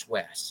Chase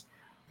West.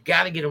 You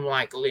got to get them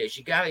like Liz.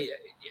 You got to,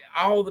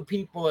 all the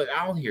people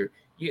out here,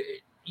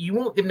 you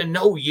want them to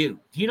know you.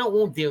 You don't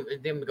want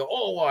them to go,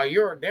 oh, well,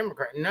 you're a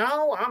Democrat.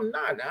 No, I'm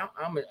not.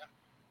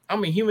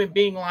 I'm a human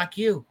being like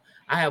you.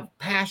 I have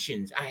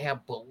passions. I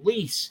have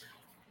beliefs.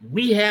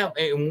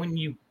 And when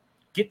you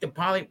get the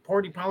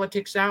party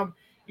politics out,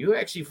 you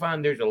actually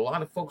find there's a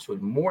lot of folks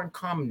with more in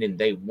common than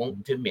they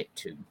want to admit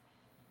to.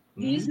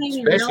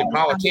 Especially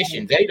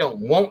politicians, they don't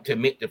want to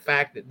admit the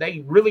fact that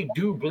they really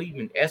do believe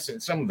in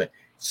essence some of the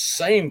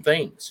same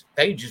things.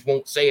 They just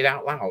won't say it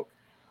out loud.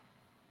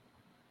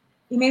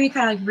 You made me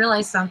kind of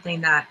realize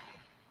something, that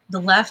the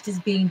left is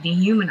being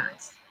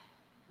dehumanized.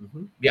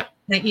 Mm-hmm. Yeah.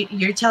 That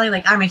you're telling,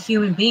 like, I'm a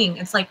human being.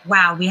 It's like,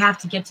 wow, we have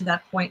to get to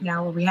that point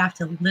now where we have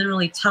to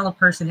literally tell a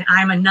person,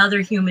 I'm another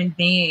human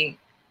being.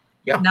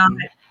 Yeah. Not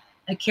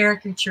a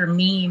caricature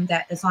meme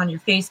that is on your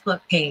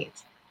Facebook page.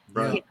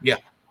 Right. Yeah.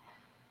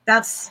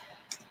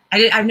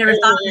 I've never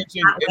thought of it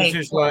that way.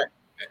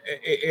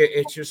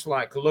 It's just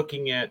like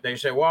looking at, they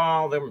say,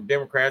 well, them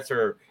Democrats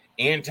are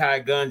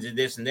anti-guns and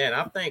this and that.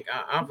 I think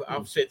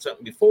I've said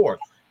something before.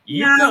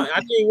 I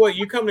tell you what,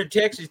 you come to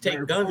Texas,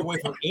 take guns away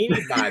from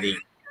anybody,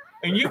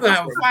 and you're gonna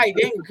have a fight.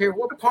 They don't care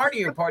what party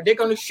you're part. They're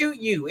gonna shoot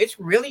you. It's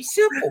really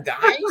simple,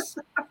 guys.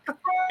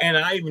 And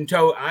I even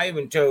told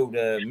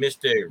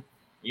Mr.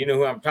 You know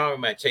who I'm talking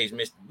about, Chase,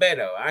 Mr.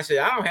 Beto. I said,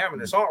 I don't have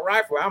an assault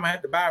rifle. I'm gonna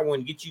have to buy one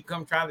and get you to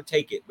come try to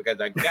take it, because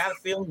I got a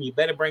feeling you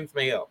better bring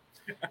some help.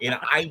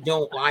 I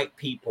don't like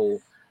people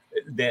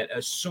that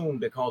assume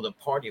they call the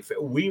party.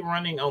 We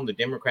running on the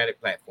Democratic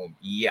platform,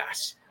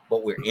 yes,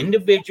 but we're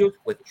individuals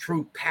with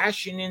true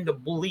passion and the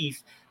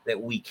belief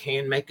that we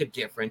can make a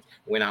difference.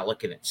 We're not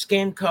looking at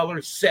skin color,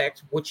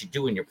 sex, what you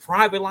do in your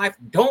private life.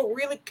 Don't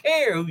really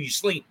care who you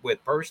sleep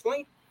with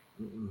personally.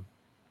 Mm-mm.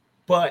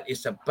 But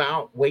it's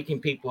about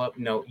waking people up.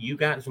 No, you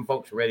got some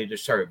folks ready to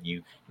serve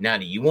you. Now,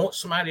 do you want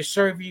somebody to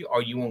serve you,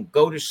 or you want to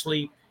go to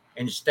sleep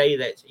and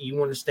you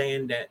want to stay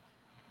in that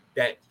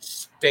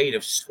state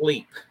of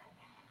sleep,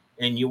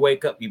 and you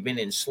wake up, you've been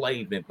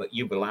enslaved, but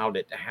you've allowed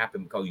it to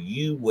happen because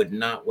you would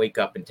not wake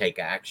up and take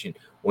action.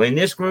 Well, in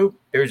this group,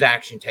 there's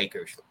action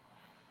takers,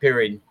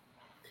 period.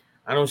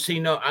 I don't see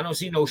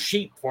no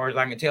sheep, as far as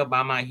I can tell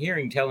by my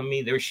hearing telling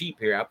me there's sheep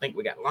here. I think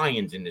we got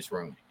lions in this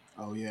room.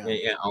 Oh yeah.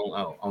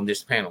 On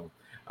this panel.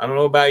 I don't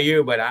know about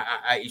you, but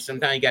I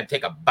sometimes you got to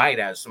take a bite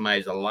out of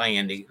somebody's a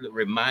lion to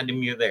remind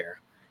them you're there.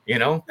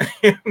 All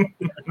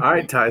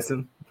right,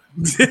 Tyson.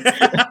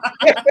 That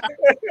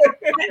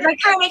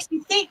kind of makes me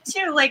think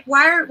too, like,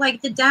 why are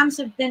the Dems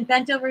have been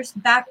bent over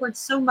backwards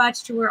so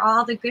much to where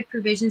all the good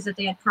provisions that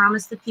they had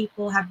promised the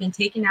people have been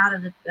taken out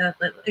of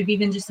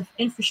even just the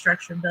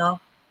infrastructure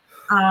bill.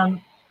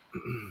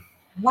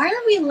 Why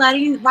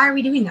are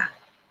we doing that?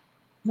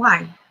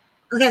 Why?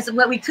 Because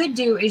what we could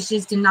do is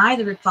just deny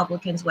the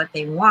Republicans what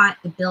they want.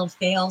 The bill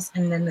fails,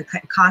 and then the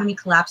economy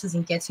collapses,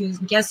 and guess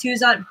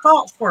who's at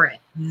fault for it?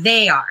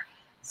 They are.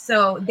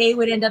 So they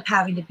would end up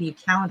having to be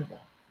accountable.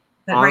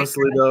 But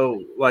honestly, though,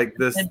 like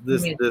this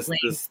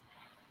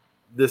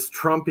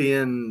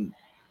Trumpian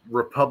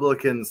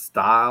Republican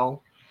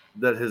style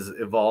that has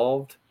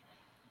evolved.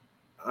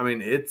 I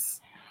mean,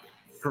 it's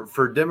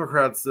for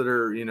Democrats that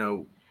are,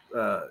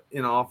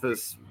 in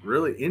office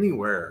really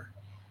anywhere.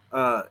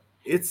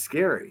 It's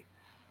scary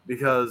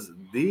because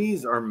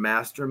these are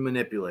master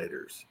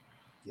manipulators.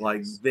 Yes.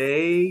 Like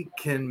they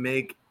can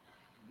make,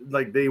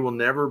 like they will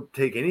never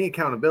take any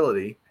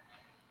accountability,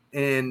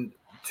 and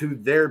to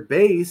their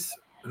base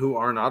who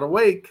are not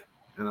awake,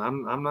 and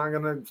I'm not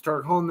gonna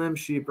start calling them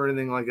sheep or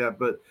anything like that,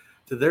 but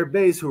to their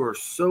base who are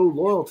so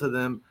loyal to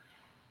them,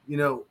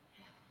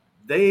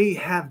 they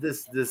have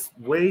this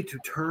way to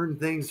turn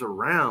things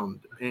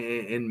around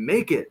and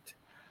make it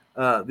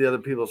the other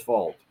people's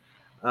fault.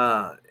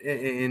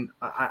 And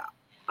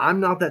I'm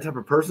not that type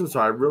of person, so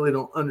I really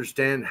don't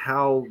understand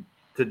how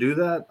to do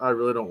that. I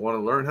really don't want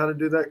to learn how to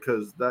do that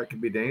because that can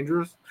be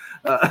dangerous.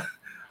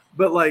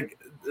 But like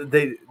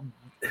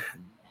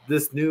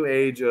this new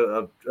age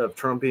of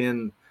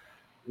Trumpian,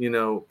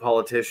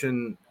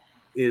 politician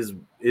is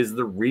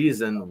the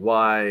reason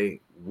why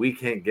we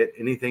can't get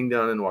anything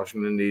done in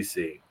Washington,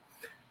 D.C.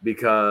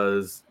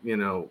 because,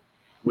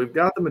 we've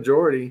got the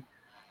majority,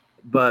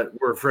 but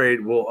we're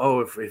afraid,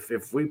 well,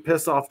 if we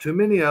piss off too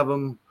many of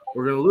them,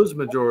 we're going to lose the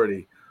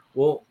majority.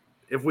 Well,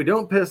 if we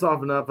don't piss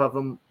off enough of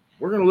them,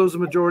 we're going to lose the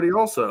majority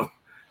also.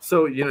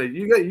 So,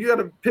 you got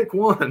to pick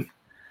one.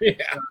 Yeah.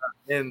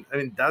 And I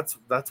mean, that's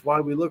why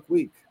we look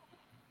weak.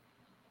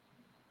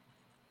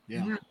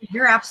 Yeah.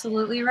 You're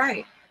absolutely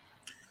right.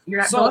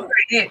 You're both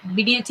right.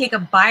 We need to take a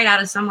bite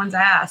out of someone's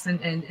ass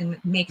and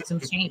make some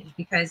change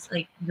because,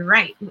 like, you're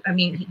right. I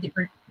mean,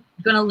 we're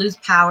going to lose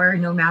power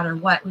no matter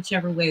what,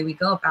 whichever way we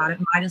go about it.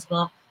 Might as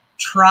well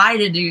try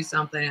to do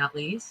something at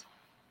least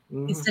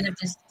instead of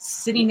just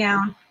sitting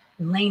down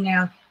and laying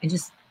down and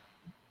just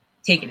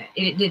taking it.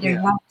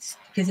 It won't,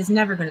 because it's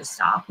never going to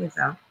stop with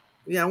them.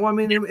 Yeah, well, I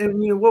mean,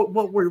 and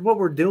what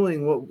we're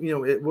doing,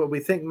 what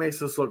we think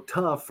makes us look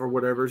tough or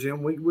whatever is,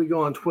 we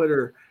go on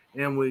Twitter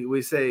and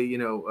we say,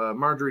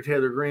 Marjorie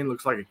Taylor Greene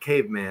looks like a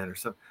caveman or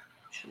something.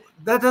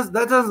 That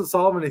doesn't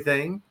solve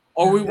anything.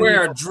 Or we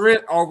wear a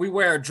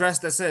dress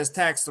that says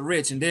 "tax the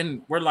rich," and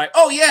then we're like,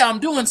 "Oh yeah, I'm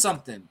doing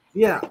something."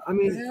 Yeah, I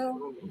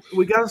mean,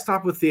 we got to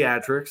stop with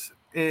theatrics,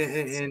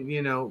 and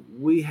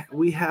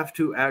we have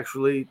to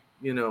actually,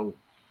 do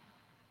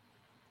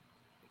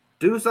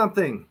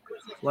something.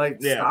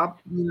 Like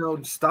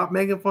stop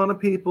making fun of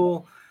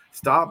people.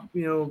 Stop,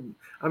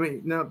 I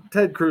mean, now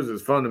Ted Cruz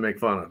is fun to make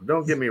fun of.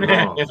 Don't get me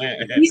wrong.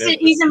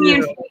 He's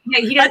immune.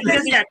 He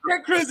doesn't. Yeah,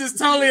 Ted Cruz is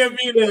totally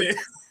immune to it.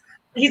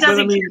 He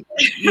doesn't.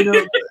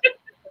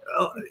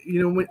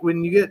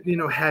 When you get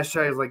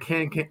hashtags like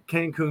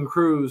Cancun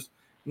Cruz,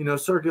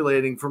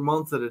 circulating for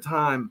months at a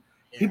time,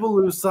 people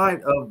lose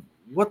sight of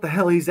what the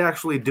hell he's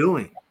actually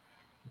doing.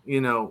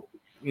 The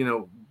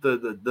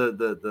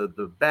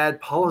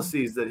bad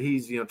policies that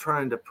he's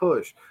trying to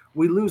push.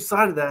 We lose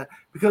sight of that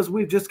because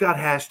we've just got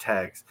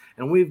hashtags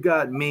and we've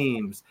got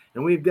memes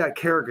and we've got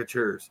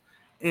caricatures,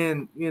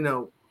 and we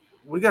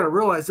got to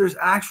realize there's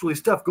actually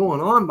stuff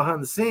going on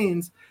behind the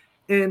scenes,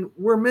 and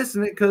we're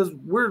missing it because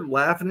we're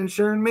laughing and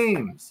sharing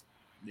memes.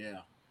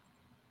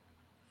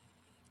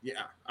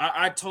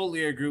 I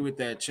totally agree with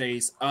that,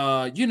 Chase.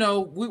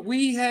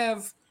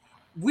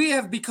 We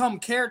have become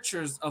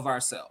characters of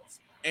ourselves.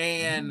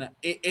 And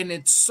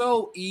it's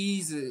so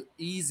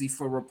easy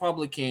for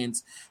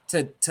Republicans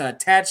to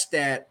attach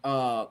that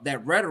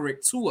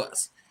rhetoric to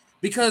us,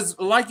 because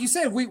like you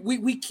said,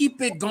 we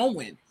keep it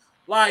going.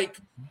 Like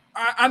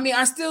I mean,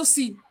 I still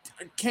see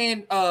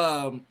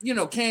Cancun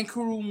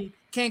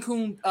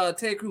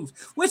Ted Cruz,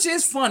 which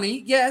is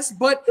funny, yes,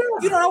 but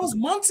that was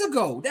months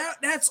ago.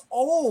 That's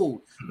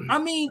old. I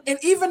mean, and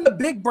even the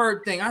Big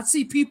Bird thing, I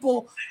see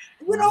people,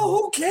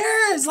 who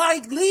cares?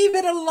 Like, leave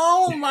it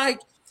alone. Like,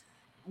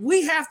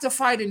 we have to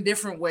fight in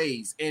different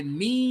ways, and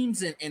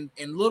memes and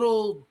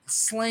little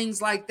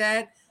slings like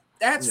that.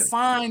 That's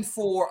fine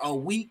for a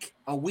week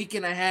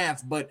and a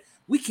half, but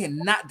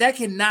that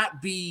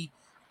cannot be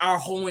our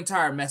whole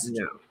entire message.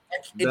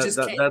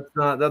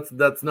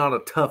 That's not a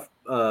tough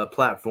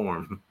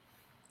platform.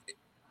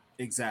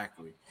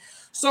 Exactly.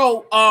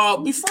 So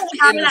before we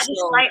end the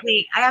show,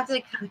 slightly, I have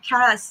to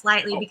counter that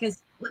slightly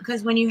because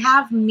when you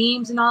have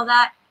memes and all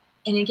that,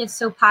 and it gets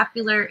so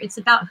popular, it's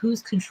about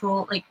who's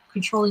controlling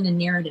the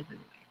narrative in a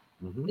way.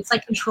 Mm-hmm. It's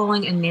like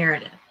controlling a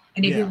narrative.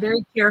 And if you're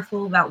very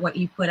careful about what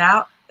you put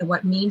out and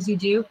what memes you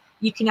do,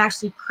 you can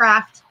actually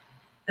craft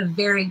a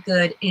very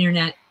good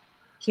internet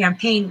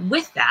campaign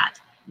with that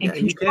and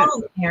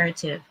control the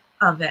narrative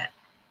of it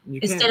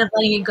instead of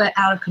letting it get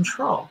out of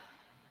control.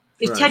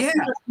 If Ted Cruz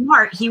was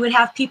smart, he would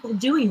have people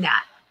doing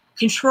that,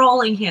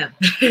 controlling him,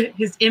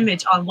 his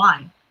image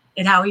online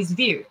and how he's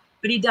viewed.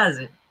 But he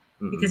doesn't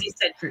because he's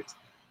Ted Cruz.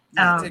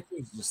 Ted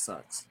Cruz just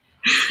sucks.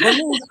 But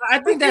I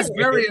think that's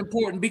very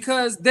important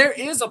because there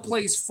is a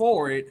place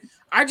for it.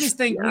 I just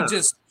think we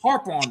just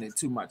harp on it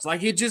too much.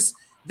 Like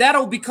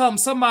that'll become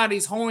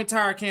somebody's whole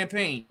entire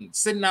campaign,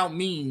 sending out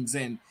memes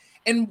and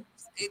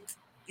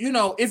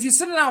if you're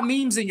sending out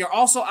memes and you're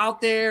also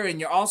out there and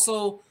you're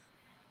also,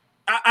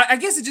 I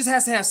guess it just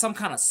has to have some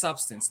kind of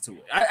substance to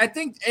it. I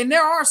think, and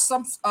there are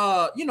some,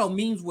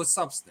 memes with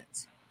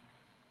substance.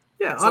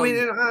 Yeah, so, I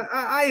mean,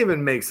 I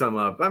even make some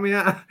up. I mean,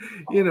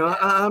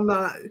 I'm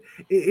not.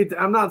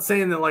 I'm not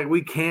saying that like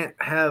we can't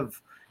have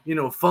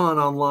fun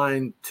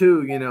online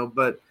too.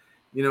 But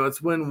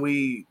it's when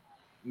we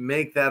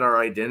make that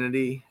our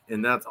identity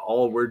and that's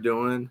all we're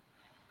doing,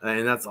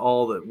 and that's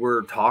all that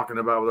we're talking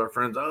about with our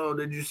friends. Oh,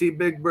 did you see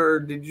Big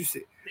Bird? Did you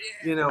see?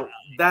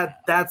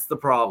 That's the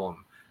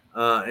problem.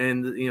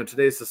 And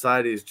today's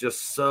society is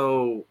just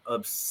so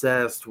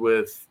obsessed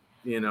with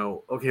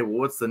okay, well,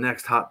 what's the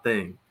next hot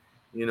thing?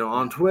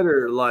 On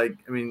Twitter, like,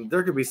 I mean,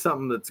 there could be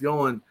something that's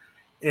going,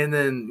 and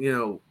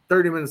then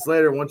 30 minutes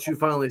later, once you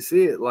finally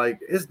see it, like,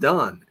 it's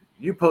done.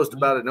 You post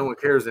about it, no one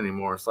cares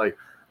anymore. It's like,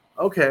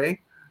 okay,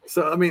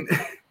 so I mean,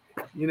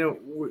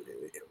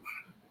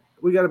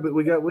 we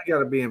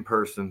gotta be in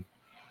person.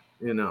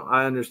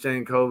 I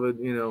understand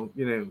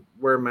COVID.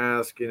 Wear a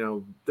mask.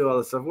 Do all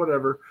this stuff,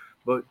 whatever.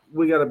 But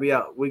we gotta be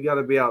out. We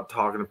gotta be out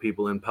talking to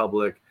people in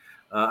public.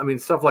 I mean,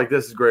 stuff like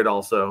this is great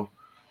also,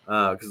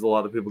 because a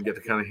lot of people get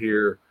to kind of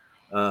hear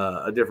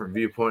a different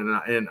viewpoint,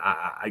 and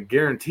I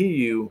guarantee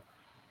you,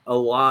 a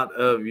lot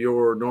of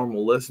your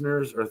normal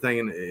listeners are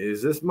thinking,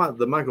 "Is this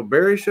the Michael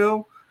Berry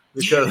show?"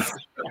 Because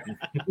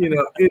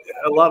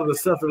a lot of the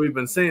stuff that we've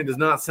been saying does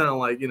not sound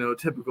like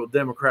typical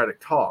Democratic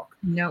talk.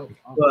 No,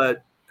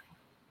 but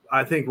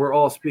I think we're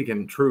all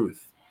speaking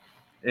truth,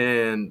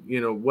 and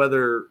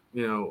whether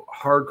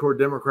hardcore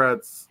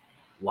Democrats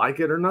like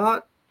it or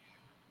not,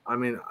 I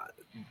mean,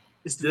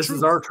 this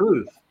is our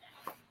truth.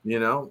 You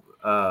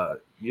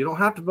don't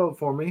have to vote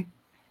for me.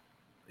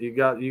 You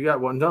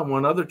got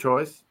one other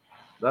choice.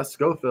 That's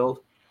Schofield.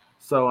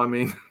 So I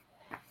mean,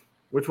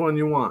 which one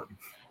you want?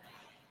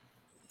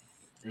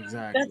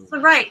 Exactly.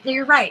 That's right.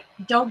 You're right.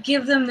 Don't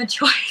give them the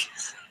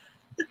choice.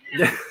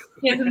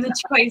 Give them the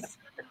choice.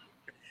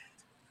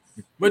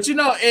 But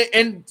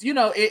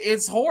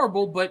it's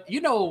horrible. But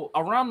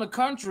around the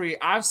country,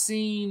 I've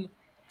seen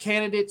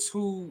candidates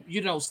who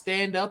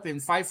stand up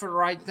and fight for the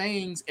right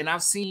things, and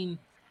I've seen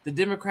the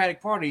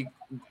Democratic Party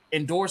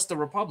endorse the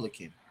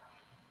Republican.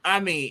 I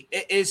mean,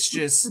 it's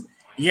just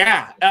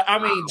I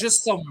mean,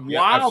 just some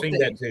wild. I've seen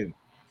that too.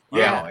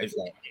 Yeah,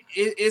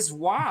 it's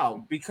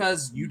wild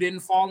because you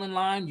didn't fall in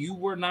line. You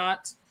were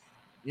not.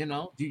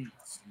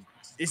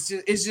 It's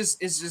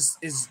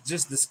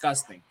just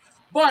disgusting.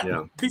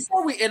 But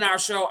before we end our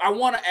show, I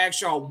want to ask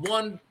y'all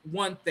one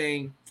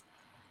thing.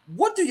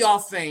 What do y'all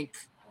think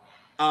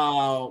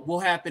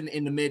will happen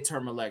in the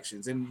midterm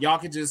elections? And y'all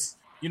can just,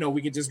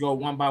 we can just go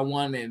one by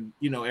one, and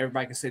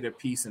everybody can say their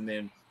piece, and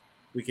then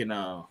we can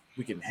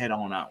head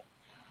on out.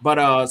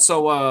 But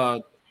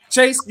so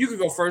Chase, you can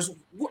go first.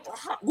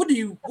 What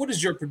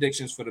is your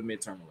predictions for the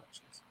midterm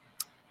elections?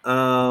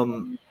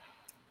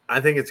 I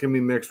think it's going to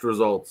be mixed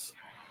results.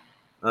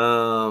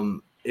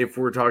 If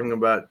we're talking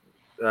about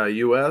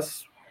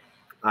U.S.,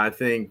 I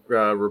think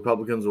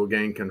Republicans will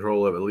gain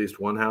control of at least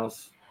one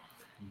house.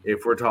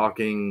 If we're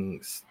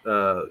talking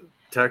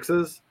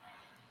Texas,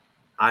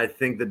 I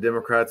think the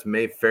Democrats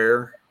may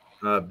fare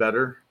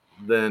better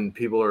than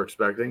people are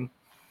expecting.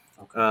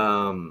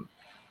 Okay.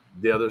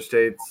 The other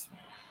states,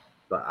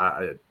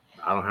 I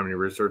don't have any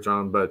research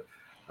on, but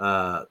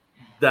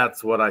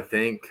that's what I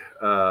think,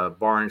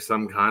 barring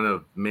some kind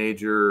of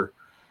major,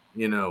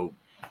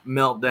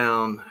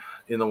 meltdown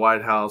in the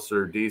White House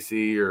or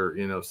DC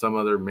or, some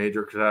other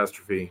major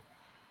catastrophe.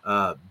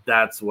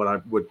 That's what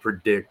I would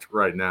predict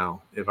right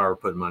now if I were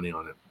putting money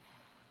on it.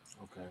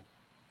 Okay.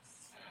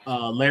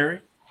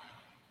 Larry?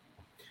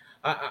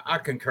 I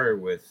concur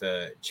with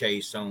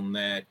Chase on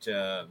that.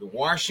 The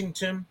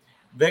Washington,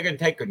 they're going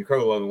to take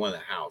control of one of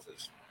the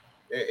houses.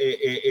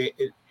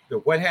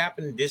 What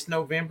happened this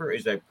November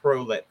is a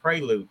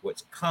prelude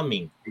what's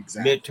coming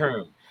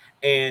midterm.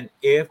 And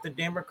if the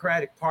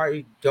Democratic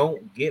Party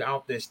don't get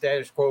off this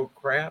status quo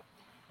crap,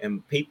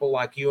 and people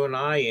like you and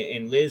I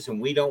and Liz, and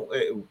we don't,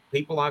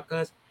 people like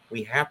us,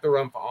 we have to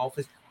run for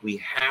office. We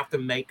have to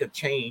make a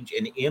change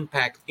and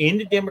impact in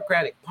the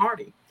Democratic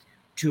Party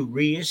to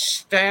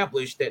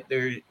reestablish that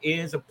there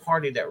is a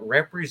party that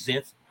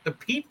represents the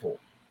people,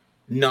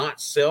 not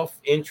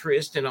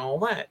self-interest and all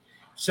that.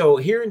 So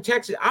here in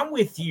Texas, I'm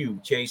with you,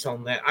 Chase,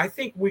 on that. I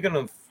think we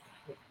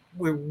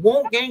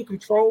won't gain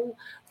control,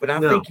 but I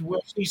think you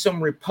will see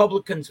some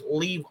Republicans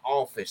leave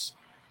office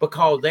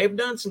because they've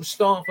done some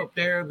stuff up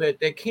there that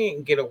they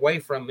can't get away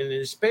from. And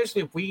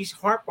especially if we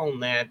harp on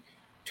that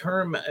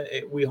term,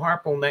 we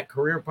harp on that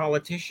career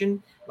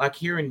politician, like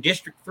here in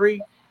District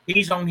 3,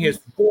 he's on his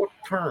fourth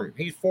term.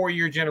 He's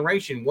 4-year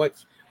generation.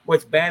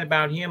 What's bad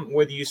about him,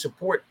 whether you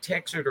support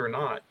Texas or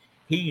not,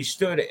 he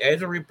stood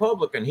as a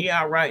Republican. He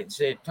outright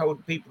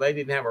told people they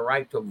didn't have a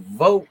right to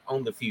vote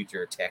on the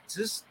future of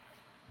Texas.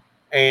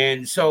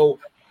 And so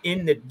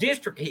in the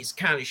district, he's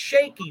kind of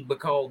shaky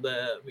because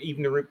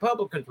even the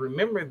Republicans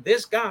remember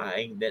this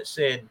guy that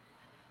said,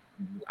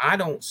 I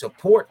don't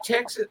support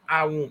Texas.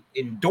 I won't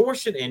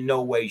endorse it in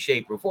no way,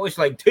 shape, or form. It's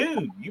like,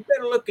 dude, you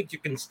better look at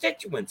your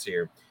constituents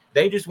here.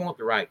 They just want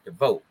the right to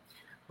vote.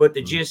 But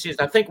the gist is,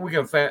 I think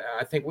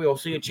we'll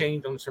see a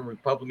change on some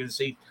Republican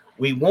seats.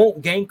 We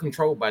won't gain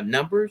control by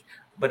numbers,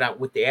 but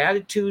with the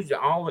attitudes,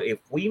 if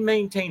we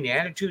maintain the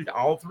attitudes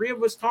all three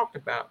of us talked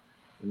about,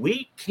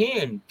 we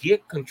can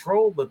get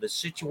control of the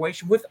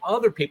situation with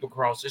other people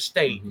across the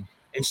state.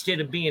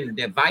 Instead of being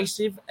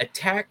divisive,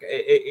 attack,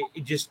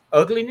 just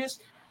ugliness.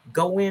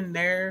 Go in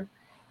there,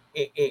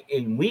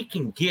 and we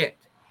can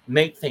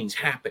make things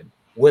happen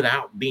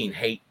without being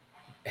hate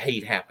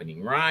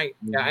happening, right?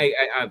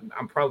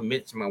 I'm probably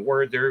missing my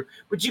word there,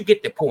 but you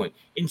get the point.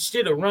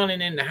 Instead of running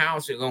in the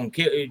house, you're gonna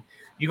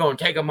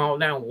take them all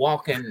down,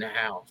 walk in the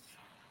house,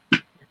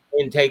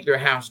 and take their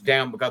house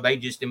down because they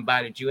just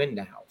invited you in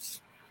the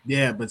house.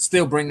 Yeah, but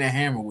still bring the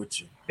hammer with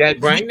you.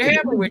 Bring the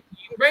hammer with you.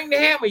 You can bring the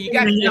hammer. You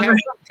got to have something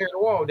to tear the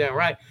wall down,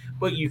 right?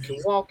 But you can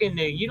walk in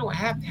there. You don't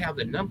have to have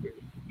the number.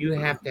 You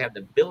have to have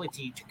the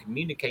ability to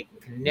communicate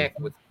and connect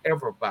with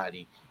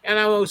everybody. And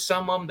I know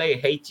some of them, they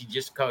hate you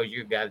just because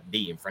you got a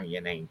D in front of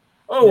your name.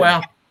 Oh,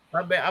 well,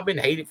 I've been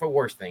hated for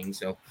worse things.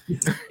 So,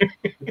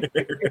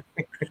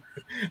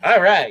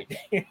 all right.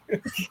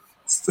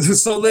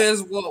 So,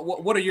 Liz,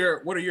 what are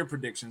your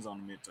predictions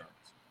on the midterms?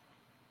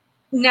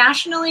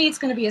 Nationally, it's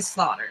going to be a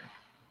slaughter.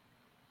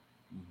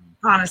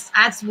 Honest,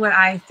 that's what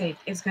I think.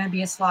 It's going to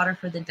be a slaughter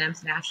for the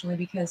Dems nationally,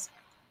 because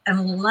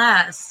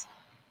unless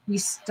we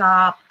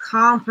stop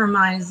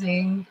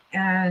compromising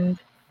and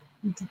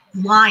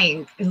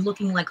lying and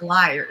looking like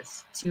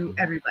liars to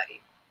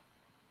everybody,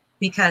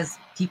 because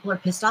people are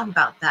pissed off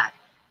about that.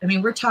 I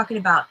mean, we're talking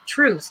about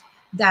truths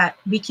that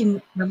we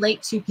can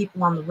relate to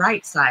people on the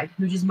right side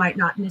who just might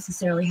not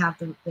necessarily have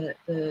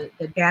the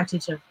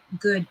advantage of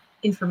good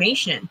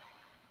information.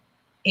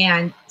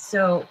 And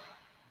so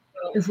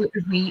if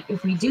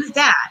we do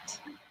that,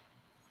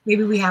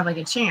 maybe we have like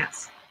a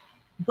chance.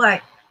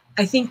 But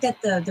I think that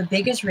the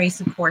biggest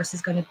race, of course,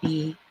 is going to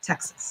be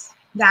Texas.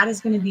 That is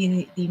going to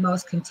be the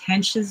most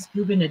contentious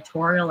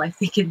gubernatorial, I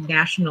think, in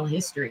national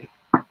history,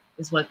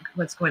 is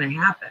what's going to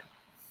happen.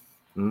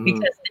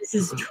 Because this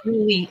is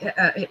truly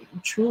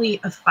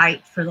a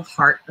fight for the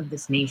heart of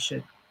this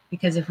nation.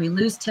 Because if we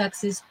lose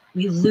Texas,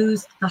 we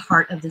lose the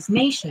heart of this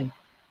nation.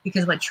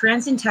 Because what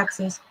trends in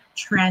Texas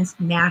trends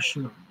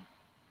nationally.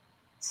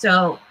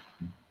 So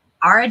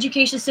our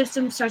education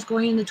system starts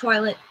going in the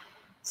toilet.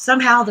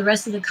 Somehow the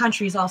rest of the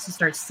countries also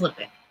start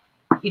slipping.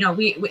 You know,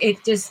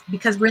 it just,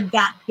 because we're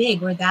that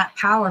big, we're that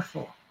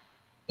powerful.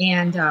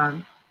 And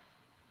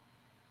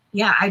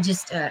we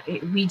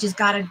just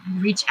got to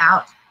reach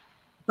out.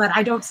 But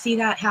I don't see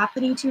that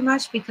happening too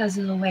much because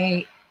of the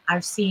way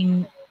I've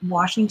seen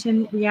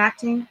Washington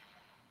reacting.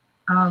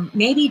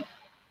 Maybe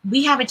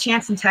we have a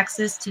chance in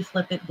Texas to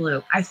flip it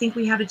blue. I think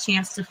we have a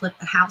chance to flip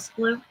the House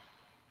blue.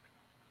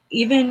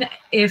 Even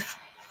if,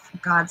 for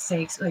God's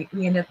sakes, like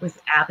we end up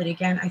with Abbott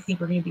again, I think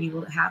we're going to be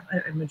able to have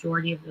a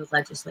majority of the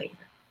legislature.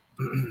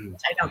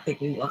 Which I don't think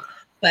we will.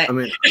 But I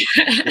mean,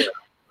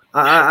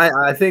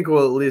 I think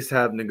we'll at least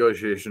have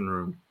negotiation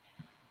room.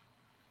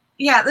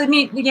 Yeah, I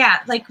mean,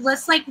 like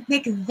let's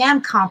make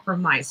them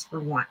compromise for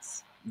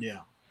once. Yeah.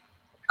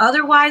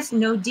 Otherwise,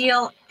 no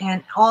deal,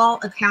 and all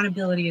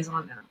accountability is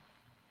on them.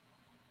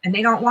 And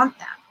they don't want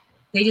that.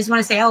 They just want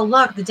to say, "Oh,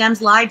 look, the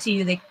Dems lied to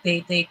you. They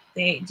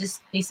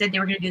said they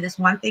were going to do this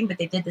one thing, but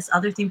they did this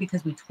other thing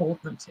because we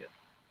told them to."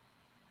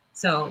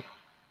 So,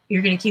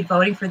 you're going to keep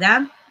voting for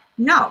them?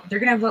 No, they're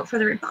going to vote for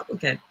the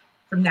Republican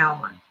from now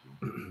on,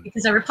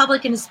 because a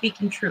Republican is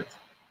speaking truth.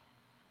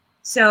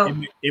 So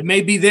it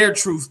may be their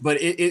truth, but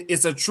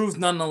it's a truth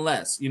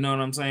nonetheless. You know what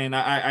I'm saying?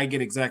 I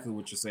get exactly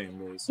what you're saying,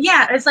 Liz.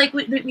 Yeah, it's like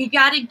we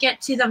got to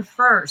get to them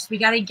first. We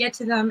got to get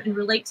to them and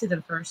relate to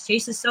them first.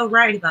 Chase is so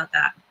right about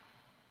that.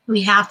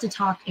 We have to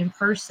talk in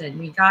person.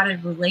 We got to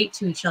relate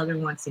to each other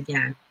once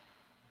again.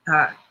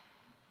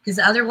 Because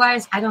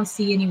otherwise, I don't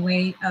see any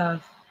way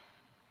of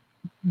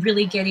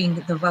really getting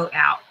the vote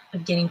out,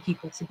 of getting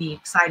people to be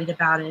excited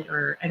about it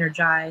or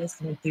energized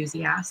and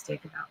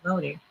enthusiastic about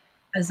voting.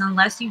 As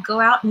unless you go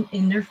out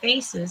in their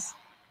faces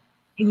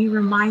and you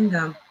remind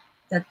them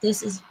that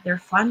this is their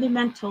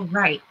fundamental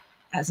right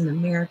as an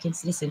American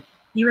citizen.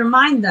 You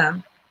remind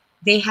them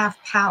they have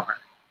power.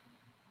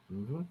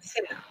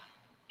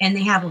 And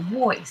they have a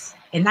voice.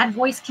 And that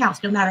voice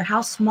counts. No matter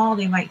how small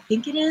they might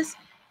think it is,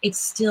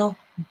 it's still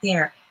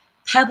there.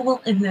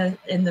 Pebble in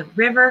the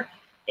river.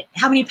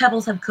 How many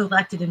pebbles have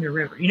collected in the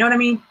river? You know what I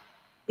mean?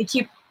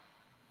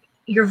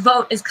 Your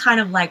vote is kind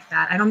of like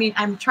that. I don't mean,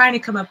 I'm trying to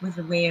come up with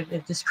a way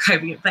of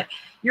describing it, but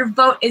your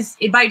vote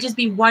it might just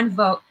be one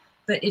vote,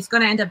 but it's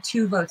going to end up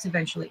 2 votes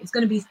eventually. It's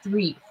going to be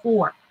 3,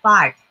 4,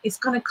 5. It's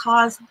going to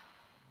cause,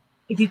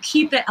 if you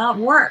keep it at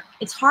work,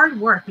 it's hard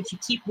work, but you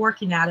keep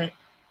working at it,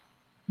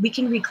 we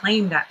can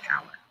reclaim that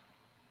power.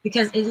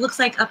 Because it looks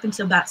like up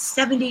until about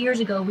 70 years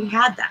ago, we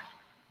had that.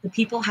 The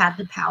people had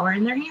the power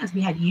in their hands.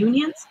 We had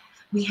unions,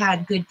 we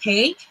had good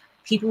pay.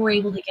 People were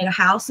able to get a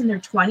house in their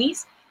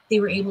 20s. They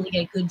were able to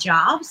get good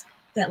jobs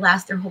that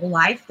last their whole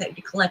life, that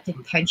collected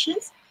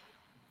pensions.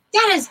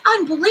 That is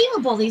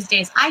unbelievable these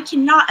days. I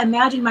cannot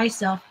imagine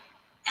myself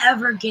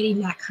ever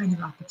getting that kind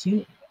of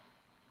opportunity.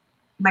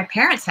 My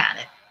parents had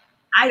it.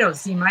 I don't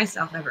see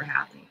myself ever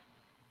happening.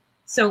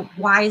 So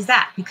why is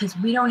that? Because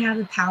we don't have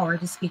the power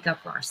to speak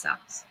up for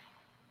ourselves.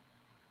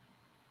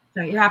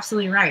 So you're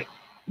absolutely right.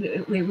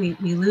 We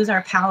lose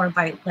our power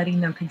by letting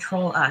them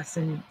control us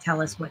and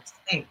tell us what to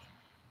think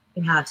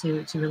and how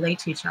to relate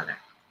to each other.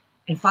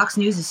 And Fox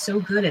News is so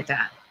good at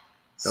that.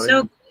 So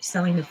good at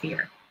selling the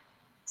fear.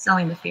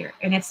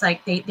 And it's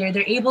like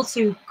they're able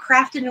to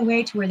craft it in a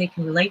way to where they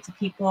can relate to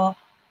people,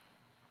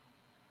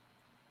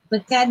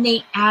 but then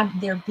they add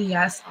their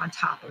BS on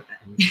top of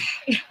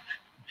it.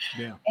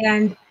 Yeah.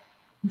 And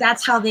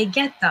that's how they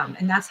get them.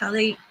 And that's how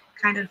they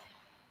kind of,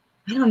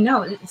 I don't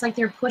know. It's like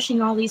they're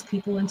pushing all these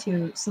people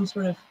into some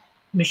sort of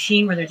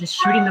machine where they're just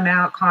shooting them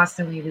out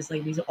constantly. There's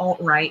like these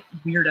alt-right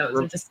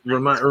weirdos.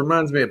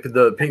 Reminds me of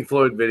the Pink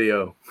Floyd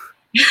video.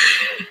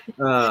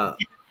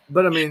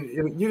 But I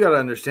mean, you got to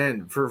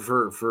understand,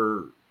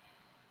 for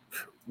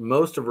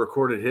most of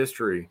recorded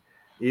history,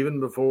 even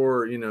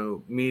before,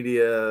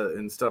 media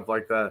and stuff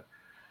like that,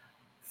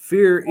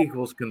 fear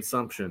equals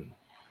consumption.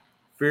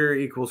 Fear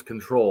equals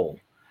control.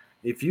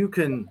 If you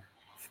can,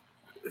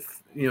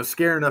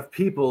 scare enough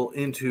people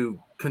into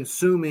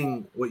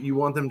consuming what you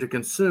want them to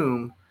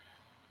consume,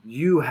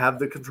 you have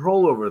the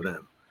control over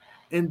them.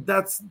 And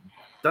that's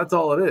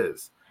all it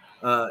is.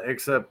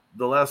 Except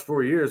the last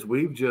 4 years,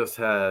 we've just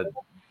had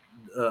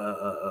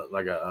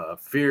like a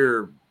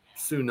fear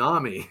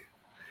tsunami,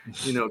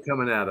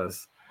 coming at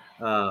us.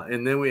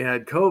 And then we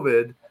had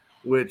COVID,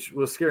 which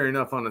was scary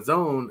enough on its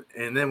own.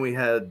 And then we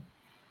had,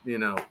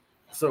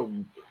 so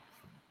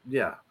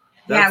yeah.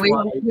 We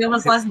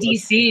almost lost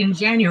DC in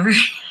January.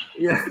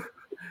 Yeah.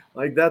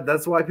 Like that.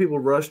 That's why people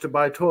rush to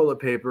buy toilet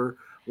paper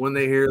when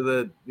they hear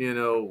that,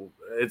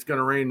 it's going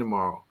to rain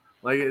tomorrow.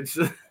 Like it's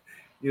just,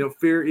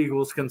 fear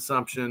equals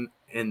consumption,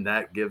 and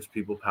that gives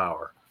people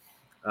power.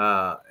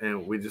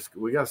 And we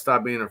got to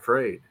stop being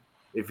afraid.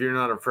 If you're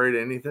not afraid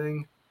of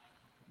anything,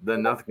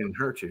 then nothing can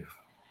hurt you.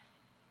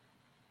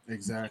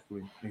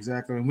 Exactly.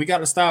 And we got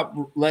to stop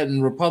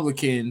letting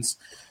Republicans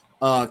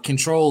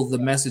control the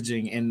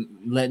messaging and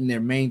letting their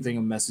main thing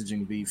of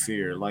messaging be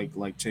fear, like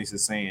Chase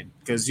is saying.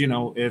 Because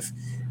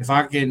if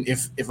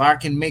I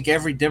can make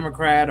every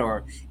Democrat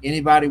or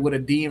anybody with a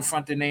D in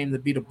front of their name to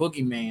be the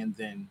boogeyman,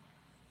 then,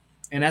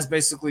 and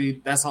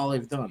that's all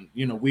they've done.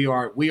 We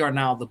are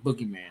now the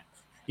boogeyman.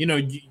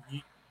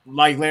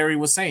 Like Larry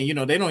was saying,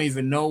 they don't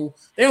even know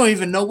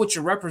what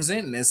you're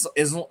representing. As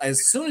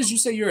soon as you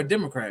say you're a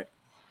Democrat,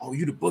 oh,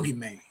 you the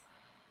boogeyman.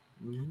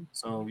 Mm-hmm.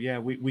 So yeah,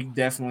 we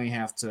definitely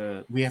have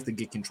to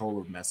get control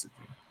of messaging.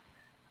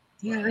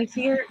 Yeah, like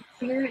fear,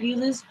 you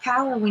lose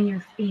power when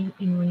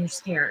you're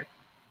scared.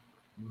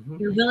 Mm-hmm.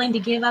 You're willing to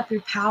give up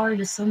your power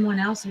to someone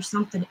else or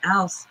something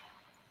else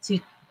to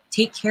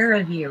take care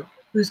of you,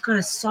 who's going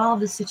to solve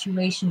the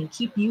situation and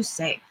keep you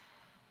safe.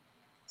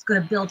 It's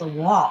going to build a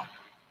wall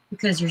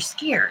because you're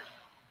scared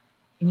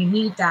and you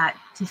need that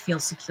to feel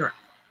secure.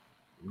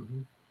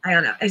 Mm-hmm. I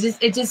don't know.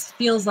 It just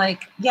feels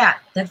like, yeah,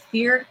 that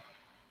fear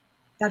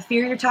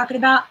you're talking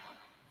about.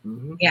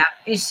 Mm-hmm. Yeah,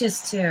 it's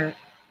just to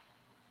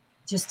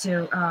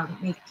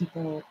make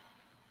people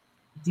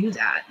do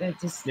that. It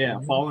just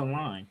fall in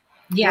line.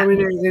 Yeah, I mean,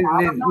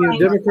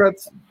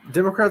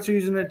 Democrats are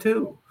using it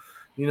too.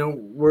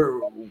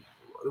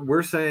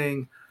 We're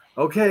saying,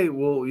 okay,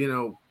 well,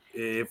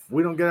 if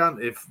we don't get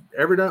out, if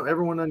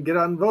everyone doesn't get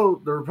out and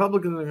vote, the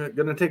Republicans are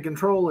going to take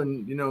control,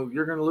 and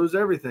you're going to lose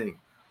everything.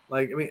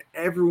 Like, I mean,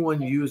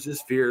 everyone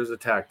uses fear as a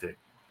tactic,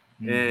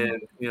 mm-hmm.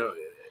 And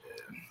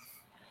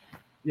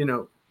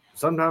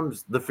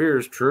sometimes the fear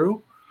is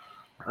true,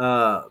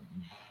 but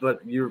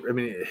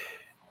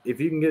if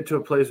you can get to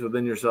a place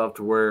within yourself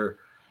to where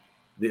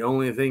the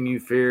only thing you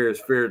fear is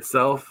fear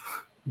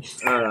itself,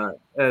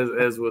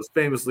 as was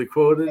famously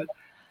quoted,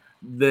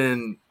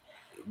 then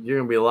you're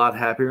going to be a lot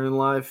happier in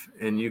life,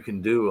 and you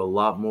can do a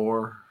lot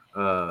more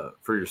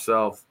for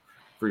yourself,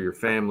 for your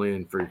family,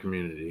 and for your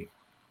community.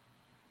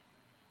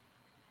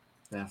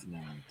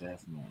 Definitely.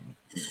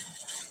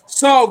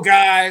 So,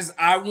 guys,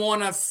 I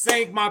want to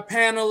thank my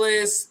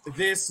panelists.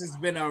 This has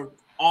been an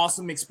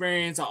awesome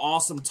experience, an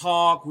awesome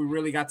talk. We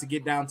really got to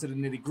get down to the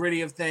nitty-gritty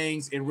of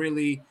things and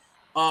really,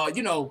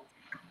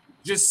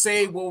 just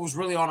say what was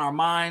really on our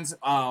minds,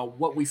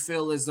 what we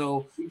feel as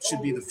though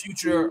should be the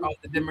future of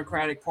the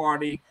Democratic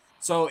Party.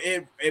 So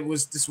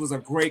this was a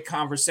great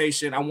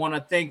conversation. I want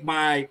to thank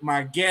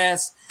my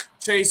guests,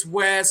 Chase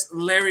West,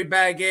 Larry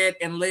Baguette,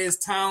 and Liz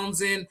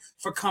Townsend,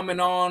 for coming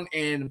on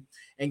and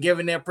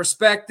giving their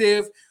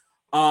perspective.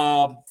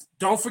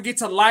 Don't forget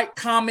to like,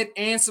 comment,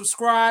 and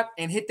subscribe,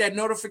 and hit that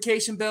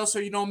notification bell so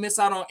you don't miss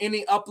out on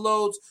any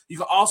uploads. You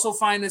can also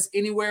find us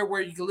anywhere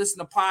where you can listen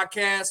to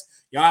podcasts.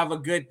 Y'all have a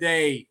good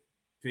day.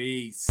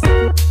 Peace.